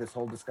we had this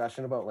whole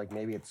discussion about like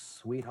maybe it's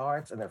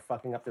Sweethearts and they're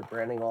fucking up their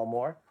branding all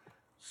more.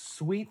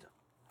 Sweet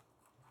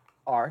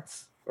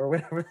Arts or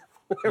whatever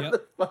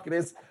the fuck it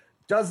is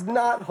does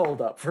not hold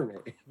up for me.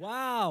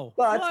 Wow.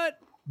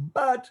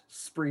 But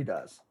Spree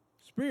does.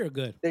 Spree are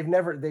good. They've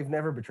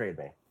never betrayed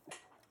me.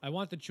 I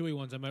want the chewy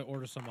ones. I might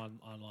order some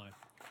online.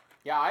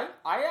 Yeah,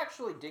 I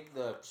actually dig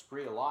the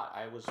Spree a lot.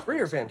 Spree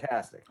are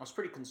fantastic. I was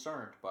pretty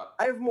concerned, but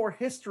I have more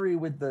history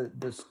with the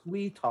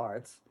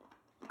SweeTarts.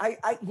 I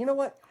you know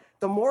what?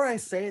 The more I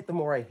say it, the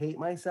more I hate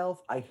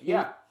myself. I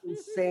hate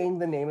saying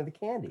the name of the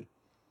candy.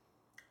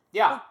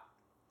 Yeah.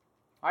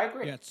 I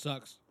agree. Yeah, it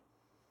sucks.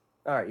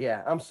 All right,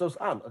 yeah.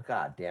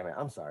 God damn it.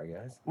 I'm sorry,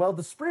 guys. Well,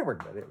 the Spree were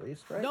good at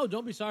least, right? No,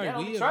 don't be sorry. Yeah,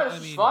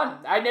 this is fun.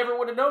 I never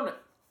would have known it.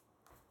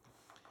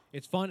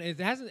 It's fun.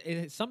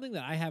 It's something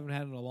that I haven't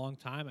had in a long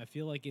time. I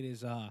feel like it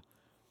is.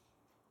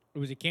 It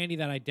was a candy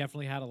that I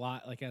definitely had a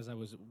lot, like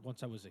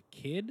once I was a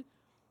kid.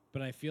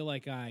 But I feel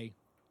like I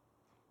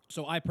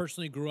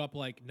personally grew up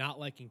like not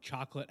liking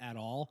chocolate at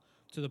all,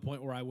 to the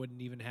point where I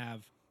wouldn't even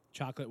have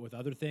chocolate with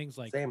other things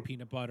like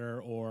peanut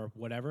butter or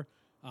whatever.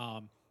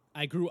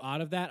 I grew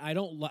out of that.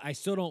 I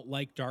still don't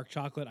like dark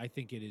chocolate. I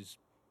think it is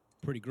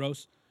pretty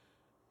gross.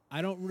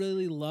 I don't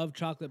really love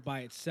chocolate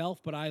by itself,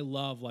 but I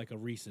love like a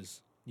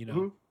Reese's. You know.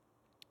 Mm-hmm.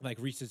 Like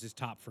Reese's is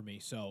top for me.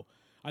 So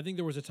I think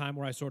there was a time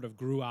where I sort of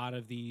grew out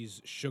of these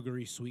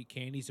sugary sweet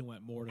candies and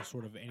went more to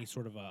sort of any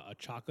sort of a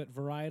chocolate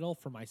varietal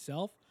for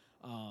myself.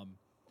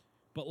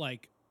 But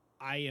like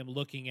I am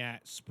looking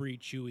at Spree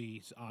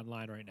Chewies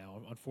online right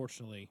now.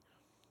 Unfortunately,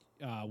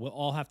 we'll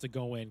all have to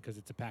go in because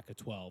it's a pack of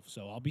 12.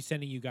 So I'll be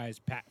sending you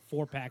guys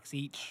 4 packs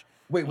each.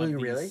 Wait, will you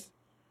really?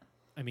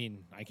 I mean,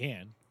 I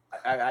can.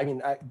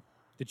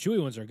 The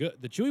Chewy ones are good.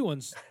 The Chewy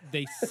ones,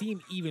 they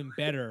seem even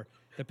better.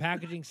 The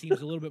packaging seems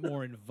a little bit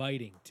more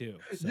inviting, too.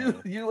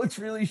 So. You looked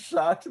really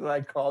shocked that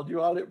I called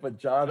you on it, but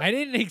John... I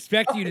didn't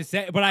expect you to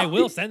say but I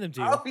will send them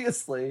to you.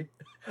 Obviously.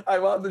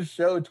 I'm on the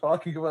show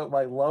talking about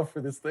my love for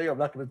this thing. I'm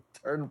not going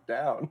to turn them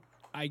down.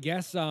 I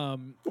guess,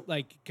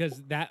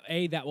 because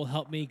that will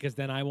help me, because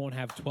then I won't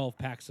have 12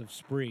 packs of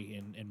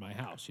Spree in my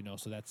house, you know,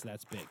 so that's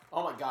big.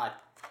 Oh, my God.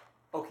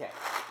 Okay.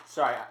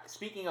 Sorry.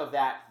 Speaking of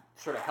that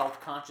sort of health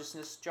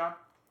consciousness, John?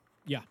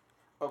 Yeah.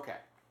 Okay.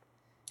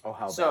 Oh,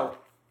 how bad?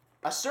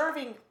 A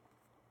serving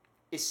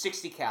is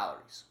 60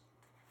 calories.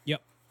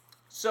 Yep.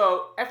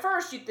 So, at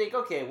first you'd think,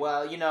 okay,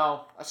 well, you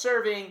know, a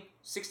serving,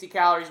 60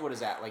 calories, what is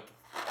that, like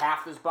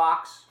half this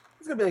box?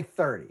 It's going to be like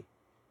 30.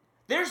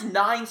 There's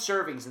 9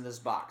 servings in this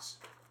box.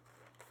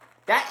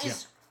 That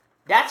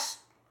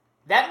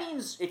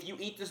means if you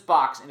eat this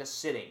box in a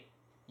sitting,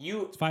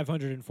 it's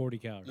 540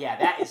 calories. Yeah,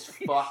 that is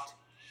fucked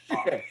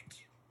up.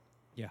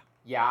 Yeah.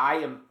 Yeah,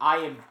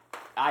 I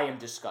am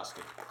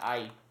disgusted.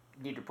 I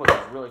need to put this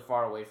really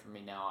far away from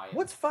me now.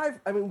 What's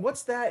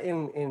that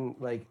in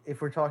like,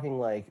 if we're talking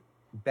like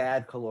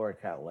bad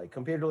caloric count, like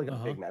compared to like a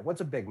Big Mac?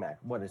 What's a Big Mac?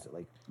 What is it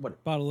like? What?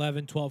 About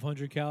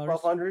 1,200 calories.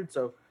 1,200.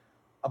 So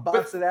a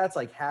box of that's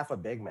like half a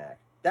Big Mac.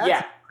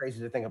 That's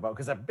crazy to think about,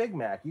 because a Big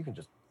Mac you can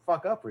just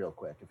fuck up real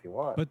quick if you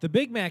want. But the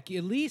Big Mac,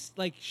 at least,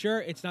 like, sure,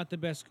 it's not the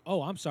best.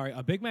 Oh, I'm sorry.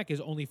 A Big Mac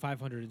is only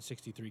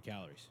 563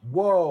 calories.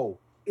 Whoa.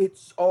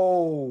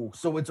 So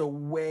it's a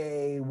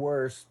way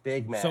worse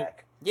Big Mac. So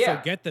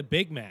get the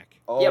Big Mac.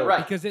 Yeah,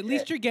 right. Because at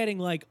least you're getting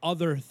like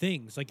other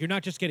things. Like, you're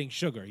not just getting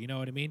sugar. You know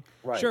what I mean?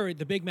 Right. Sure,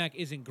 the Big Mac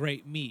isn't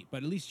great meat,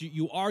 but at least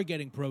you are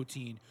getting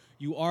protein.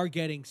 You are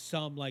getting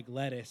some like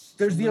lettuce.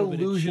 There's the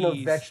illusion of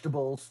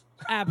vegetables.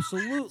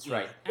 Absolutely. That's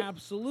right.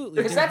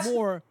 Absolutely. Because There's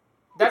more.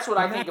 That's what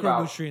I think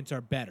about. Macronutrients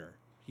are better.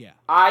 Yeah.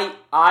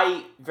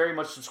 I very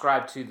much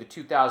subscribe to the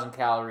 2,000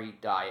 calorie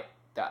diet.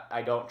 That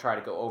I don't try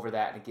to go over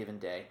that in a given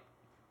day.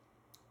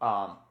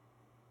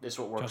 This is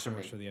what works for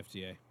me. For the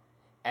FDA.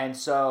 And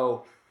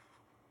so,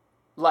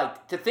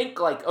 like, to think,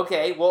 like,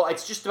 okay, well,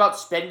 it's just about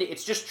spending,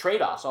 it's just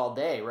trade-offs all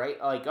day,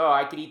 right? Like, oh,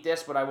 I could eat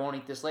this, but I won't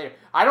eat this later.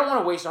 I don't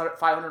want to waste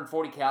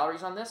 540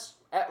 calories on this,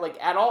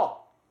 at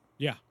all.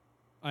 Yeah,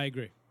 I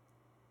agree.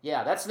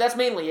 Yeah, that's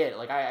mainly it.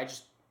 Like, I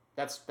just,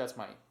 that's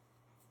my...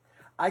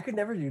 I could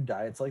never do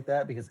diets like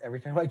that, because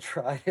every time I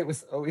tried, it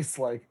was always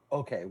like,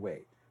 okay,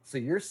 wait. So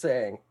you're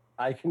saying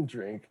I can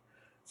drink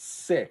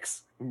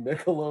 6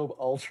 Michelob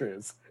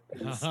Ultras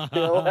and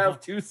still have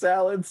 2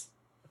 salads.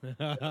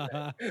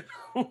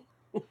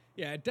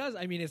 Yeah, it does.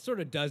 I mean, it sort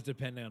of does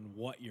depend on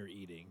what you're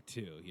eating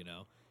too. You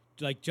know,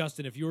 like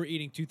Justin, if you were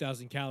eating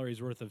 2,000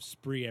 calories worth of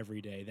Spree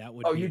every day, that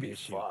would be you'd an be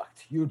issue.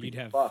 fucked. You'd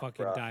have fucked,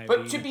 fucking bro.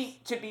 diabetes.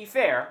 But to be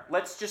fair,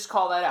 let's just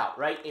call that out,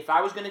 right? If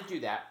I was going to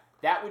do that,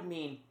 that would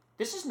mean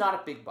this is not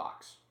a big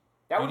box.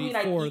 That You'd would mean eat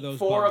I'd 4 of eat those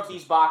 4 of boxes.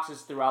 these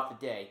boxes throughout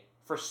the day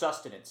for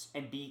sustenance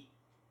and be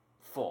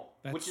full.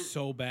 That's which is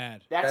so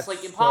bad. that's That's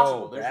like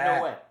impossible. so There's bad.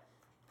 no way.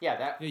 Yeah,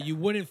 that. Yeah, you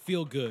wouldn't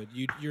feel good.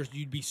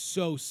 You'd be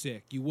so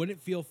sick. You wouldn't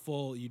feel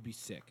full. You'd be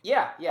sick.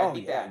 Yeah, Oh it'd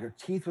be yeah, bad. your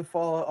teeth would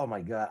fall out. Oh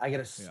my god, I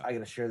gotta Yeah. I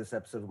gotta share this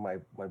episode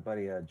with my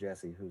buddy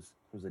Jesse, who's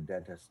a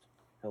dentist.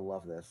 He'll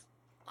love this.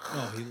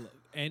 Oh,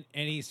 and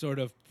any sort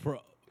of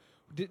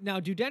Now,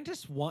 do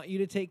dentists want you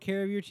to take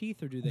care of your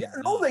teeth, or do they? Yeah,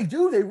 not? no, they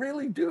do. They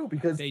really do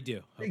because They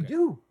do. They Okay.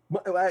 do.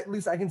 At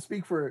least I can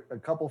speak for a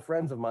couple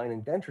friends of mine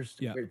in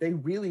dentistry. Yeah. They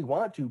really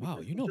want to. Wow,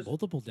 because you they know just-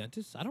 multiple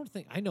dentists? I don't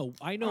think I know.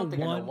 I know don't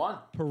think I know one one.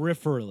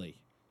 peripherally.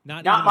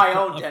 Not Not even my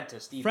a own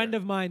dentist either. friend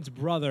of mine's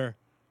brother.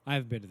 I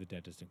haven't been to the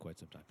dentist in quite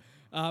some time.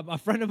 A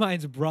friend of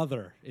mine's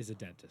brother is a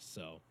dentist,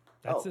 so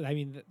that's. Oh. I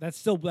mean,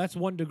 that's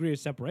 1 degree of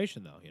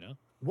separation, though. You know.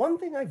 One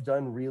thing I've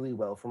done really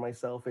well for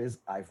myself is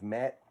I've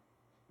met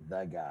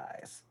the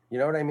guys. You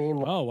know what I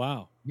mean? Oh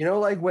wow. You know,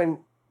 like when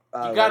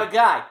You got a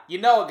guy. You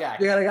know a guy.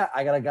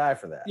 I got a guy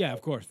for that. Yeah,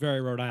 of course.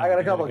 Very Rhode Island. I got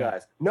a you couple guy.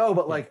 guys. No,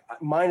 but like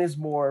mine is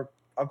more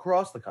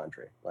across the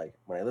country. Like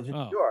when I lived in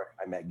Oh. New York,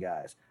 I met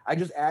guys. I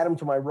just add them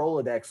to my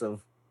Rolodex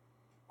of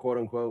quote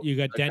unquote. You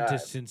got the guys.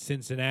 dentists in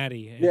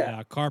Cincinnati and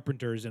Yeah.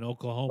 Carpenters in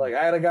Oklahoma. Like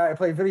I had a guy I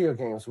played video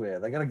games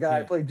with. I got a guy I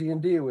Yeah. played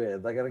D&D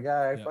with. I got a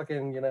guy I Yeah.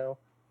 fucking,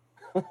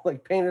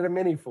 like painted a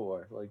mini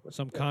for. Like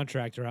Some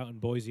contractor out in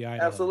Boise,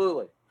 Idaho.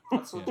 Absolutely.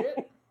 That's Yeah.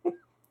 legit.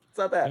 It's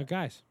not bad.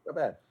 Guys. Not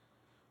bad.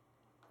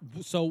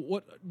 So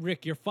what,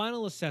 Rick? Your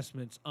final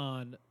assessments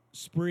on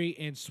Spree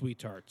and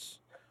SweeTarts?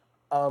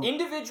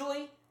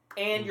 Individually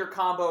and your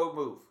combo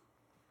move.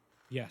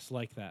 Yes,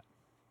 like that.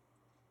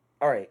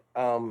 All right.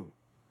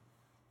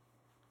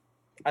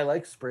 I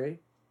like Spree.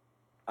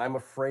 I'm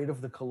afraid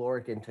of the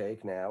caloric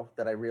intake now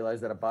that I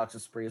realize that a box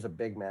of Spree is a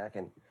Big Mac,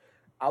 and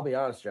I'll be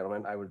honest,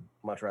 gentlemen, I would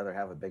much rather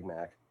have a Big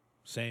Mac.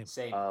 Same.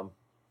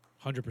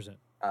 100%.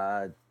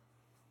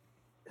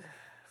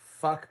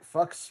 Fuck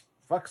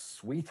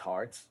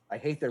SweeTarts. I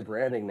hate their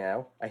branding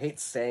now. I hate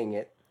saying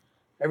it.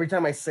 Every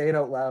time I say it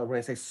out loud, when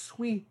I say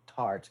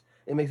SweeTart,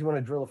 it makes me want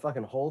to drill a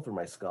fucking hole through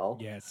my skull.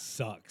 Yeah, it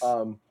sucks.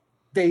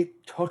 They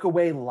took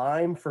away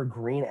lime for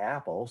green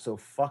apple, so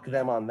fuck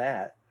them on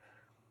that.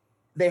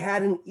 They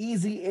had an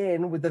easy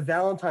in with the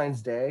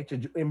Valentine's Day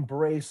to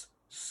embrace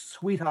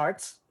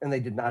SweeTarts, and they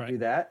did not do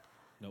that.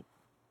 Nope.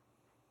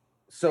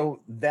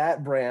 So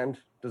that brand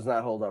does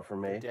not hold up for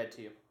me. Dead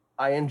to you.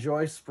 I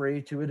enjoy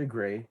Spree to a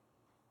degree.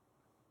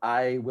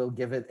 I will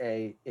give it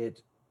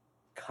it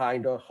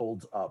kind of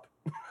holds up.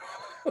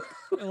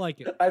 I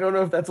like it. I don't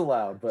know if that's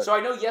allowed, but So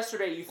I know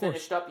yesterday you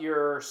finished up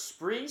your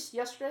sprees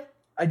yesterday.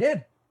 I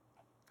did.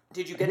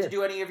 Did you get to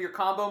do any of your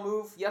combo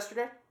move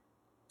yesterday?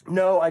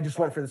 No, I just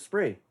went for the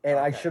Spree, and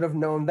I Okay. should have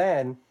known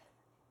then.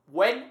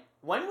 When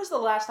was the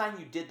last time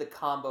you did the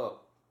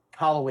combo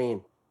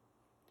Halloween.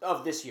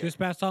 of this year? This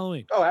past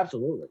Halloween. Oh,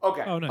 absolutely.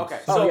 Okay. Oh, nice. Okay.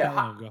 So So, not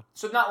long ago.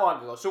 so not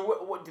long ago. So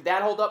what did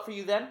that hold up for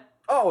you then?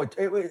 Oh,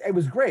 it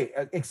was great,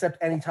 except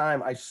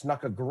anytime I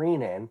snuck a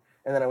green in,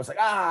 and then I was like,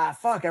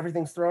 fuck,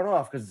 everything's thrown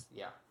off, because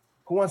Yeah.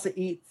 who wants to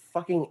eat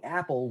fucking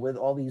apple with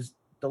all these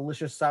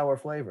delicious sour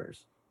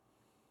flavors?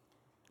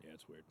 Yeah,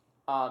 it's weird.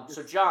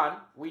 So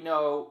John, we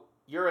know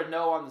you're a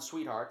no on the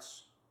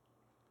sweethearts.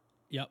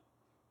 Yep.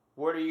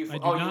 Where do you? I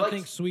do you not like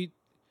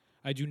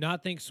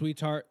think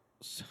SweeTart.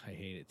 I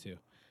hate it too.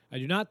 I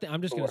do not.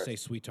 I'm just The gonna say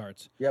worst.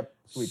 SweeTarts. Yep,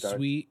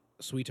 SweeTarts.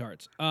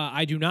 SweeTarts.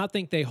 I do not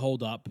think they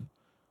hold up.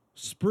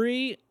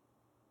 Spree.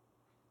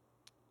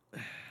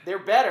 They're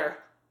better.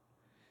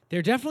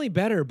 They're definitely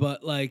better,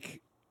 but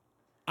like,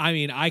 I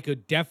mean, I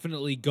could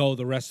definitely go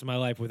the rest of my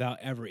life without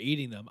ever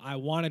eating them. I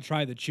want to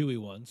try the chewy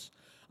ones.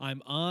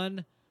 I'm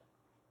on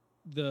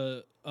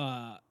the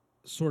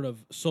sort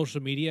of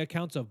social media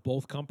accounts of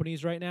both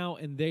companies right now,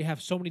 and they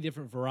have so many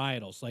different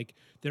varietals. Like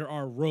there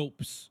are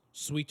ropes,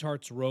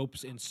 SweeTarts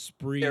ropes, and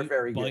Spree They're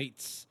very good.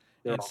 bites.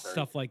 They're And all very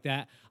stuff like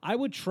that. I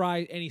would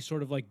try any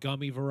sort of like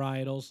gummy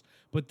varietals,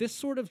 but this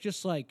sort of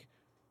just like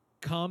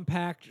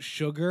compact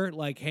sugar,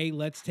 like, hey,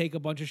 let's take a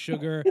bunch of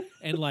sugar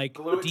and like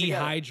Glue it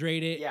together.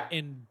 dehydrate it Yeah.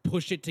 and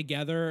push it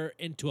together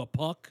into a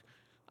puck.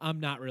 I'm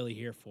not really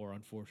here for,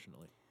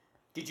 unfortunately.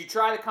 Did you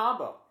try the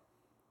combo?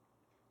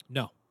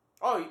 No.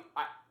 Oh,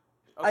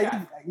 I okay.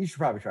 think you should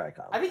probably try a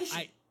combo. I think you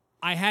should.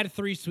 I had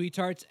 3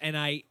 SweeTarts and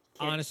I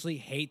honestly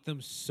hate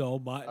them so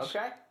much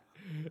Okay.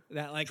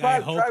 that like Try I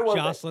hope one thing.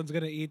 Jocelyn's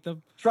gonna eat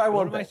them. Try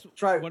What one am I thing.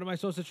 Try what am I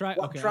supposed to try?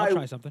 well, Okay, try- I'll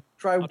try something.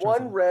 try I'll try one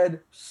something.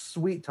 red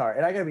sweet tart.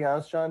 And I gotta be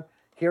honest, John,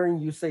 hearing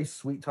you say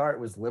sweet tart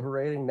was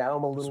liberating. Now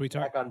I'm a little Sweet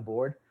tart? back on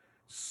board.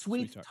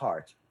 Sweet Sweet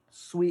tart.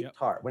 Sweet Yep.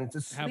 tart. When it's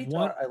a Have sweet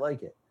one- tart, I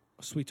like it.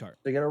 SweeTart.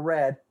 So you get a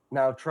red.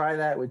 Now try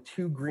that with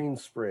 2 green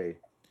Spree.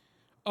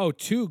 Oh,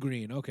 2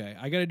 green. Okay,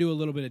 I got to do a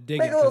little bit of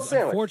digging. Make a little 'cause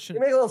sandwich. You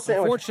make a little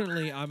sandwich.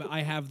 Unfortunately,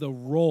 I have the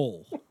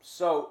roll.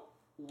 So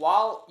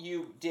while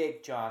you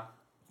dig, John,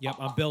 Yep,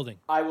 I'm building.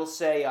 I will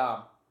say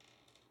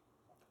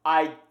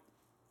I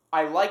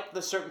like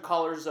the certain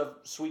colors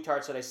of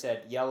SweeTarts that I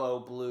said, yellow,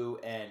 blue,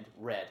 and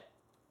red.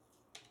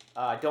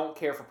 I don't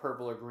care for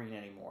purple or green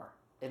anymore.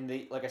 And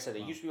like I said, they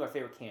used to be my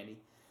favorite candy.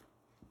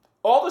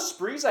 All the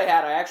sprees I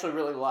had, I actually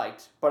really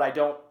liked, but I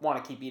don't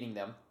want to keep eating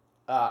them.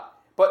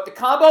 But the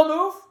combo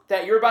move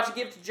that you're about to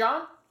give to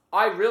John,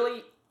 I like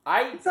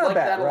bad,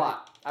 that a right?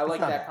 lot. I like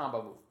that bad.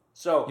 combo move.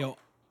 So, Yo,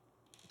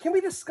 Can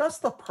we discuss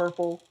the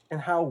purple and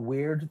how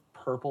weird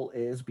purple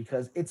is?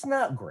 Because it's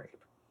not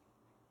grape.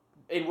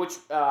 in which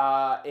It's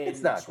not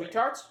grape.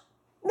 SweeTarts?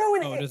 No,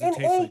 it doesn't in taste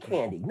any like grape.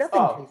 candy.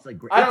 Nothing tastes like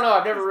grape. I don't know.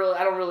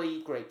 I don't really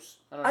eat grapes.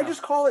 I don't know. I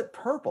just call it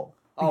purple.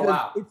 Oh, Because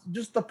wow. it's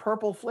just the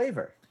purple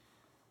flavor.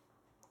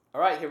 All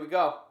right, here we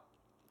go.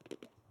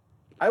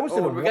 I almost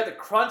did We got the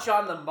crunch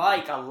on the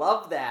mic. I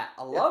love that.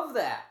 I love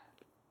that.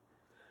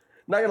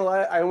 Not gonna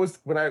lie, I almost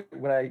when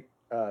I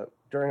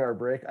during our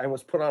break, I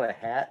almost put on a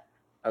hat.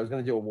 I was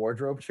gonna do a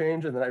wardrobe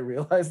change, and then I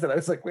realized that I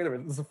was like, wait a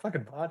minute, this is a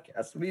fucking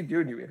podcast. What are you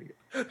doing, you idiot?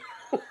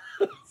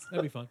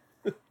 that'd be fun.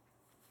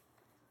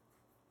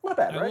 Not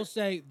bad, I right? will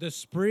say the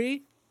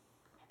spree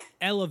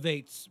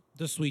elevates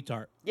the sweet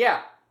tart.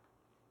 Yeah.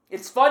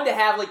 It's fun to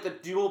have like the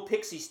dual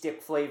pixie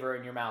stick flavor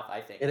in your mouth,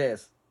 I think. It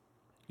is.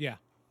 Yeah.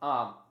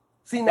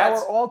 See, now That's-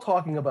 we're all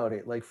talking about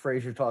it like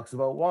Frasier talks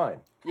about wine.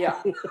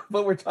 Yeah.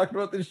 But we're talking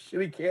about this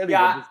shitty candy.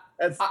 Yeah,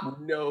 That's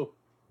no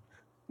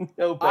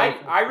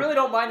benefit. I really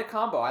don't mind the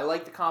combo. I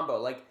like the combo.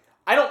 Like,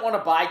 I don't want to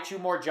buy 2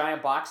 more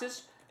giant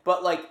boxes,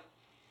 but like,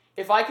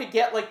 if I could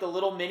get like the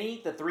little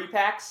mini, the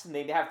 3-packs, and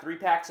they'd have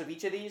 3-packs of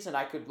each of these, and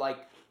I could like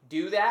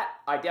do that,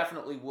 I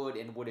definitely would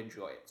and would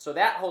enjoy it. So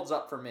that holds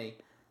up for me.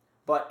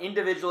 But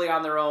individually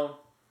on their own,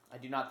 I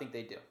do not think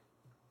they do.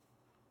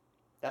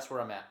 That's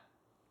where I'm at.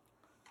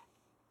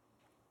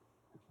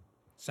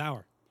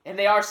 Sour. And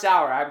they are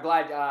sour. I'm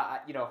glad, I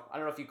don't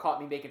know if you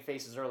caught me making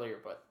faces earlier,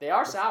 but they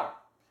are sour.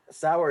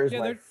 Sour is Yeah,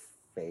 my they're-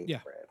 favorite. yeah.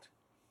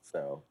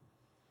 So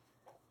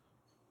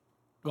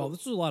Well,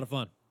 this was a lot of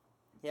fun.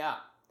 Yeah.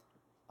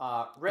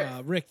 Rick,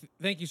 Rick,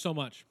 thank you so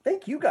much.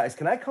 thank you guys.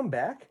 Can I come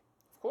back?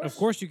 Of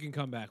course, you can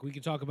come back. We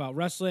can talk about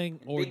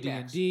wrestling or Big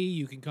Macs. D&D.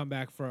 You can come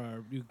back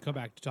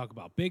to talk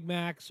about Big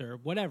Macs or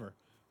whatever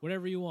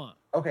you want.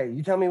 Okay,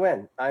 you tell me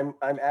when. I'm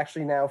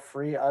actually now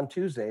free on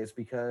Tuesdays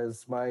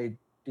because my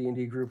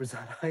D&D group is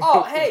on hiatus.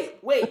 Oh, hey,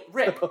 wait,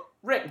 Rick. So-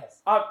 Rick,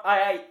 Yes.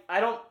 I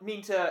don't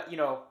mean to,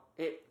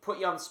 put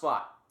you on the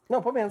spot,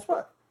 No, put me on the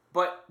spot.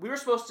 but we were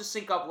supposed to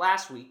sync up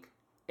last week,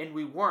 and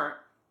we weren't,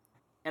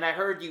 and I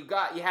heard you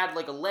had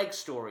like a leg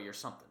story or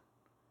something,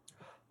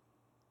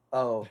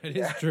 Oh, That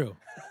is true.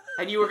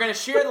 and you were going to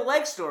share the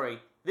leg story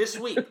this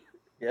week.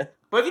 Yeah.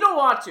 But if you don't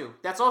want to,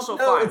 that's also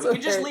No, fine. it's We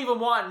can just okay. leave them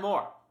wanting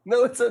more.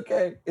 No, it's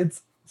okay.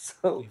 It's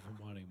so. Leave him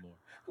wanting more.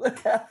 What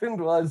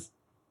happened was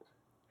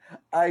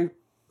I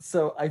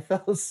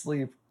fell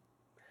asleep,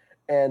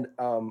 and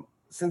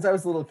since I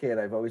was a little kid,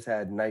 I've always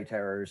had night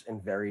terrors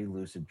and very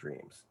lucid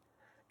dreams.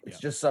 It's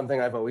Yeah. just something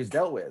I've always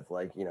dealt with,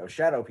 like,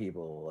 shadow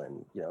people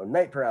and,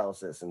 night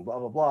paralysis and blah,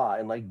 blah, blah,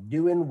 and like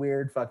doing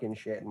weird fucking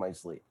shit in my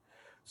sleep.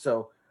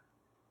 So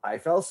I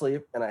fell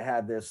asleep and I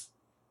had this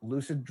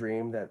lucid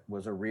dream that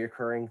was a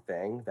reoccurring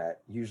thing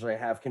that usually I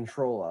have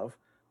control of,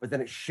 but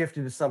then it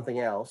shifted to something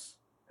else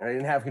and I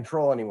didn't have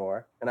control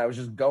anymore. And I was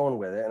just going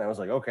with it. And I was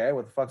like, okay,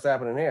 what the fuck's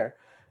happening here?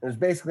 And it was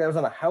basically, I was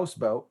on a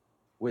houseboat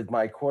with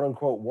my quote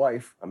unquote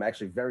wife. I'm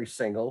actually very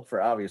single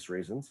for obvious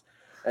reasons.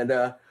 And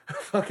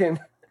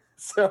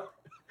so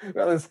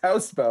we're on this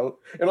houseboat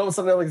and all of a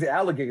sudden like the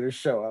alligators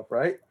show up,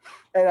 right?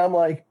 And I'm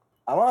like,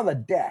 I'm on the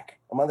deck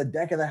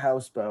of the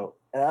houseboat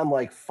and I'm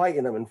like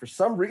fighting them. And for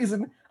some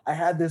reason I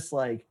had this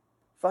like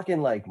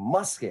fucking like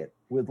musket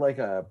with like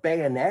a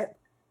bayonet.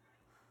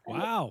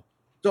 Wow.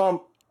 So I'm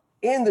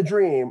in the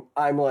dream,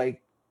 I'm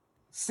like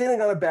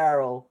sitting on a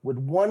barrel with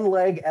one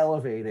leg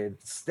elevated,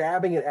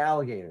 stabbing at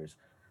alligators.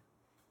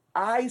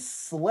 I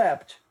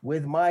slept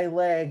with my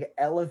leg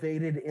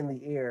elevated in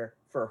the air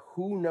for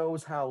who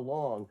knows how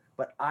long,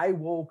 but I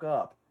woke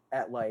up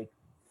at like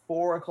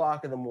 4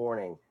 o'clock in the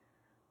morning.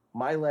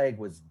 My leg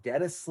was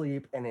dead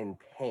asleep and in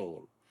pain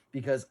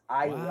because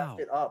I left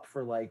it up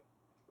for like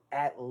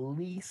at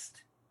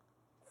least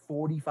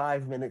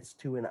 45 minutes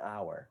to an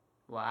hour.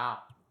 Wow.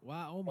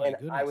 Wow. Oh my And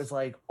goodness. I was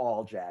like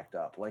all jacked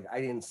up. Like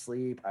I didn't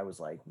sleep. I was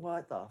like,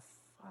 what the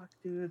fuck,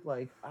 dude?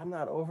 Like, I'm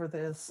not over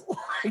this.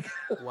 Like,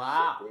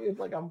 Wow. dude,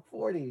 like I'm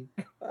 40.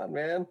 Come on,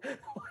 man.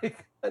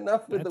 Like,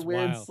 enough with That's the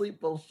weird wild. sleep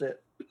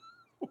bullshit.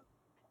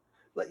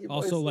 Let your boy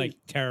also sleep. like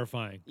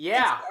terrifying.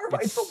 Yeah.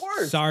 It's the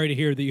worst. Sorry to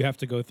hear that you have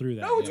to go through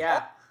that. No, it's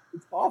Yeah.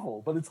 It's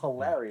awful, but it's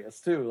hilarious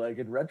too, like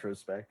in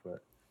retrospect.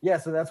 But yeah,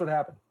 so that's what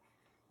happened.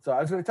 So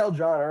I was going to tell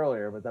John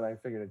earlier, but then I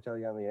figured I'd tell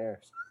you on the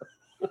air.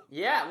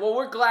 Yeah. Well,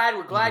 we're glad.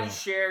 We're glad Yeah. you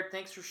shared.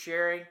 Thanks for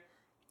sharing.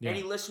 Yeah.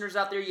 Any listeners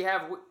out there, you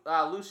have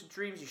lucid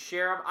dreams, you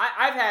share them.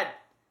 I've had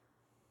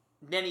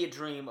many a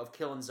dream of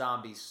killing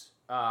zombies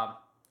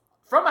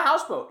from a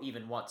houseboat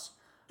even once.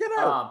 Get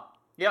out.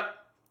 Yep.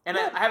 And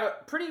I have a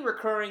pretty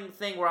recurring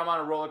thing where I'm on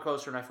a roller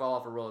coaster and I fall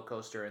off a roller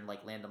coaster and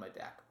like land on my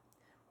back.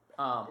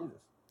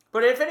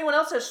 But if anyone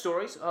else has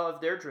stories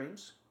of their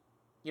dreams,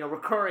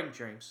 recurring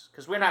dreams,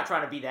 because we're not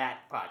trying to be that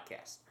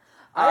podcast,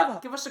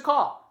 give us a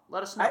call.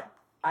 Let us know.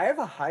 I have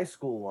a high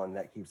school one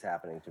that keeps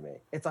happening to me.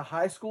 It's a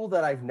high school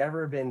that I've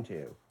never been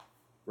to,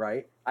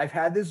 right? I've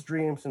had this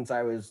dream since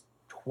I was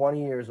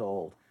 20 years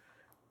old,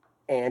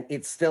 and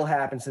it still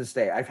happens to this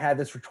day. I've had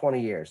this for 20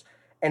 years,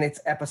 and it's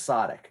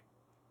episodic.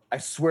 I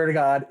swear to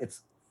God,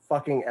 it's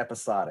fucking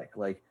episodic.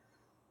 Like,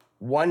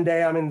 one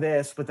day I'm in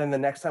this, but then the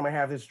next time I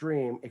have this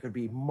dream, it could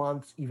be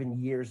months, even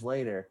years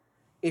later.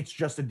 It's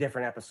just a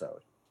different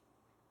episode.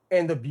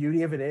 And the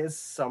beauty of it is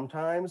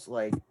sometimes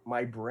like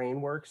my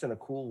brain works in a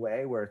cool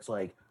way where it's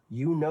like,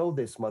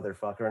 this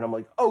motherfucker. And I'm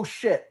like, oh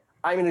shit,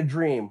 I'm in a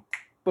dream.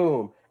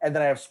 Boom. And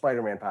then I have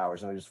Spider-Man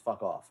powers and I just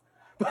fuck off.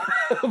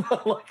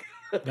 But like,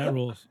 that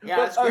rules. Yeah,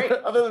 that's great.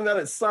 Other than that,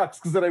 it sucks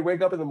because then I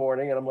wake up in the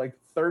morning and I'm like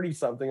 30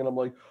 something and I'm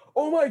like,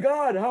 oh my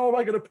God, how am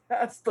I going to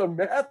pass the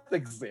math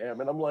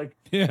exam? And I'm like,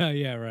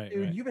 yeah, right.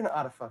 Dude, right. You've been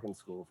out of fucking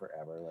school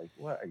forever. Like,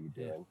 what are you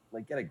doing?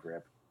 Like, get a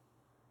grip.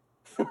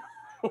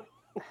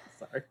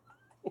 Sorry.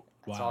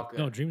 It's Wow. all good.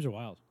 No, dreams are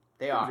wild.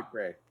 They Dreams are.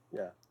 great.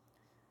 Yeah.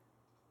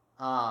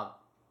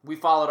 We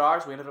followed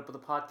ours. We ended up with a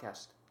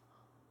podcast.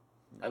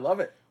 I love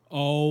it.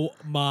 Oh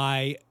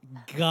my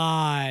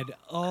God.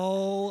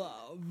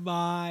 Oh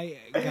my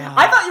God.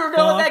 I thought you were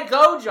going to let that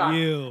go, John.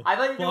 You. I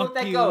thought you were going to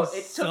let that go. It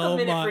took so a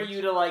minute for much.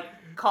 you to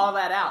call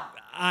that out.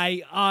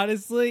 I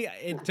honestly,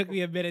 it took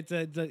me a minute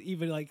to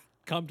even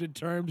come to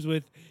terms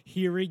with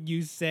hearing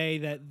you say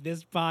that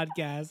this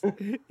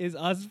podcast is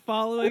us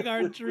following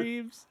our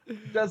dreams.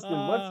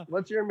 Justin,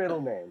 what's your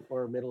middle name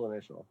or middle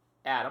initial?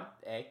 Adam,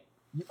 A.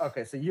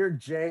 Okay, so you're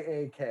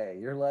JAK.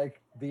 You're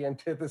like the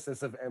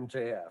antithesis of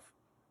MJF.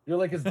 You're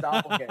like his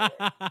doppelganger.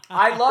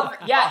 I love it.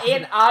 Yeah,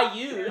 and I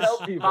use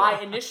Help people. my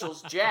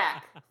initials,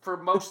 Jack, for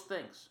most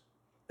things.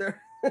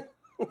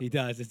 He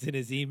does. It's in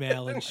his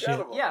email and shit.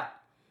 Incredible.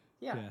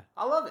 Yeah.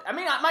 I love it. I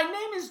mean, my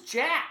name is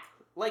Jack.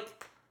 Like,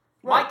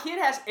 my Right. kid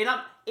has,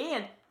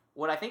 and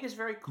what I think is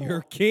very cool.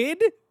 Your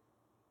kid?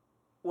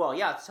 Well,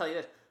 yeah, I'll tell you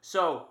this.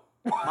 So,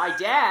 my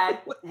dad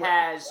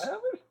has What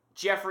happened?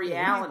 Jeffrey What are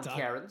you Allen talking-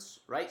 Karens,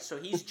 right? So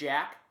he's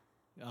Jack.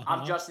 Uh-huh.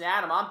 I'm Justin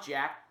Adam. I'm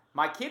Jack.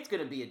 My kid's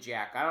going to be a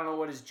Jack. I don't know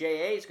what his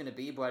JA is going to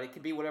be, but it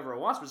could be whatever it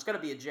wants, but it's going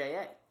to be a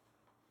JA.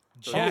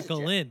 So he's a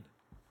Jacqueline.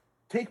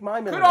 Take my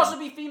middle Could name. also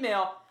be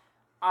female,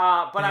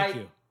 but Thank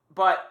you.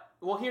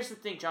 well, here's the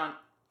thing, John.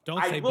 Don't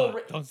I say will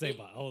but. Don't say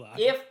but. Hold on.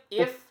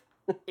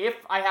 If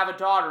I have a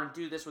daughter and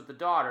do this with the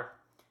daughter,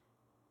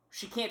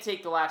 she can't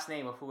take the last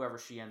name of whoever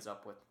she ends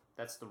up with.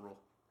 That's the rule.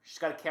 She's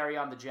got to carry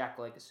on the Jack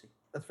legacy.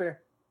 That's fair.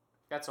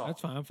 That's all.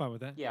 That's fine. I'm fine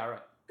with that. Yeah, all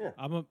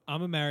right.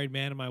 I'm a married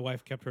man, and my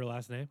wife kept her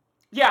last name.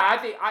 Yeah, I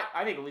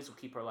think Elise will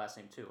keep her last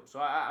name too. So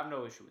I have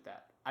no issue with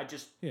that.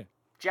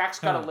 Jack's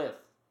got to Huh. live.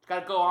 It's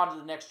got to go on to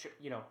the next. It's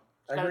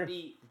I got to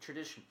agree. be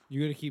tradition.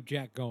 You got to keep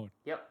Jack going.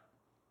 Yep.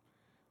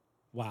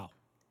 Wow.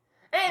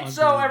 And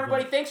so, Unbelievable.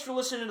 everybody, thanks for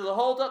listening to the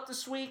Hold Up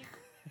this week.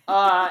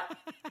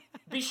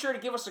 Be sure to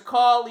give us a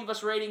call, leave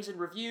us ratings and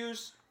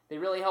reviews. They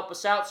really help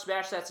us out.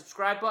 Smash that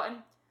subscribe button.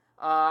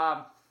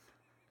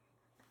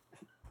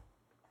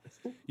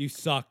 You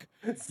suck.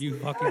 You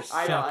fucking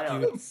suck, I know.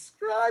 dude.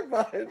 Subscribe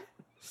button.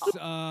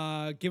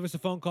 Give us a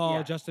phone call.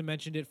 Yeah. Justin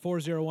mentioned it.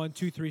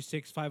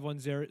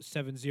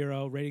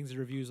 401-236-5170. Ratings and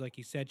reviews, like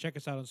he said. Check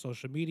us out on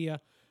social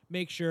media.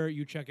 Make sure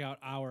you check out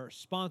our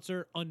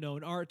sponsor,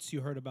 Unknown Arts.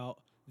 You heard about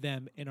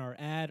them in our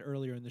ad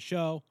earlier in the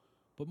show.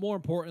 But more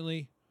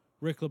importantly,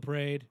 Rick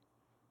Laprade,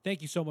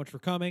 thank you so much for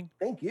coming.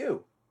 Thank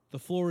you. The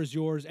floor is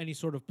yours. Any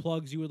sort of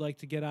plugs you would like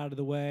to get out of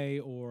the way,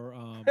 or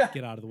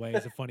get out of the way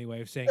is a funny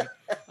way of saying it.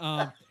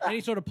 Any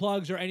sort of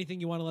plugs or anything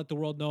you want to let the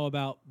world know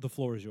about, the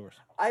floor is yours.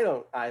 I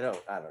don't know.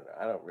 I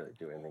don't really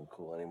do anything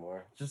cool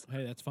anymore. Just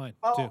Hey, that's fine,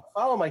 Oh. too.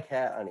 follow my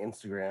cat on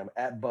Instagram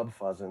at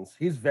BubFuzzins.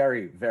 He's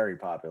very, very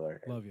popular.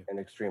 Love you. And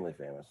extremely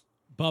famous.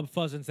 Bub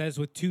Fuzzins, that is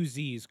with 2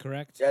 Z's,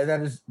 correct? Yeah, that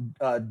is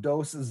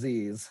dose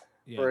Z's.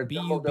 Yeah, For a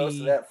double dose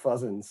of that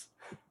Fuzzins.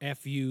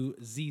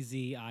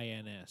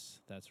 Fuzzins.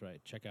 That's right.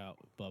 Check out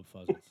Bub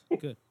Fuzzins.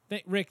 Good.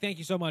 Rick, thank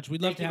you so much.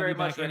 We'd love Thank to you have very you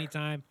back much, Rick.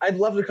 anytime. I'd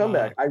love to come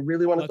back. I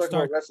really want to let's talk about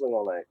start- wrestling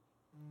all night.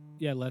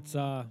 Yeah, let's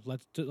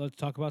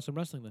talk about some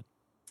wrestling then.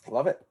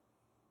 Love it.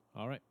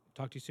 All right.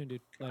 Talk to you soon,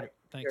 dude. Later. Right.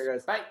 Thanks. Here,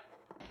 guys. Bye.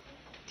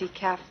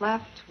 Decaf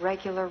left,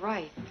 regular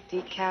right.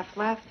 Decaf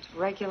left,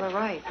 regular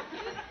right.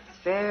 It's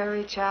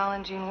very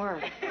challenging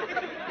work.